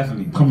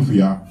 Definitely. Coming for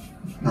y'all.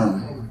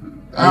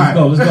 Let's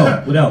go.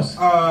 What else?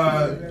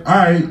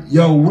 Alright,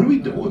 yo, what do we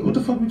do? What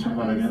the fuck we talking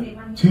about again?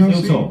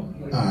 TLC?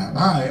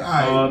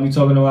 Alright. We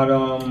talking about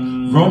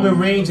Roman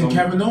Reigns and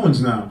Kevin Owens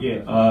now.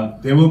 Yeah.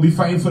 They will be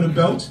fighting for the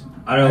belt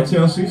at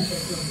TLC.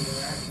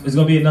 It's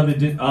gonna be another.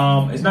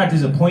 It's not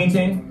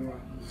disappointing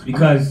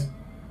because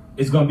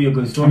it's gonna be a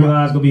good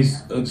storyline. It's gonna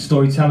be a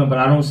storytelling, but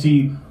I don't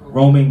see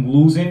Roman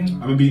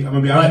losing. I'm gonna be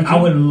honest with you. I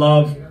would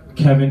love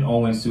Kevin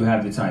Owens to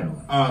have the title?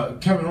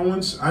 Kevin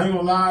Owens, I ain't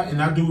gonna lie,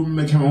 and I do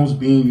remember Kevin Owens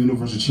being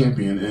Universal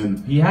Champion,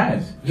 and he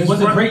has. He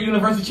was a great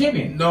Universal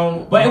Champion.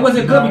 No, but it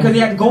wasn't good because he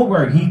had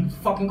Goldberg. He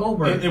fucking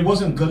Goldberg. It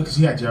wasn't good because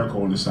he had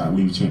Jericho on the side when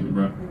he was champion,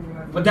 bro.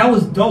 But that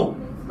was dope.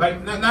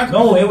 Like,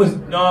 no, it was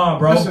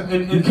bro.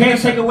 Listen, you can't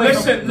take away.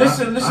 Listen,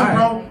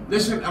 bro.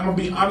 Listen, I'm gonna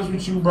be honest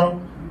with you, bro.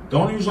 The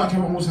only reason why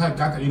Kevin Owens got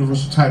that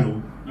Universal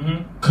title,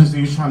 because they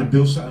was trying to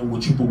build something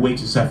with Triple H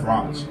and Seth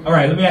Rollins. All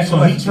right, let me ask you.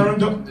 So he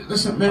turned up.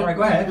 Listen, man. All right,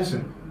 go ahead.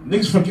 Listen,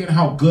 niggas forgetting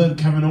how good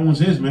Kevin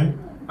Owens is, man.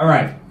 All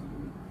right,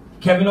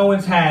 Kevin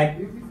Owens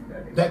had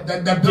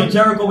that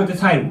Jericho with the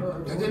title.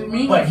 That didn't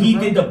mean but he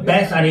did the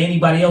best out of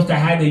anybody else that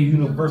had the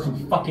Universal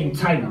fucking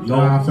title. You know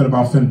how I feel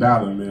about Finn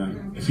Balor, man.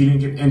 If he didn't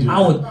get injured, I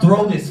would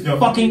throw this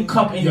fucking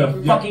cup in your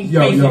fucking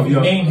face if you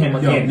name him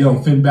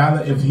again. Finn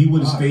Balor, if he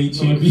would have stayed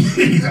champion,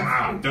 he's like,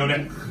 ah, do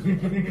that.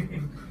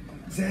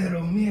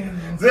 Zero mero,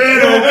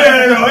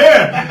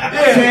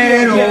 yeah.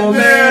 Zero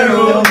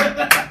mero.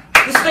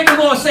 This nigga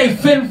gonna say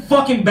Finn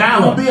fucking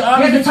Balor. He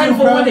had the title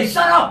for one day.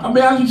 Shut up. I'll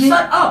be honest with you.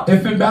 Shut up.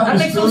 If Finn Balor that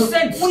makes no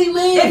sense. What do you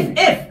mean?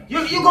 If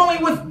you're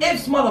going with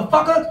ifs,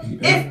 motherfucker.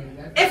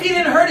 If he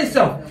didn't hurt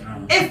himself.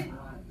 If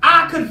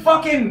I could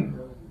fucking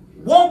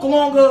walk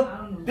longer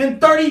than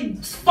 30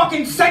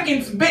 fucking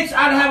seconds, bitch,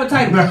 I'd have a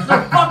title. No,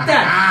 fuck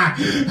that.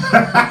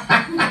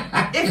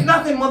 If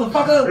nothing,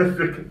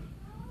 motherfucker.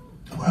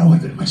 Well, it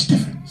wasn't much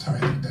different. Sorry.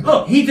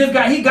 Look, he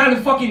got it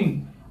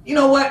fucking. You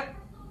know what?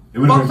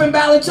 Fuck Finn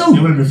Balor too.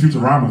 It would have been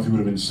Futurama if he would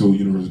have been still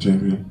Universal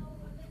Champion.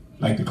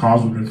 Like the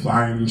cars would have been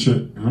flying and shit.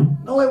 You know?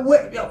 No, it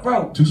would,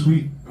 bro. Too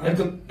sweet.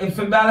 If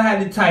Finn Balor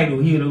had the title,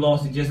 he would have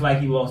lost it just like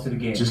he lost it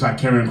again. Just like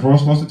Karrion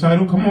Kross lost the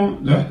title. Come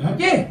on.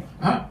 Yeah.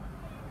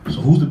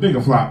 So who's the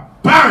bigger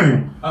flop?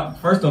 Bang!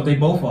 First off, they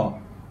both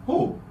are.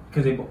 Who?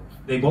 Because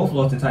they both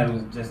lost the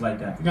titles just like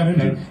that. He got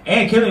injured.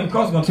 And Karrion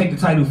Kross is gonna take the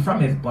title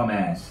from his bum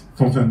ass.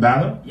 From Finn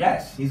Balor?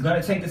 Yes, he's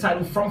gonna take the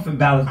title from Finn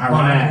Balor's bum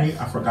ass.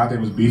 I forgot they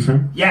was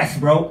beefing. Yes,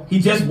 bro. He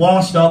just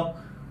washed up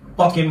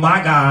fucking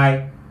my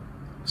guy.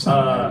 That's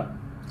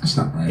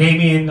not right.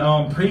 Damian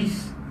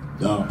Priest.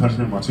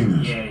 Punishment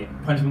Martinez. Yeah,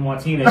 Punishment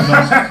Martinez. You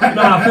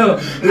know how I feel.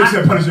 They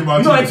said Punishment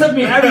Martinez. You know, it took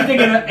me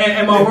everything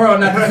in my world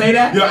not to say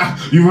that. Yeah,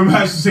 you remember how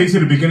I used to say to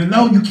the beginning,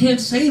 no, you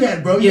can't say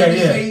that, bro.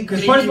 Yeah.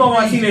 Because Punishment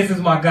Martinez is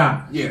my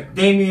guy. Yeah.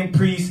 Damian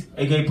Priest,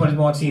 aka Punishment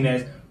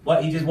Martinez,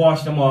 but he just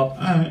washed him up. All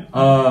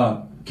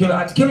right.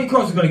 Karrion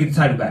Kross is going to get the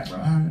title back, bro.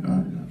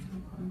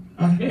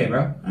 All right. Yeah,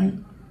 bro. All right.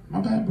 My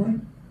bad, bro.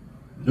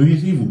 New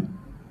Year's Evil.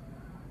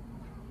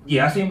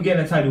 Yeah, I see him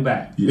getting the title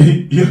back.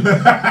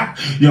 Yeah.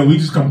 Yo, we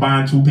just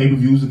combined 2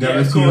 pay-per-views together.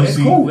 Yeah, it's cool. It's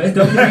cool. It's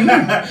WWE.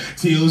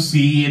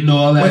 TLC and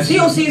all that. But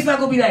TLC is not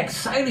going to be that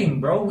exciting,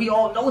 bro. We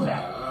all know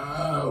that.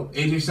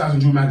 AJ Styles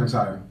and Drew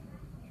McIntyre.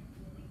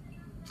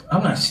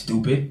 I'm not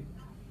stupid.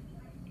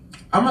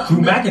 Drew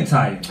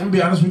McIntyre. I'm gonna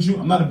be honest with you.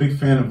 I'm not a big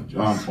fan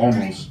of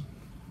Almost.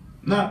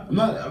 I'm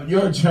not.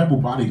 You're a terrible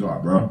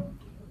bodyguard, bro.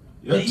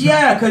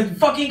 Yeah, because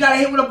fucking got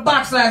hit with a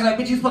box last night.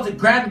 Bitch, you supposed to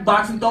grab the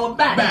box and throw it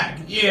back.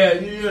 Yeah,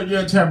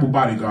 you're a terrible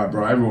bodyguard,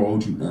 bro. Everyone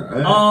owed you,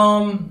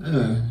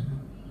 man.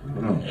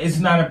 It's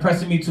not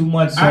impressing me too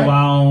much, so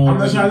I'm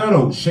not sure I know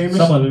though. Sheamus.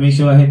 Someone, let me make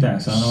sure I hit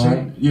that. So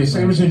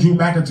Sheamus and Drew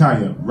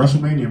McIntyre,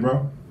 WrestleMania,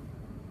 bro.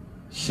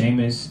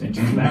 Sheamus and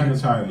Drew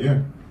McIntyre.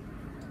 Yeah.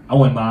 I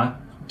wouldn't mind.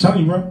 I'm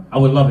telling you, bro. I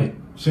would love it.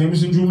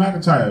 Sheamus and Drew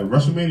McIntyre,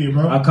 WrestleMania,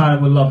 bro. I kind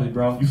of would love it,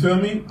 bro. You feel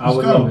me? I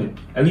would love it.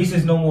 At least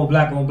there's no more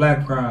black on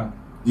black crime.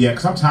 Yeah,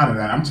 because I'm tired of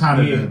that. I'm tired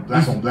of the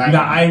black on black. You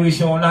got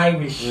Irish on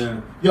Irish.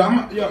 Yeah.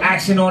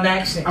 Action on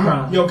action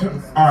crime. All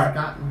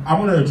right. I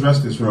want to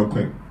address this real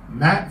quick.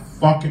 Matt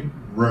fucking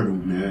Riddle,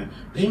 man.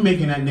 They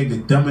making that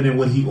nigga dumber than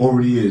what he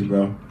already is,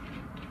 bro.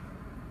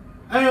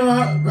 I don't know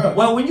how, bro.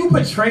 Well, when you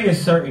portray a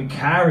certain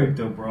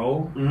character,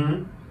 bro,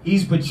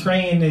 he's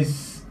portraying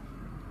this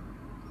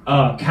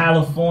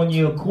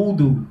California cool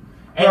dude.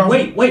 And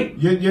bro, wait.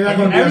 You're not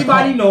gonna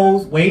everybody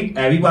knows.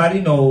 Everybody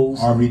knows.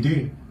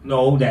 RVD.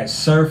 No, that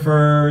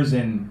surfers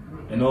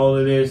and all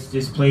of this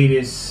just play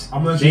this.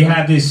 They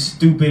have this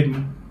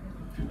stupid.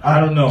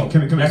 I don't know.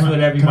 That's what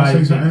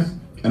everybody thinks.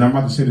 And I'm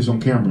about to say this on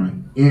camera.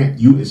 Ant,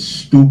 you is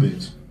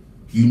stupid.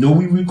 You know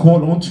we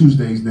record on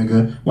Tuesdays,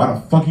 nigga. Why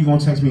the fuck you gonna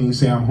text me and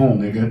say I'm home,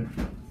 nigga?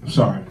 I'm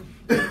sorry.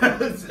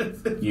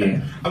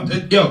 Yeah.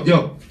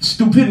 Yo,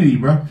 stupidity,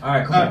 bro. All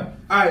right, come on.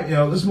 All right,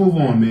 yo, let's move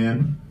on,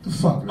 man. The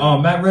fuck,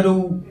 man? Matt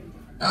Riddle.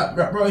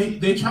 Bro,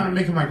 they trying to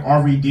make him like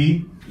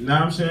RVD. You know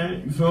what I'm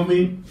saying? You feel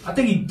me? I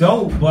think he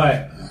dope,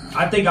 but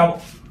I think I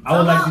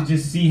would like to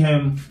just see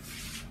him.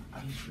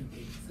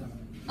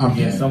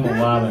 Yeah, someone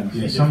wildin'.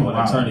 Yeah, someone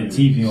want to turn the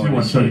TV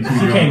on. She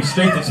came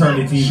straight to turn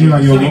the TV. She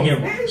like, yo, she didn't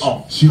give a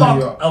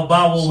fuck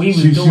about what we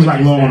was doing. She's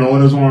like Law and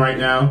Order's on right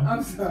now.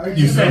 I'm sorry.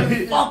 You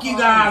said, fuck you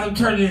guys, I'm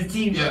turning the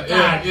TV.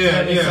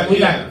 Yeah. We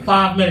got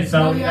 5 minutes,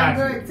 so we got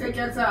to take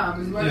your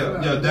time.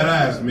 Yeah, that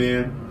ass,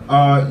 man.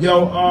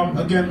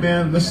 Again,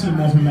 man, let's see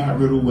more from Matt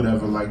Riddle,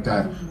 whatever, like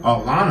that.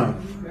 Lana.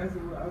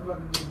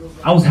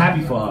 I was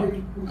happy for her.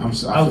 I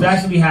was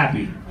actually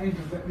happy.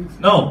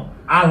 No,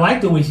 I like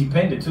the way she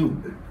pinned it too.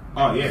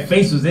 Oh yeah.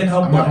 Face was in her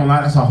I'm not gonna butt.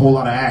 lie, that's a whole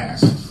lot of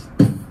ass.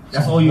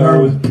 That's all you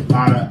heard was a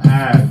lot of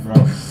ass, bro.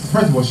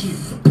 First of all,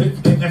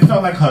 it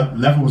felt like her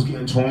level was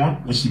getting torn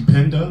when she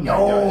pinned her.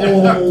 Yo,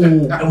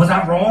 was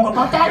I wrong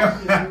about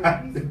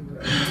that?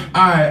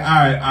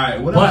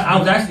 Alright. What else? But I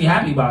was actually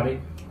happy about it.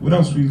 What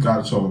else we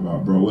gotta talk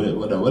about, bro?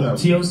 What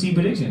else? TLC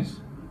predictions.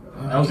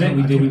 That was it.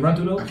 Did we run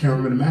through those? I can't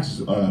remember the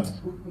matches.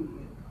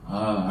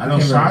 I know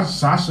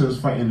Sasha is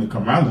fighting the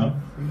Carmella.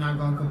 You're not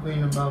gonna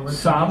complain about what?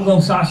 So I'm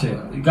going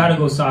Sasha. You gotta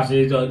go Sasha.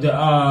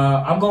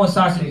 I'm going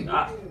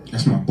Sasha.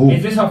 That's my boo.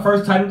 Is this her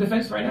first title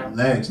defense right now?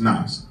 Legs,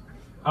 nah.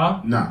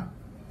 Nah.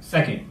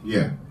 Second.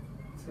 Yeah.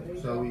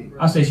 So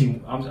I'll say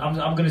she.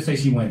 I'm gonna say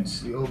she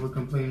wins. you over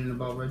complaining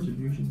about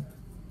Retribution?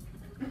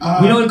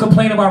 We don't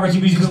complain about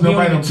Retribution because we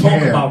don't even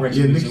talk about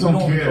Retribution. Yeah, niggas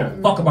don't we care. Give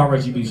a fuck about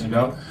Retribution,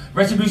 bro.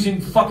 Retribution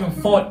fucking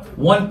fought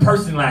one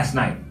person last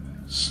night.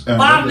 5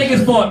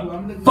 niggas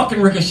fought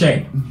fucking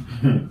Ricochet.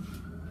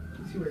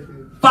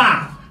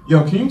 5.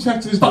 Yo, can you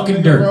text this fucking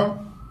nigga, dirt, bro?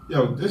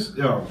 Yo.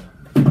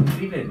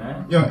 Leave it,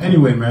 man. Yo,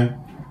 anyway, man.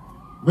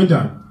 We're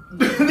done.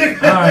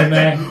 Alright,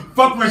 man.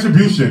 Fuck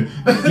Retribution.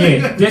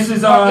 Yeah, this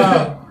is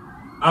our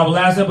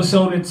last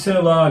episode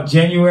until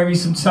January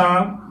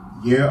sometime.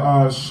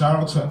 Yeah, shout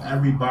out to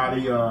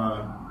everybody. You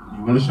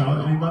want to shout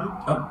out to anybody?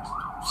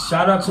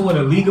 Shout out to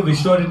the League of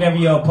Extraordinary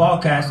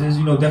Podcasters.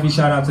 You know, definitely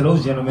shout out to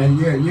those gentlemen.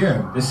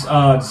 Yeah. This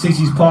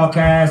 60s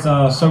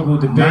podcast, Circle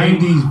Debate.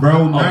 90s,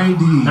 bro.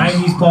 90s.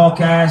 90s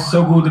podcast,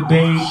 Circle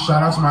Debate.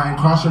 Shout out to my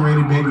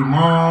incarcerated baby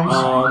moms.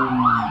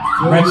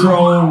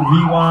 Retro,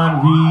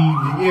 Rewind,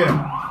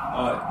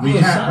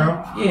 Recap,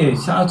 bro. Yeah,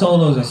 shout out to all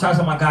those. Shout out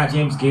to my guy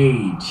James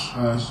Gage.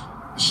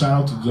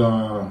 Shout out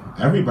to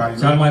everybody.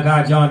 Shout out to my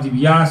guy John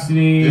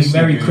DiBiase.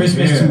 Merry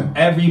Christmas to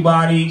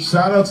everybody.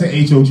 Shout out to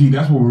HOG.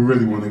 That's what we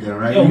really want to get,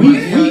 right? Yo, we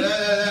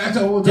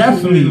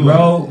definitely,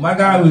 bro. My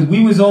guy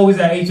we was always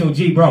at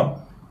HOG,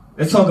 bro.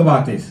 Let's talk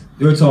about this.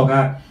 Real talk.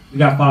 We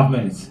got 5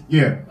 minutes.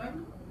 Yeah.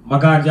 My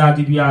guy John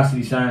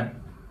DiBiase, son.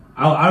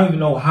 I don't even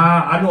know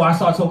how. I know I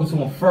started talking to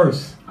him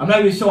first. I'm not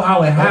even sure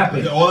how it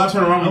happened. All I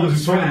turned around, we was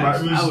just talking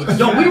about it.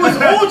 Yo, we was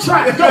all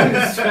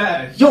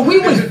trash. Yo, we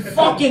was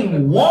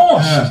fucking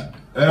washed.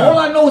 All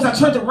I know is I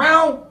turned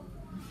around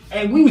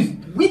and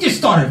we just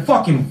started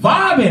fucking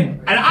vibing.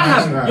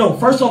 And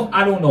first off,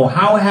 I don't know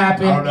how it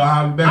happened. I don't know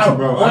how it met you,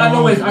 bro. All I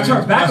know is I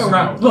turned back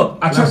around. Look,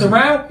 I turned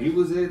around. He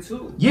was there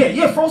too.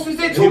 Yeah, Frost was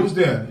there too. He was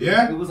there,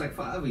 yeah? It was like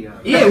 5 of y'all.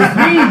 Yeah, it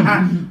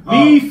was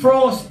me,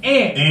 Frost,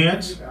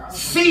 Ant.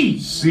 C.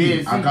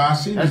 I got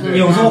C.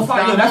 It was all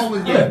 5.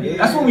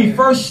 That's when we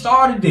first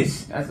started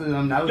this. I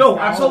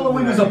told him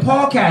we was a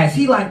podcast.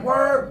 He like,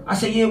 word? I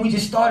said, yeah, we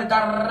just started,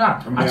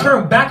 I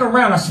turned back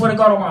around. I swear to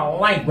God on my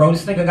life, bro.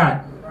 This nigga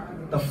got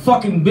the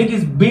fucking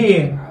biggest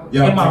beard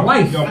in my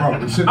life. Yo, bro,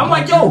 I'm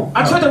like,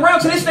 I turned around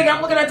to this nigga.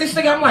 I'm looking at this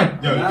nigga. I'm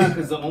like,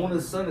 because the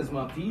owner's son is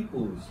my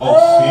people's.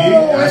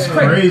 Oh, that's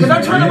crazy. Because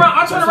I turned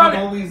around.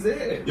 Always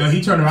there. Yo,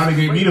 he turned around and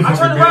gave me the fucking I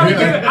turned around and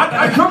gave it.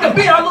 I took the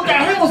beer. I looked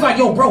at him. Was like,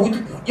 yo, bro.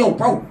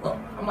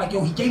 I'm like,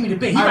 yo, he gave me the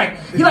beer. He like,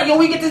 yo,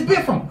 where you get this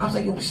beer from? I was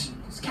like, yo, this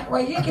cat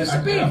right here gives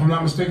us beer. If I'm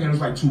not mistaken, it was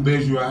like 2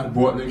 beers you had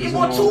bought. Niggas he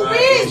bought 2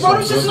 beers, bro. It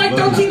was just like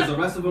 13. The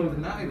rest of them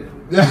denied it.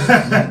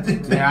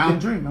 Yeah, I don't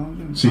drink.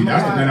 See,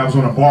 that's the night I was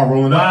on a bar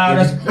rolling up. Wow,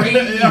 that's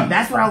crazy.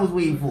 That's what I was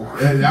waiting for.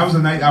 That was the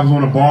night I was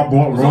on a bar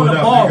rolling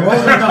up.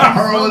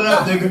 Rolling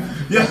up, nigga.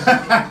 Yeah.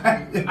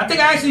 I think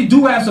I actually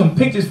do have some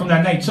pictures from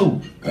that night too.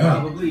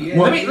 Probably,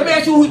 yeah. Let me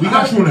ask you. We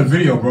got you in a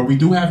video, bro. We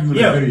do have you in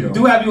a video. We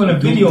do have you in a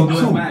video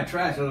too.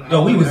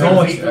 Yo, we was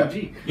all we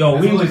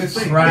was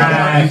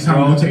trash,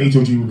 bro. bro. To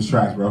HOG, we was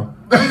trash, bro.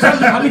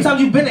 How many times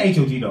you been to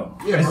HOG though?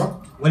 Yeah,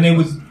 bro. When they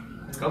was. A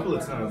couple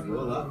of times, bro.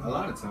 A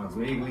lot of times,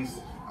 maybe at least.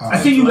 I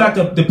see you got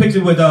the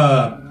picture with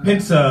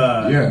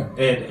Pinsa.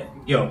 And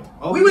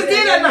we was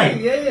there that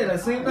night. Yeah, that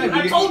same night.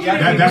 I told you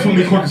that's when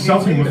we caught the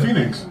selfie with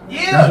Phoenix.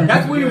 Yeah,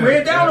 that's when we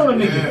ran down on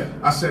the nigga. Yeah.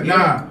 I said,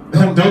 nah,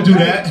 don't do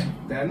that.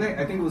 That night,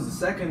 I think it was the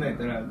second night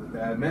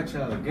that I met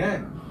y'all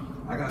again.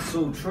 I got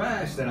so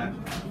trashed that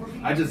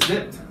I just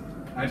dipped.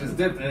 And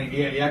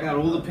I got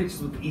all the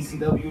pictures with the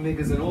ECW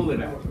niggas and all of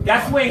that.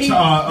 That's when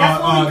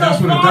that's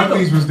when the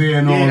Dudleys was there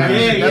and all that.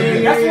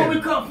 That's when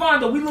we couldn't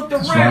find them. We looked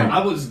around. Right.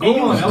 I was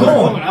going.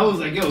 I was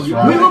like, yo,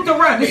 we looked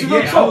around. This is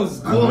real talk. I was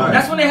going.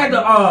 That's when they had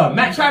the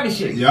Matt Travis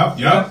shit. Yep.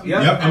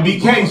 And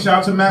BK, shout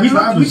out to Matt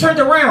Travis. We turned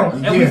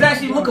around and we was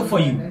actually looking for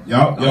you.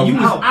 Yo, you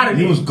was out of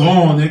there. He was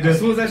gone, nigga. As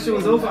soon as that shit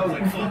was over, I was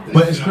like, fuck this.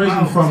 But it's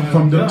crazy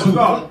from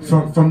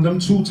them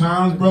 2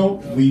 times,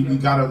 bro. We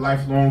got a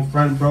lifelong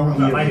friend, bro.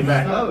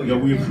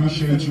 Yo, we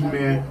appreciate you,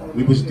 man.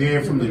 We was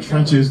there from the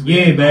trenches.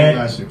 Yeah,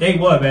 man. They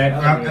were,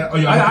 man.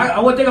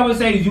 One thing I would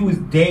say is you was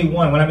day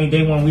one. When I mean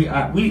day one, we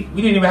didn't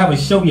even have a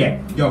show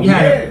yet. We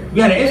had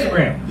an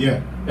Instagram.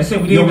 Yeah. Let's say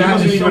we didn't even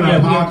have the show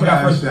yet. We didn't put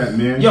our first. That,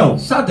 man. Yo,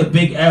 shout out to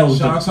Big L.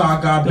 Shout out to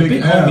our guy, the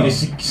Big homie, L. the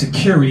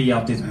security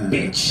out this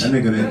bitch. That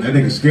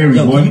nigga scary,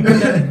 yo, boy.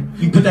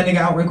 You put that nigga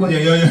out real quick?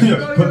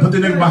 Yeah. Put the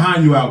nigga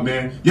behind you out,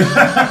 man.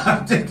 Yeah.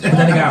 Put that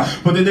nigga out.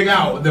 Put the nigga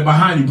out. They're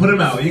behind you. Put him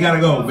out. You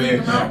gotta go,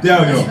 man.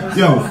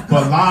 Yo.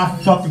 But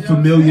live fucking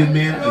familiar,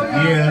 man.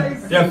 A year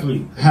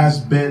definitely has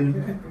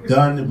been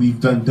done. We've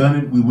done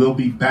it. We will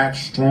be back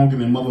stronger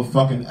than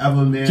motherfucking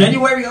ever, man.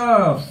 January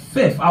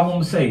 5th, I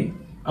want to say.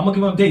 I'm gonna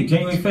give him a date,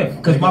 January 5th,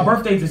 because my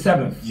birthday's the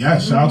 7th. Yeah,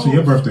 shout out to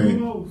your birthday.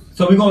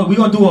 So we're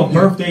gonna do a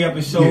birthday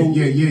episode.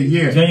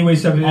 Yeah. January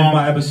 7th is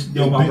my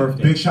episode. My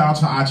birthday. Big shout out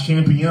to our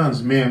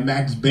champions, man.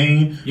 Max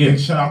Bain. Yeah. Big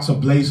shout out to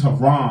Blaze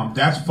Haram.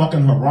 That's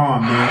fucking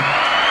haram, man.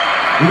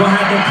 We're gonna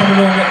have them coming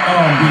on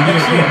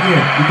next year.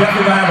 We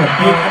definitely gonna have a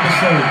big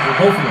episode with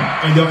both of them.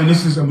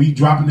 And we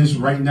dropping this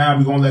right now.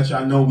 We're gonna let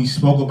y'all know we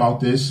spoke about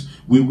this.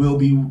 We will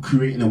be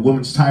creating a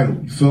women's title.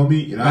 You feel me?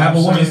 You know I have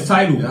a women's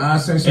title. You know what I'm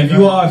saying? If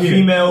you are a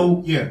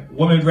female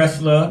women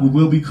wrestler, we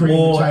will be creating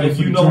a title. Or if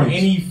you know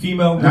any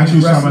female not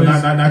women wrestlers,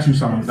 not you,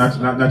 Summer. Not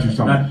you,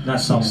 Summer.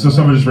 Not Summer. So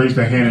someone just raised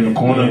their hand in the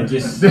corner.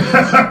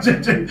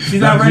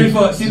 She's not ready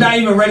for. She's not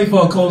even ready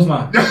for a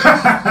clothesline.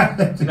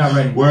 She's not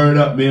ready. Word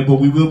up, man. But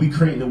we will be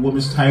creating a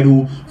women's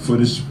title for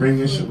the spring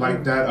and shit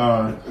like that.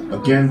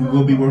 Again, we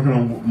will be working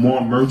on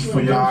more merch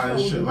for y'all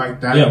and shit like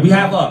that. Yeah, we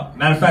have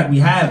matter of fact, we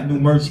have new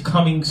merch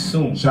coming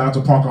soon. Shout out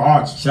to Parker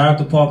Arts.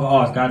 Got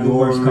new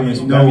merch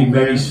coming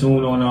very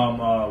soon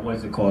on what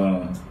is it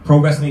called?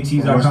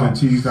 ProWrestlingTees.com.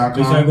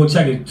 Make sure you go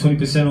check it.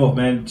 20% off,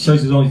 man.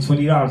 Shirts is only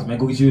 $20, man.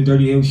 Go get you a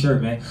Dirty Heelz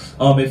shirt, man.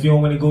 If you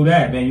don't want to go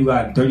that, man, you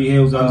got Dirty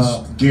Heelz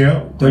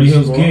gear. Dirty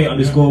Heelz gear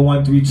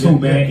 _132,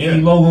 man.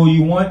 Any logo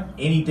you want,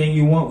 anything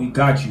you want, we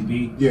got you,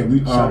 B. Yeah,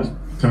 we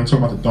can I talk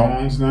about the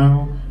dongs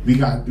now? We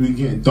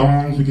getting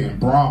dongs, we getting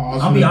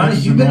bras. I'll be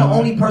honest, you've been the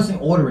only person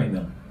ordering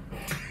them.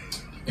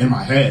 In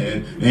my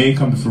head, it ain't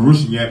come to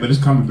fruition yet, but it's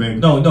coming, baby.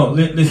 No,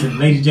 listen,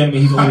 ladies and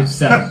gentlemen, he's ordered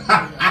 7.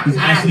 He's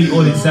actually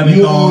ordered 7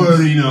 you thongs. You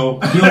already know.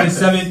 He ordered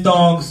 7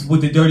 thongs with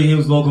the Dirty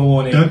Heelz logo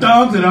on it. The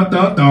thongs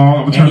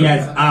and he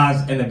has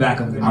eyes in the back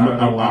of them. I'm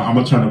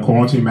gonna turn the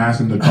quarantine mask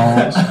into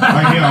thongs.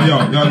 Like,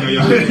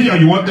 yo,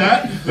 you want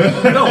that?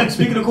 No,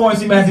 speaking of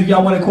quarantine masks, if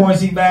y'all want a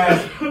quarantine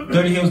mask,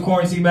 Dirty Heelz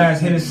quarantine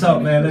mask, hit us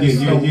up, man. Let us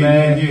know,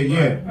 man.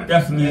 Yeah.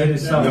 Definitely hit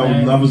us up,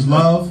 man. Love is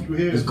love.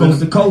 It's coast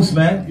to coast,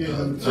 man.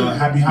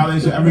 Happy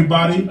holidays to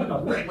everybody.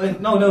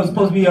 No, it's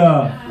supposed to be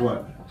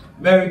what?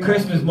 Merry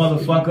Christmas,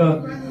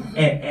 motherfucker,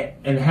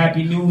 and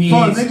Happy New Year.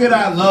 For a nigga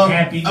that love,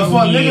 Happy New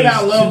nigga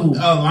that love too.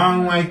 a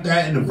line like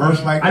that in a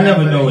verse like that, I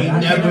never know it. I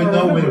never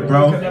know it,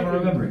 bro. I never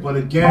remember it. But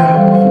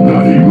again,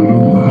 not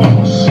even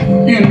lost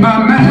in my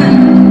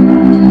mind.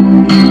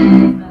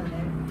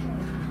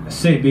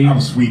 That's it, B.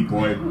 I'm sweet,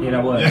 boy. Yeah,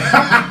 that was.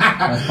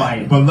 That's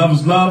fire. But love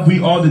is love. We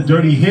are the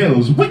Dirty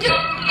Heelz. Wicked.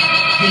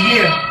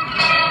 Yeah.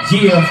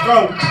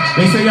 Go.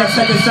 Make sure y'all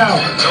check us out.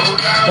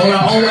 All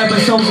our old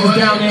episodes is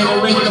down there in the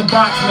link in the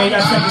box, man.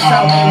 Y'all check us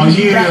out, man. We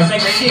be back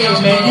next year,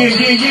 man. Yeah.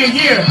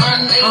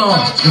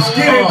 Let's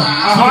get it.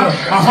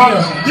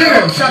 Yeah.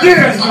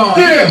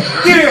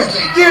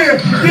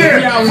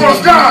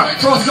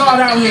 Frost God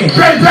out here.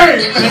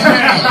 Bang.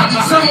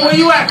 Summer, where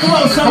you at? Come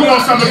on,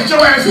 Summer. Get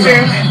your ass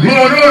in.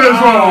 Lord,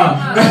 wrong.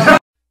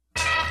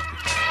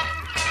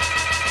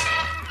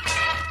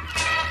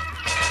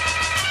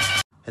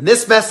 And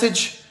this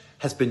message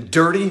has been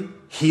Dirty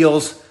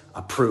Heelz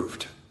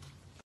approved.